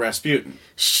Grigory Rasputin.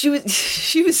 She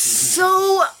was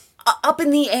so up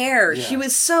in the air. Yeah. She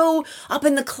was so up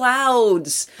in the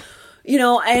clouds,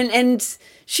 and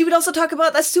she would also talk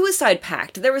about the suicide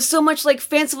pact. There was so much like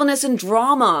fancifulness and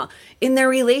drama in their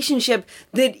relationship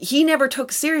that he never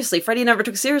took seriously. Freddie never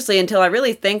took seriously until they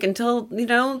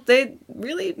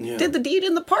really did the deed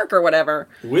in the park or whatever.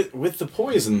 With the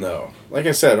poison, though, like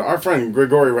I said, our friend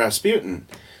Grigory Rasputin,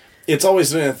 it's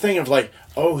always been a thing of like,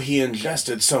 oh, he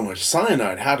ingested so much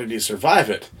cyanide. How did he survive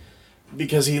it?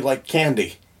 Because he liked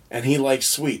candy. And he likes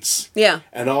sweets. Yeah.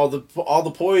 And all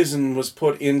the poison was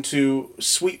put into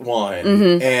sweet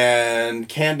wine and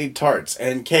candied tarts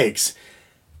and cakes.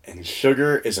 And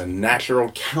sugar is a natural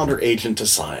counteragent to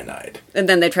cyanide. And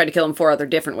then they tried to kill him 4 other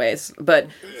different ways. But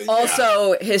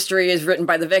also, history is written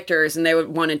by the victors, and they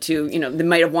wanted to, they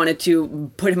might have wanted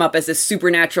to put him up as this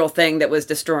supernatural thing that was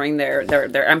destroying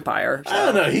their empire. So. I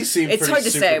don't know. He seemed it's hard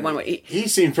to say one way. He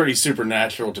seemed pretty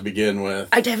supernatural to begin with.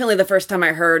 I definitely, the first time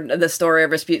I heard the story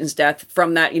of Rasputin's death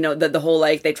from that, the whole,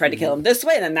 like, they tried to kill him this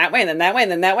way, and then that way, and then that way,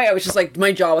 and then that way, I was just like,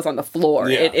 my jaw was on the floor.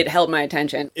 Yeah. It held my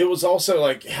attention. It was also,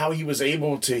 like, how he was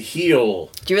able to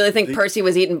heal. Do you really think Percy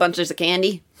was eating bunches of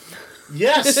candy?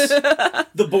 Yes.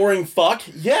 The boring fuck.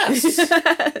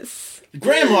 Yes.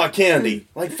 Grandma candy.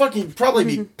 Like fucking probably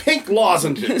be pink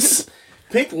lozenges.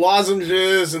 Pink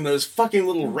lozenges and those fucking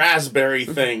little raspberry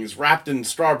things wrapped in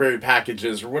strawberry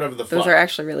packages or whatever the fuck. Those are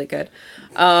actually really good.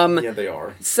 Yeah, they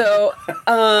are. So,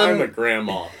 I'm a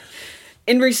grandma.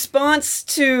 In response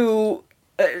to...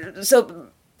 so,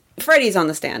 Freddie's on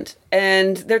the stand,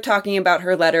 and they're talking about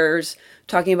her letters,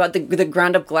 talking about the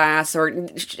ground-up glass, or...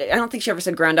 I don't think she ever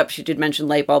said ground up. She did mention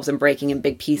light bulbs and breaking in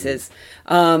big pieces.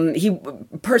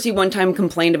 Percy one time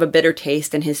complained of a bitter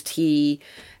taste in his tea,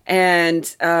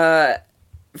 and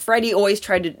Freddie always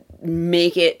tried to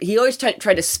make it... He always tried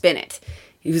to spin it.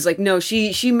 He was like, no,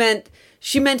 she meant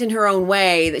in her own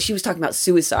way that she was talking about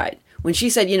suicide. When she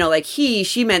said,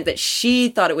 she meant that she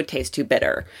thought it would taste too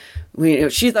bitter.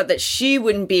 She thought that she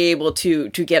wouldn't be able to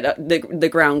get the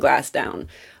ground glass down.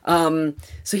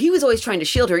 So he was always trying to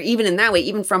shield her, even in that way,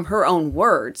 even from her own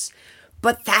words.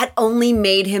 But that only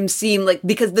made him seem like,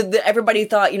 because everybody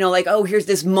thought, oh, here's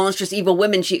this monstrous evil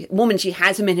woman. She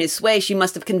has him in his sway. She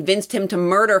must have convinced him to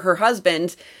murder her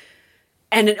husband.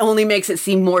 And it only makes it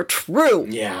seem more true.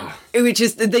 Yeah. They're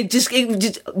just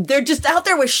out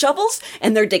there with shovels,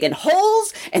 and they're digging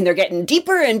holes, and they're getting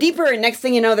deeper and deeper, and next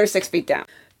thing you know, they're 6 feet down.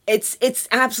 It's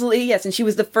absolutely, yes, and she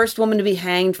was the first woman to be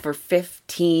hanged for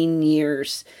 15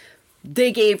 years.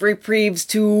 They gave reprieves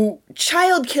to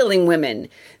child-killing women.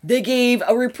 They gave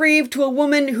a reprieve to a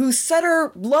woman who set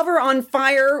her lover on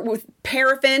fire with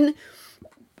paraffin.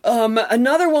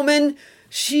 Another woman,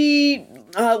 she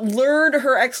lured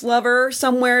her ex-lover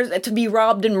somewhere to be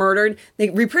robbed and murdered. They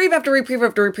reprieve after reprieve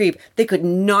after reprieve. They could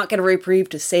not get a reprieve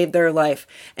to save their life.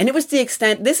 And it was the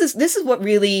extent, this is what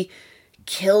really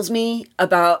kills me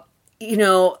about, we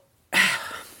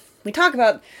talk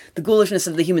about the ghoulishness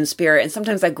of the human spirit, and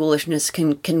sometimes that ghoulishness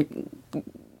can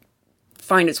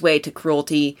find its way to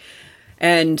cruelty,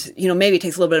 and maybe it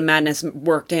takes a little bit of madness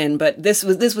worked in, but this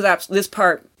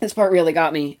part really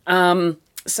got me.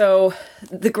 So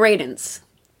the Greydons,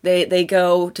 they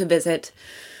go to visit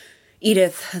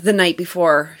Edith the night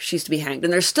before she's to be hanged,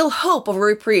 and there's still hope of a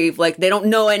reprieve. Like, they don't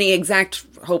know any exact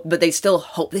hope, but they still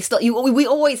hope. We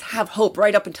always have hope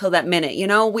right up until that minute,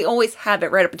 we always have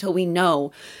it right up until we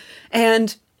know.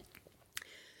 And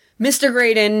Mr.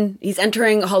 Graydon, he's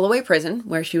entering Holloway Prison,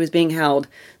 where she was being held.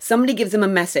 Somebody gives him a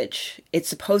message. It's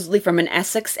supposedly from an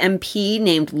Essex MP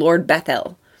named Lord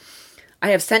Bethel.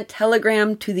 I have sent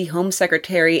telegram to the Home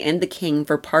Secretary and the King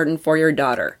for pardon for your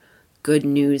daughter. Good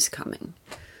news coming.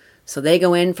 So they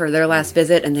go in for their last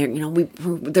visit, and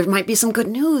there might be some good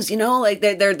news, like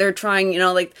they're trying,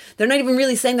 like they're not even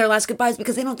really saying their last goodbyes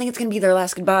because they don't think it's going to be their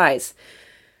last goodbyes.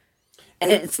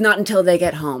 And it's not until they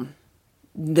get home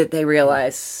that they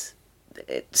realize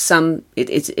it's a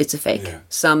fake. Yeah.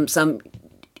 Some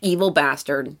evil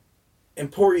bastard. And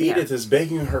poor Edith is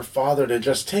begging her father to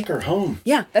just take her home.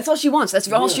 Yeah, that's all she wants. That's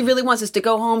all she really wants, is to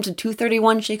go home to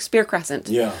 231 Shakespeare Crescent.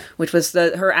 Yeah. Which was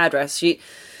her address.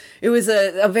 It was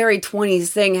a very 20s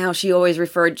thing, how she always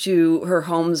referred to her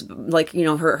homes, like,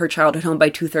 her childhood home by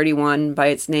 231, by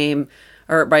its name,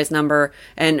 or by its number,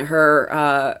 and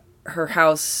her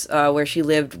house where she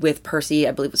lived with Percy,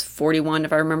 I believe was 41,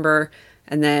 if I remember,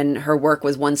 and then her work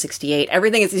was 168.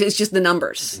 Everything it's just the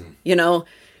numbers,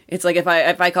 It's like if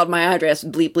I called my address,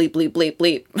 bleep, bleep, bleep, bleep,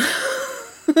 bleep.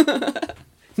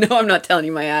 No, I'm not telling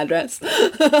you my address.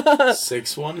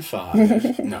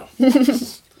 615. No.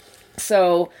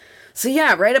 So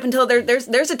yeah, right up until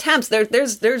there's attempts.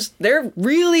 They're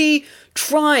really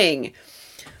trying.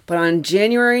 But on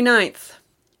January 9th,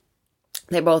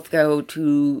 they both go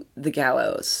to the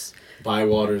gallows.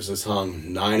 Bywaters is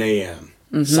hung 9 a.m.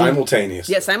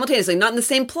 Simultaneously. Yeah, simultaneously. Not in the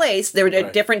same place. They were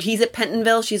Right. different. He's at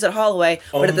Pentonville, she's at Holloway,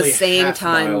 but at the Only same half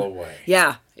time. mile away. Yeah,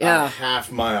 A yeah.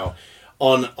 half mile.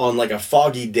 On like a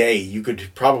foggy day, you could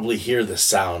probably hear the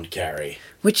sound, Carrie.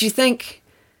 Which you think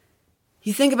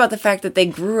about the fact that they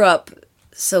grew up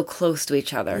so close to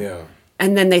each other. Yeah.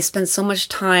 And then they spend so much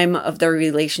time of their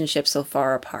relationship so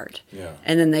far apart. Yeah.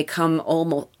 And then they come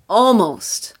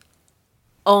almost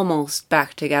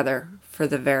back together for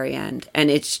the very end. And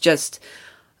it's just,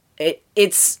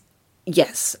 it's,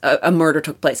 yes, a murder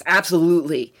took place.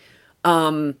 Absolutely.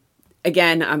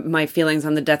 Again, my feelings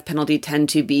on the death penalty tend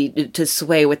to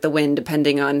sway with the wind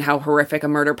depending on how horrific a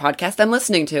murder podcast I'm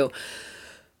listening to.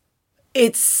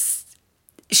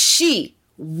 She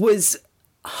was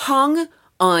hung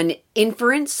on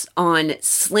inference, on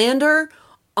slander,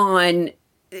 on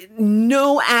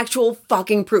no actual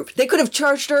fucking proof. They could have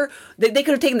charged her. They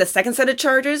could have taken the second set of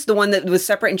charges, the one that was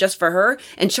separate and just for her,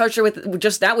 and charged her with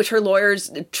just that, which her lawyers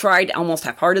tried almost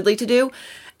half-heartedly to do.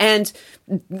 And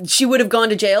she would have gone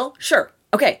to jail. Sure.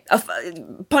 Okay.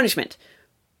 Punishment.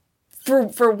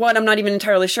 For what, I'm not even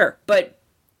entirely sure. But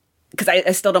because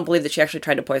I still don't believe that she actually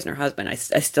tried to poison her husband. I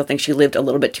still think she lived a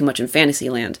little bit too much in fantasy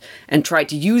land and tried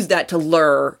to use that to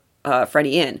lure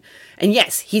Freddie in. And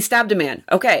yes, he stabbed a man.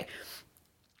 Okay.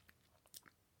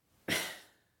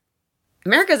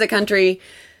 America is a country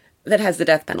that has the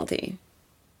death penalty.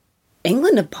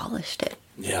 England abolished it.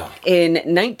 Yeah. In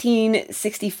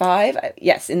 1965.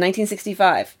 Yes, in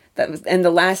 1965. That was, and the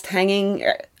last hanging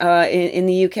in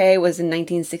the UK was in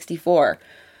 1964.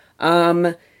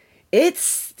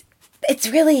 It's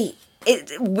really,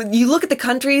 when you look at the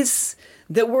countries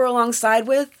that we're alongside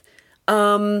with,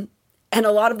 and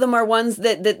a lot of them are ones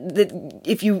that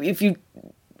if you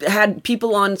had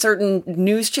people on certain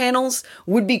news channels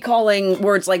would be calling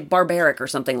words like barbaric or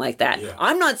something like that. Yeah.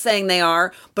 I'm not saying they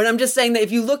are, but I'm just saying that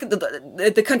if you look at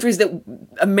the countries that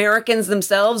Americans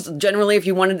themselves, generally, if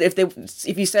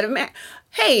you said,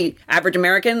 hey, average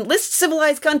American, list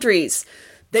civilized countries,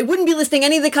 they wouldn't be listing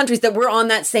any of the countries that we're on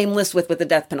that same list with the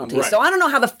death penalty. Right. So I don't know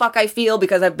how the fuck I feel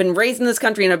because I've been raised in this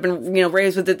country and I've been,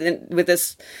 raised with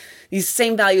these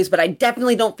same values, but I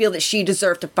definitely don't feel that she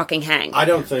deserved to fucking hang. I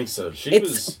don't think so.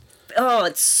 It's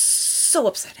so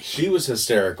upsetting. She was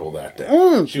hysterical that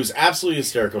day. She was absolutely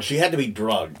hysterical. She had to be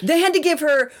drugged. They had to give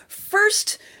her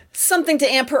first something to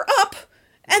amp her up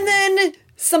and then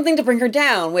something to bring her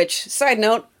down, which, side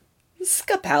note,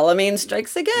 scopolamine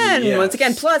strikes again. Yes. Once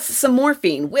again, plus some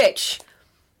morphine, which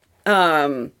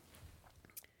Oh,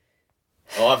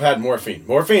 I've had morphine.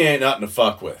 Morphine ain't nothing to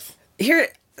fuck with. Here,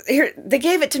 they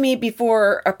gave it to me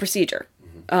before a procedure.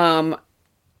 I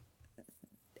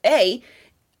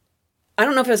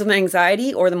don't know if it was an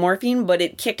anxiety or the morphine, but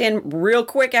it kicked in real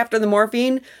quick after the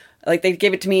morphine. Like, they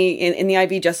gave it to me in the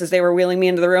IV just as they were wheeling me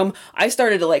into the room. I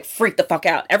started to, freak the fuck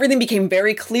out. Everything became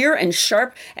very clear and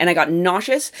sharp, and I got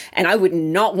nauseous, and I would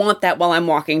not want that while I'm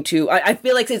walking to... I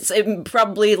feel like it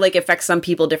probably, affects some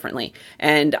people differently,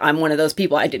 and I'm one of those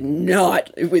people. I did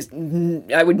not...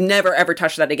 I would never, ever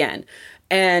touch that again.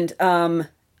 And,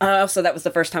 also, that was the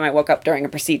first time I woke up during a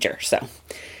procedure, so...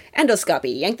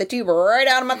 Endoscopy, yanked the tube right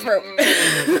out of my throat.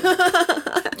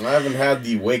 I haven't had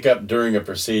the wake up during a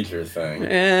procedure thing.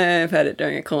 I've had it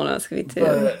during a colonoscopy too.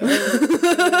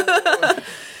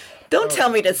 Don't tell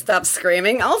me to stop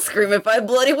screaming. I'll scream if I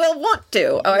bloody well want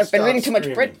to. Oh, I've been reading too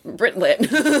much Brit Lit.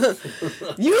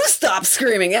 You stop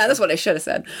screaming. Yeah, that's what I should have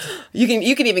said. You can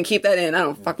even keep that in. I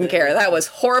don't fucking care. That was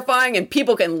horrifying, and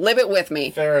people can live it with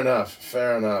me. Fair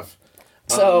enough.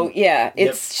 So yeah,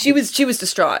 yep. she was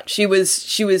distraught. She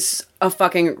was a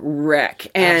fucking wreck.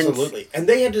 And absolutely. And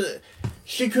they had to.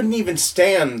 She couldn't even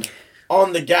stand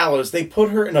on the gallows. They put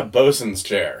her in a bosun's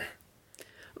chair.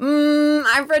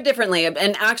 I've read differently,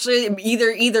 and actually,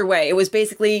 either way, it was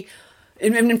basically.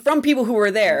 And from people who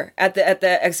were there at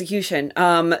the execution,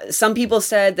 some people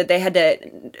said that they had to.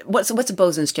 What's a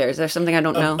bosun's chair? Is there something I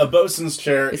don't know? A bosun's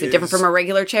chair is it different from a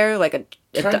regular chair?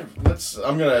 It's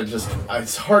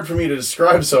hard for me to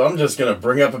describe, so I'm just gonna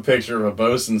bring up a picture of a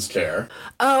bosun's chair.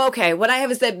 Oh, okay. What I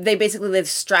have is that they've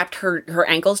strapped her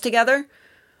ankles together,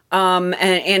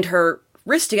 and her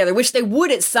wrists together, which they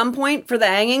would at some point for the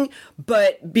hanging,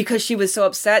 but because she was so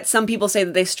upset, some people say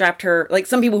that they strapped her,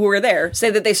 some people who were there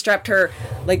say that they strapped her,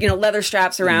 leather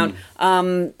straps around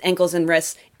ankles and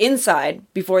wrists inside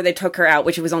before they took her out,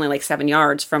 which was only 7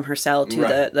 yards from her cell to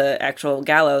the actual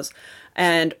gallows.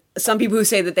 And some people who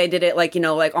say that they did it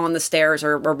on the stairs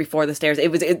or before the stairs.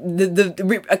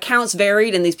 The accounts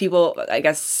varied, and these people, I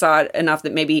guess, saw it enough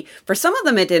that maybe for some of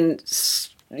them it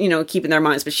didn't, keep in their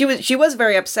minds. But she was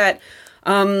very upset.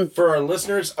 For our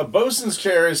listeners, a bosun's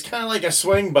chair is kind of like a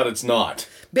swing, but it's not.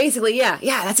 Basically, yeah,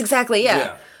 that's exactly,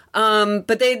 yeah.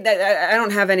 But I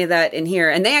don't have any of that in here.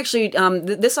 And they actually,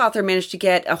 this author managed to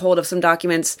get a hold of some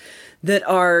documents that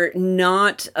are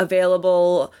not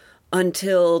available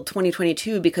until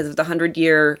 2022 because of the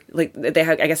 100-year, like, they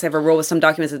have, I guess they have a rule with some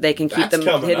documents that they can keep them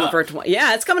hidden for 20.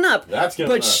 Yeah, it's coming up.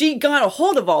 But she got a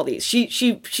hold of all these.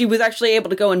 She was actually able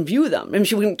to go and view them. I mean,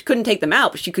 she couldn't take them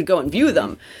out, but she could go and view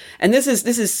them. And this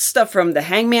is stuff from the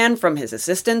hangman, from his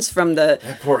assistants, from the...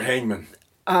 That poor hangman.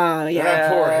 Yeah.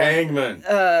 That poor hangman.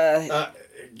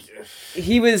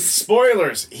 He was...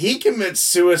 Spoilers. He commits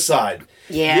suicide.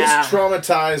 Yeah. This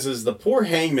traumatizes the poor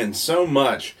hangman so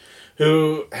much,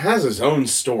 who has his own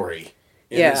story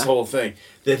in this whole thing,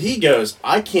 that he goes,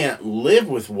 I can't live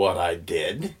with what I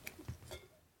did.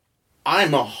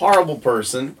 I'm a horrible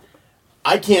person.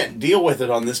 I can't deal with it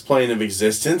on this plane of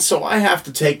existence, so I have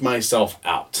to take myself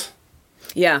out.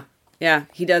 Yeah.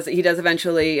 He does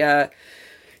eventually...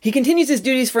 he continues his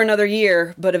duties for another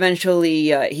year, but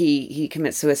eventually he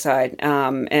commits suicide.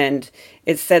 And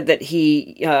it's said that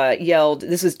he yelled...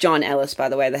 This was John Ellis, by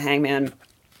the way, the hangman.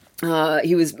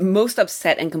 He was most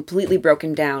upset and completely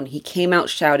broken down. He came out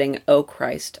shouting, "Oh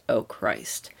Christ, oh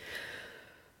Christ."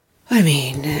 I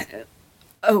mean,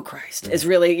 oh Christ is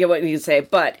really what you'd say.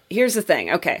 But here's the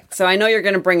thing. Okay, so I know you're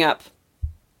going to bring up...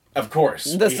 Of course,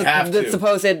 the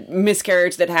supposed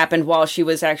miscarriage that happened while she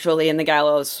was actually in the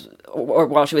gallows or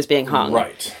while she was being hung.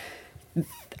 Right.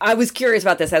 I was curious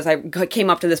about this as I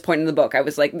came up to this point in the book. I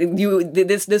was like,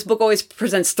 this book always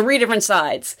presents three different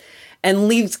sides and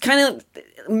leaves kind of...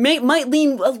 might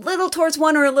lean a little towards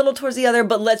one or a little towards the other,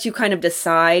 but lets you kind of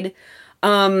decide.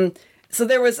 So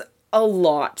there was a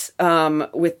lot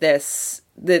with this.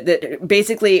 That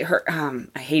basically her,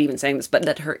 I hate even saying this, but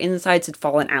that her insides had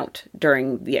fallen out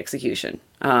during the execution.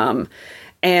 And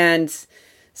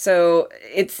so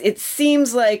it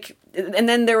seems like, and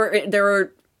then there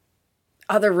were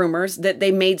other rumors that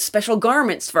they made special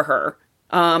garments for her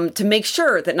to make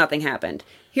sure that nothing happened.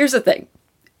 Here's the thing.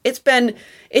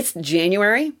 It's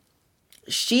January.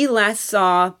 She last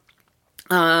saw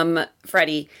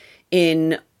Freddie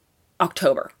in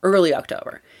October, early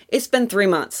October. It's been 3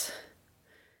 months.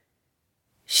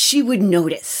 She would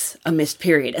notice a missed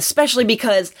period, especially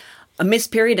because a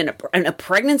missed period and a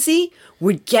pregnancy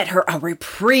would get her a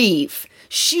reprieve.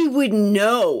 She would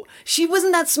know. She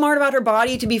wasn't that smart about her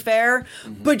body, to be fair,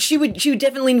 but she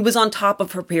definitely was on top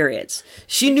of her periods.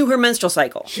 She knew her menstrual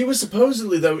cycle. She was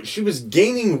supposedly, though, she was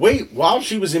gaining weight while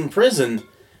she was in prison,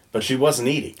 but she wasn't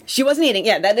eating. She wasn't eating,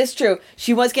 yeah, that is true.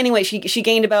 She was gaining weight. She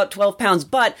gained about 12 pounds,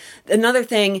 but another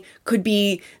thing could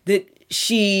be that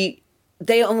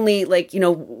they only,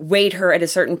 weighed her at a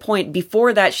certain point.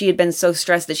 Before that, she had been so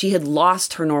stressed that she had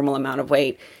lost her normal amount of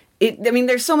weight.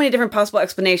 There's so many different possible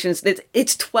explanations.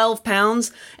 It's 12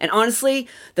 pounds, and honestly,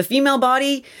 the female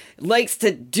body likes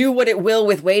to do what it will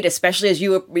with weight, especially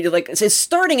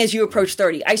starting as you approach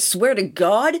 30. I swear to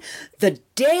God, the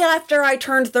day after I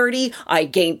turned 30, I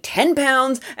gained 10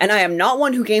 pounds, and I am not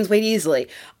one who gains weight easily.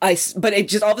 But it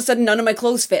just, all of a sudden, none of my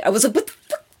clothes fit. I was like, what the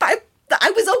fuck?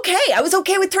 I was okay. I was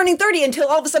okay with turning 30 until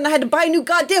all of a sudden I had to buy a new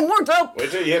goddamn wardrobe. Wait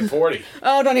till you hit 40.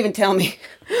 Oh, don't even tell me.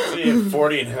 So you hit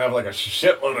 40 and have like a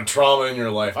shitload of trauma in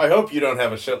your life. I hope you don't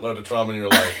have a shitload of trauma in your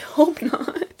life. I hope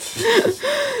not.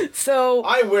 So...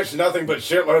 I wish nothing but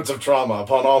shitloads of trauma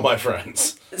upon all my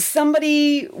friends.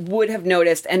 Somebody would have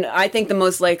noticed, and I think the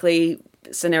most likely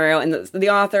scenario, and the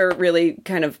author really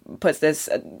kind of puts this,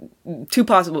 two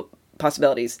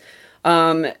possibilities.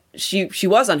 She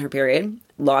was on her period,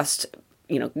 lost,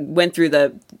 went through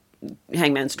the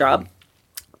hangman's job.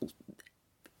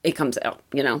 It comes out,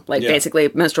 basically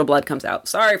menstrual blood comes out.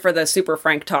 Sorry for the super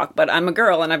frank talk, but I'm a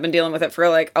girl and I've been dealing with it for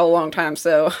a long time.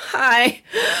 So hi.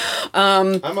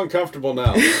 I'm uncomfortable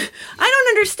now. I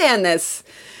don't understand this.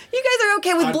 You guys are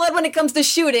okay with blood when it comes to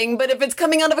shooting, but if it's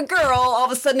coming out of a girl, all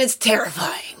of a sudden it's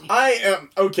terrifying. I am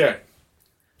okay.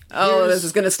 Oh, this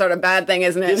is going to start a bad thing,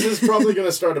 isn't it? This is probably going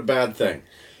to start a bad thing.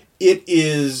 It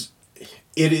is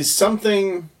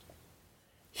something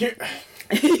here.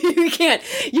 You can't.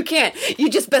 You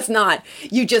just best not.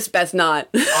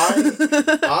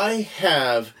 I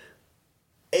have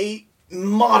a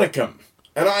modicum,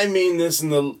 and I mean this in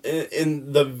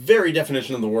the very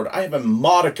definition of the word. I have a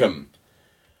modicum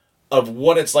of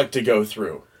what it's like to go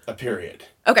through a period.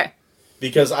 Okay.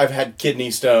 because I've had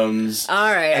kidney stones. All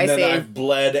right, and I then see. I've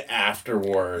bled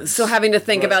afterwards. So having to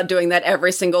think about doing that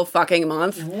every single fucking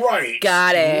month. Right.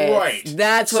 Got it. Right.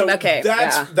 That's what. So Okay.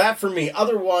 That for me.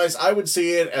 Otherwise, I would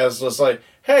see it as just like,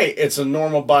 hey, it's a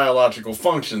normal biological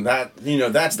function. That's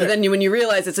But then when you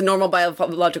realize it's a normal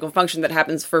biological function that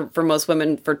happens for most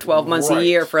women for 12 months a Right.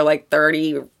 year for like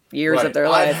 30 years of their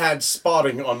life. I've had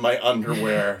spotting on my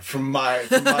underwear from my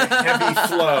heavy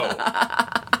flow.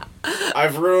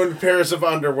 I've ruined pairs of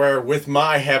underwear with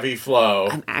my heavy flow.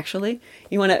 Actually,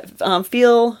 you want to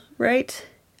feel right?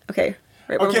 Okay.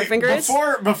 Right where my finger is?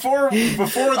 Before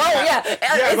that.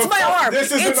 It's my arm.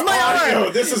 This is It's an my audio.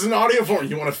 arm. This is an audio form.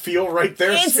 You want to feel right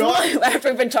there, It's Scott? after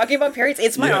we've been talking about periods,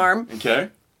 it's my arm. Okay.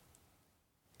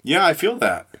 Yeah, I feel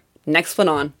that. Next one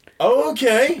on.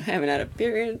 Okay. I haven't had a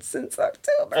period since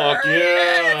October. Fuck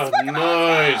yeah. It's fucking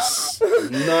Nice.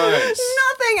 awesome. Nice.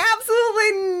 Nothing,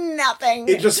 absolutely nothing.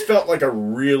 It just felt like a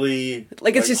really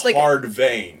Like, it's just like- hard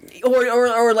vein.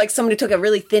 or like somebody took a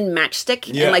really thin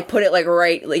matchstick Yeah. and like put it like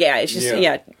right. Yeah, it's just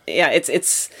Yeah.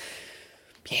 It's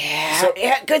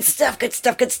good stuff.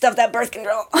 That birth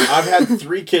control. I've had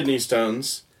 3 kidney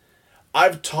stones.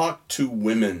 I've talked to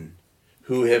women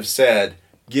who have said,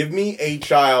 give me a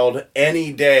child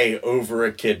any day over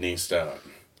a kidney stone.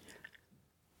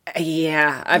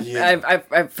 Yeah,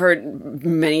 I've heard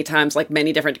many times like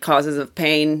many different causes of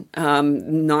pain,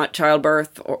 not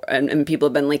childbirth, and people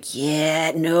have been like,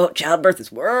 yeah, no, childbirth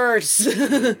is worse.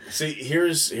 See,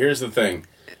 here's the thing.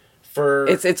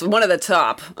 It's one of the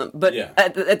top, but Yeah.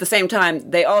 at the same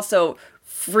time, they also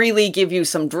freely give you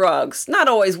some drugs. Not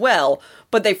always well,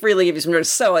 but they freely give you some drugs.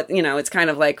 So it's kind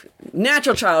of like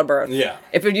natural childbirth. Yeah.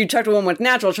 If you talk to a woman with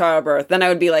natural childbirth, then I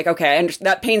would be like, okay,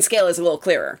 that pain scale is a little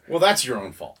clearer. Well, that's your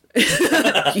own fault.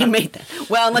 You made that.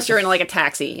 Well, unless you're in like a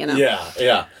taxi,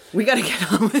 Yeah. We gotta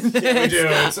get on with this. We do.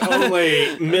 It's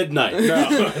only midnight.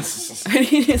 No. I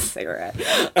need a cigarette.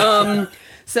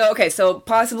 So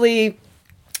possibly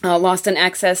lost an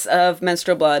excess of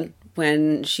menstrual blood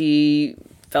when she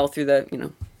fell through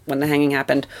when the hanging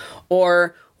happened,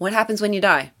 or what happens when you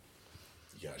die.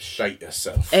 You gotta shite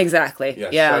yourself. Exactly.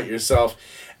 Yeah. Shite yourself.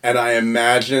 And I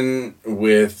imagine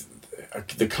with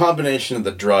the combination of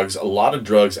the drugs, a lot of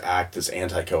drugs act as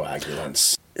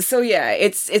anticoagulants. So yeah,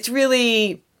 it's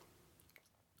really,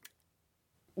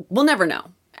 we'll never know.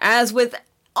 As with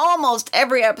almost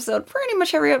every episode, pretty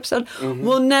much every episode,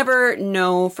 we'll never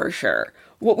know for sure.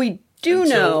 What we do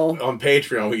know, on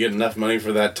Patreon, we get enough money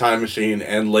for that time machine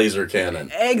and laser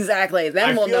cannon. exactly.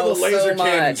 Then we'll know the laser so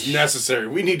cannon's much. necessary.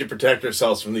 We need to protect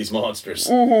ourselves from these monsters.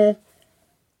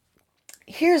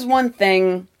 Here's one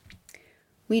thing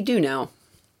we do know.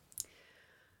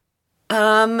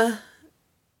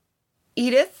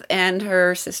 Edith and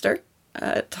her sister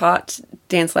taught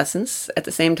dance lessons at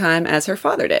the same time as her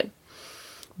father did.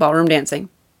 Ballroom dancing.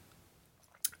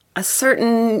 A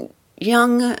certain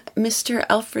young Mr.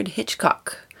 Alfred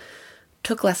Hitchcock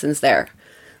took lessons there.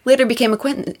 Later became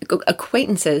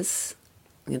acquaintances.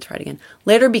 I'm going to try it again.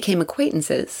 Later became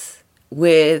acquaintances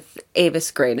with Avis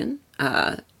Graydon,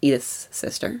 Edith's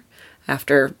sister.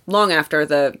 Long after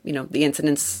the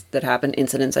incidents that happened.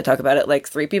 Incidents, I talk about it like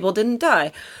 3 people didn't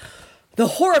die. The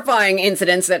horrifying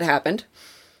incidents that happened.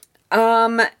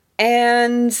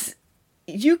 And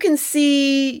you can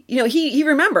see, he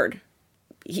remembered.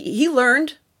 He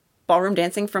learned ballroom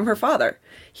dancing from her father.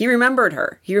 He remembered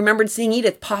her. He remembered seeing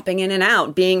Edith popping in and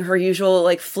out, being her usual,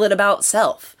 flit about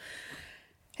self.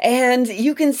 And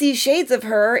you can see shades of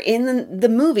her in the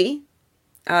movie,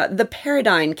 The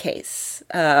Paradigm Case,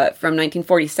 from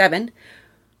 1947.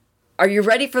 Are you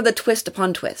ready for the twist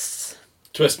upon twists?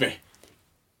 Twist me.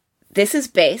 This is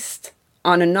based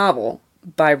on a novel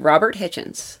by Robert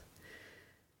Hitchens.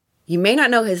 You may not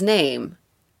know his name,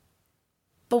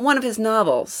 but one of his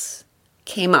novels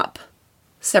came up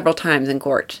several times in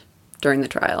court during the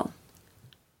trial.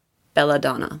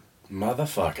 Belladonna.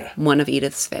 Motherfucker. One of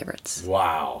Edith's favorites.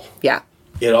 Wow. Yeah.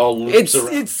 It all loops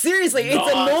around. It's seriously,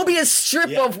 it's a Mobius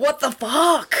strip of what the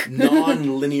fuck.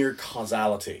 Non-linear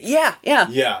causality. Yeah.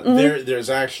 Yeah, there's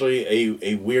actually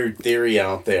a weird theory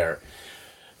out there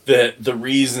that the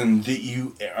reason that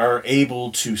you are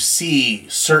able to see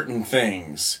certain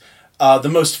things, the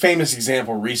most famous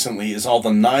example recently is all the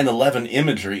 9/11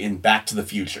 imagery in Back to the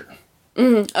Future.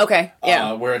 Okay.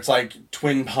 Yeah. Where it's like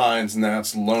Twin Pines and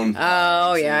that's Lone Pines.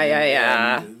 Oh,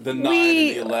 yeah. And the 9 and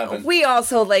the 11. We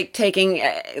also taking,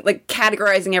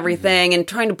 categorizing everything and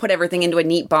trying to put everything into a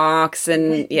neat box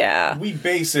and, yeah. We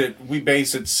base everything.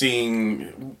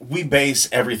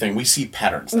 We see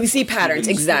patterns. We see patterns,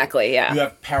 exactly, yeah. You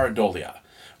have pareidolia,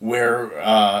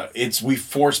 where we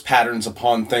force patterns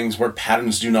upon things where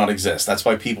patterns do not exist. That's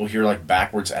why people hear like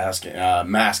backwards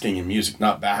masking in music,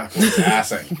 not backwards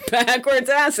assing. Backwards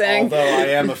assing. Although I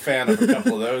am a fan of a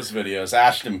couple of those videos.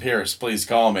 Ashton Pierce, please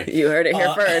call me. You heard it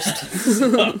here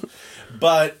first.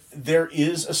 But there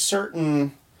is a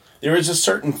certain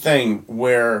thing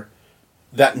where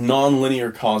that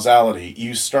non-linear causality,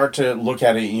 you start to look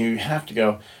at it and you have to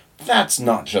go, that's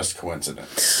not just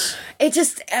coincidence. It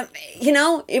just,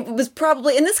 it was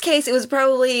probably, in this case, it was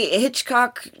probably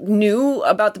Hitchcock knew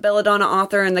about the Belladonna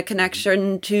author and the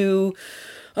connection to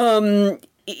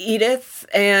Edith.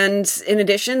 And in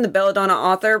addition, the Belladonna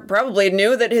author probably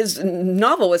knew that his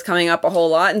novel was coming up a whole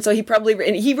lot. And so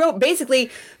he wrote basically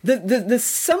the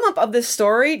sum up of this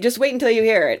story. Just wait until you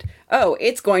hear it. Oh,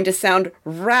 it's going to sound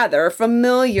rather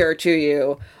familiar to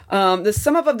you. The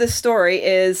sum up of this story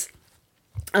is...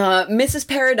 Mrs.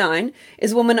 Paradine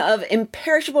is a woman of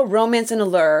imperishable romance and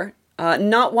allure,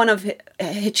 not one of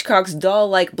Hitchcock's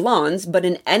doll-like blondes, but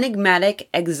an enigmatic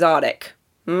exotic.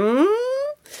 In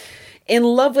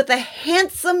love with a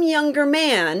handsome younger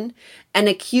man and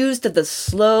accused of the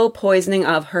slow poisoning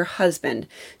of her husband.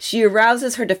 She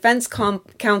arouses her defense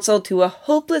counsel to a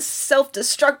hopeless,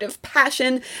 self-destructive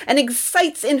passion and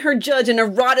excites in her judge an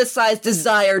eroticized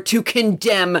desire to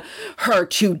condemn her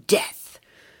to death.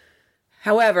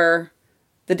 However,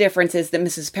 the difference is that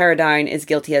Mrs. Paradine is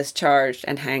guilty as charged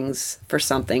and hangs for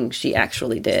something she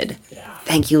actually did. Yeah.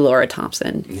 Thank you, Laura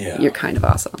Thompson. Yeah. You're kind of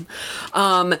awesome.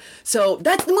 So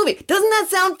that's the movie. Doesn't that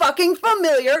sound fucking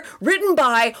familiar? Written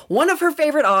by one of her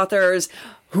favorite authors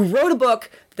who wrote a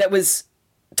book that was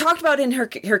talked about in her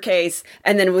case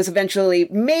and then was eventually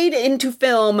made into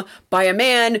film by a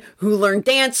man who learned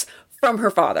dance from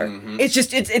her father. Mm-hmm. It's just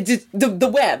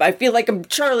the web. I feel like I'm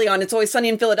Charlie on It's Always Sunny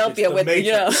in Philadelphia with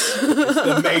Matrix. It's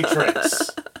the Matrix.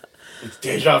 It's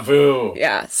deja vu.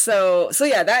 Yeah. So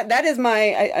yeah, that is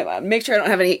my. I make sure I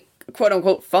don't have any quote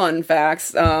unquote fun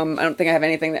facts. I don't think I have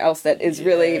anything else that is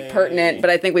really pertinent, but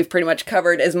I think we've pretty much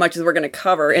covered as much as we're going to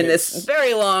cover in this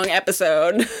very long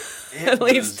episode. At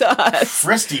least to us.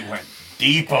 Christy went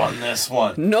deep on this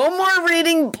one. No more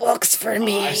reading books for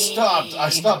me. I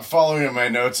stopped following my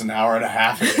notes an hour and a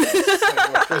half ago.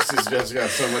 Well, Christy's just got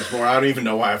so much more. I don't even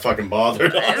know why I fucking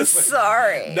bothered. I'm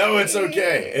sorry. No, it's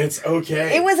okay. It's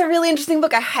okay. It was a really interesting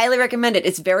book. I highly recommend it.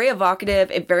 It's very evocative.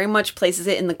 It very much places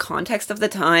it in the context of the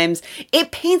times.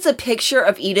 It paints a picture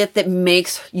of Edith that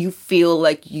makes you feel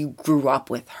like you grew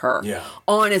up with her. Yeah.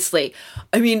 Honestly.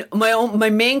 I mean, my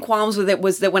main qualms with it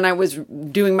was that when I was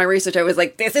doing my research, I was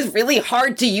like, this is really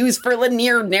hard to use for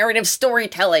linear narrative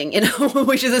storytelling,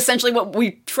 which is essentially what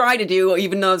we try to do,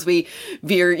 even though as we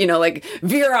veer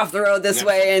off the road this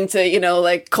way into,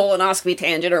 colonoscopy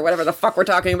tangent or whatever the fuck we're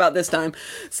talking about this time.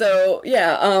 So,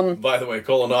 yeah. By the way,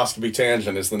 Colonoscopy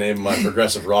Tangent is the name of my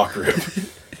progressive rock group.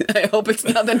 I hope it's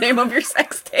not the name of your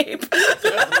sex tape.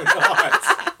 Definitely not.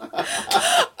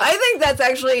 I think that's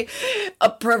actually a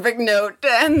perfect note to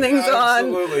end things on.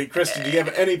 Absolutely. Christy, do you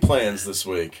have any plans this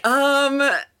week?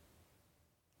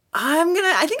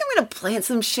 I think I'm gonna plant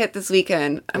some shit this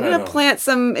weekend. I'm gonna plant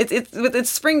some. It's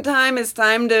springtime. It's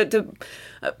time to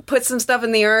put some stuff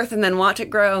in the earth and then watch it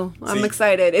grow. I'm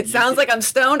excited. It sounds like I'm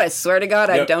stoned. I swear to God,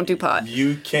 I don't do pot.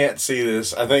 You can't see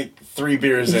this. I think 3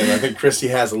 beers in, I think Christy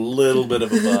has a little bit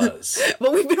of a buzz.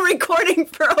 Well, we've been recording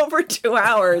for over 2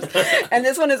 hours, and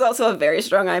this one is also a very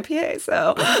strong IPA.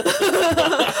 So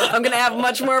I'm gonna have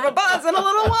much more of a buzz in a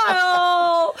little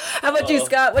while. How about you,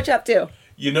 Scott? What you up to?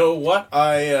 You know what?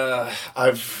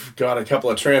 I've got a couple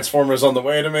of Transformers on the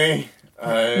way to me.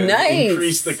 Nice.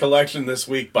 Increased the collection this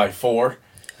week by 4.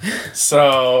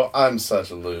 So I'm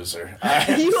such a loser.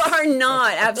 You are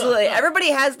not. Absolutely. Everybody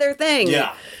has their thing.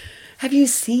 Yeah. Have you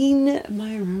seen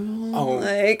my room? Oh.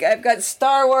 Like, I've got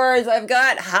Star Wars. I've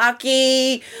got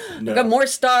hockey. No. I've got more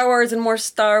Star Wars and more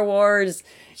Star Wars.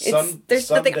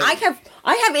 There's nothing.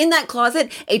 I have in that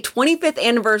closet a 25th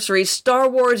anniversary Star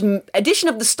Wars edition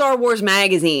of the Star Wars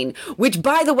magazine, which,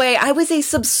 by the way, I was a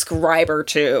subscriber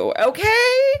to,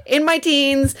 okay? In my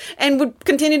teens, and would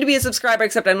continue to be a subscriber,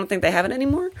 except I don't think they have it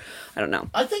anymore. I don't know.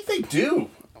 I think they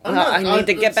do. I need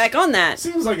to get back on that.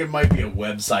 Seems like it might be a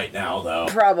website now, though.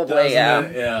 Probably, yeah.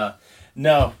 Yeah.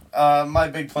 No, my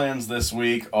big plans this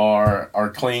week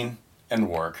are clean and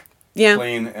work. Yeah.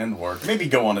 Clean and work. Maybe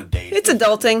go on a date. It's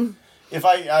adulting. If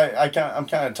I'm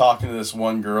kind of talking to this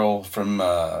one girl from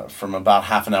about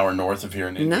half an hour north of here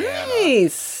in Indiana.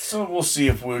 Nice. So we'll see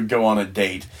if we would go on a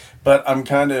date. But I'm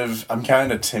kind of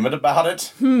timid about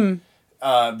it.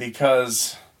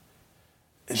 Because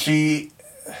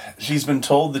she's been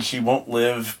told that she won't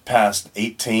live past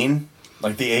 18,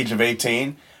 like the age of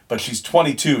 18. but she's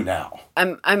 22 now.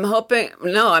 I'm hoping.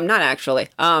 No, I'm not actually.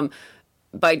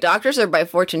 By doctors or by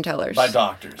fortune tellers? By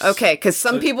doctors. Okay, because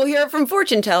some people hear it from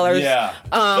fortune tellers. Yeah.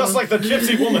 Just like the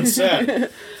gypsy woman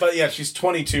said. But yeah, she's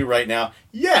 22 right now.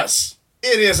 Yes,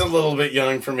 it is a little bit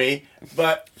young for me,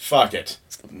 but fuck it.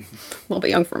 A little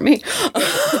bit young for me.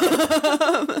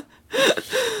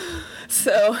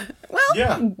 So, well,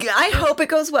 Yeah. I hope it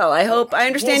goes well. I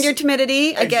understand your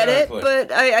timidity. I get it, Exactly.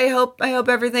 but I hope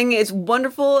everything is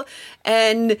wonderful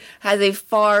and has a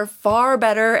far, far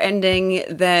better ending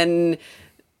than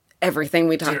everything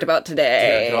we talked about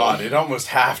today. Dear God, it almost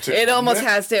have to. It almost doesn't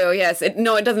has to, yes. It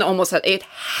doesn't almost have, it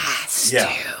has Yeah.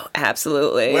 to.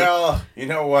 Absolutely. Well, you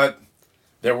know what?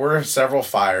 There were several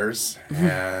fires,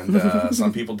 and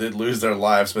some people did lose their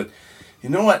lives, but you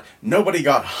know what? Nobody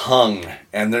got hung,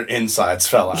 and their insides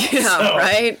fell out. yeah, So,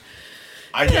 right?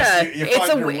 I Yeah, guess you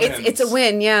find your wins. it's a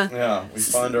win, yeah. Yeah, we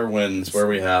find our wins where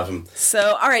we have them.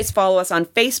 So, all right, so follow us on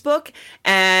Facebook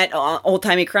at Old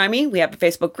Timey Crimey. We have a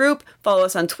Facebook group. Follow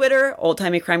us on Twitter, Old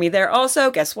Timey Crimey there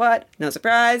also. Guess what? No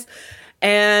surprise.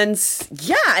 And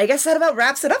yeah, I guess that about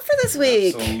wraps it up for this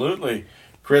week. Absolutely.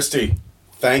 Christy,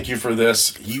 thank you for this.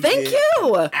 Thank did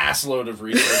you. An assload of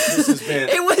research. This has been...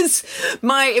 It was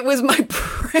my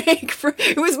break.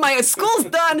 It was my school's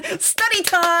done study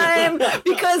time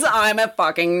because I'm a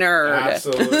fucking nerd.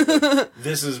 Absolutely.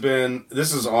 This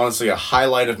is honestly a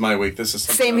highlight of my week. This is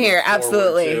something Same I look here, forward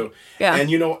absolutely. to. Yeah. And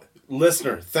you know,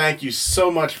 listener, thank you so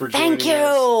much for joining Thank us.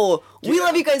 you. We Yeah.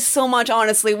 love you guys so much,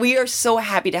 honestly. We are so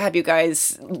happy to have you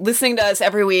guys listening to us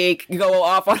every week go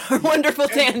off on our wonderful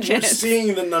We're tangents.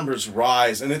 seeing the numbers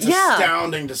rise, and it's Yeah.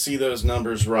 astounding to see those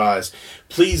numbers rise.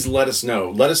 Please let us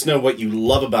know. Let us know what you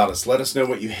love about us. Let us know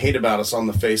what you hate about us on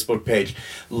the Facebook page.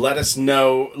 Let us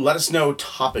know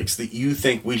topics that you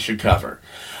think we should cover.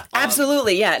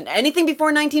 Absolutely, yeah. Anything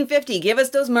before 1950. Give us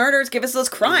those murders, give us those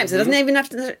crimes. It doesn't even have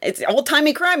to, it's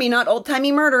old-timey crimey, not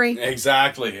old-timey murdery.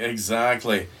 Exactly.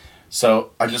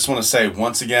 So I just want to say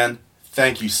once again,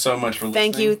 thank you so much for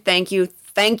listening. Thank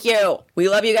you. We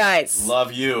love you guys.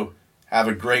 Love you. Have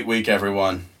a great week,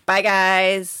 everyone. Bye,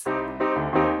 guys.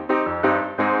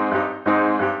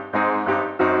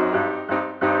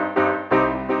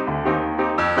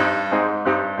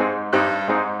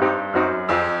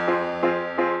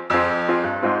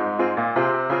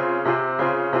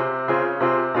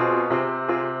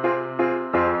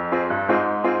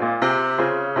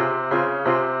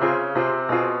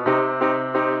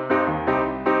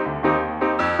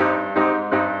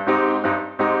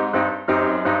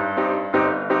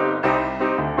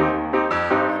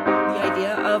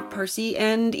 Percy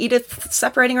and Edith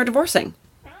separating or divorcing.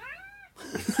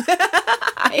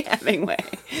 Hi, Hemingway.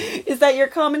 Is that your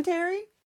commentary?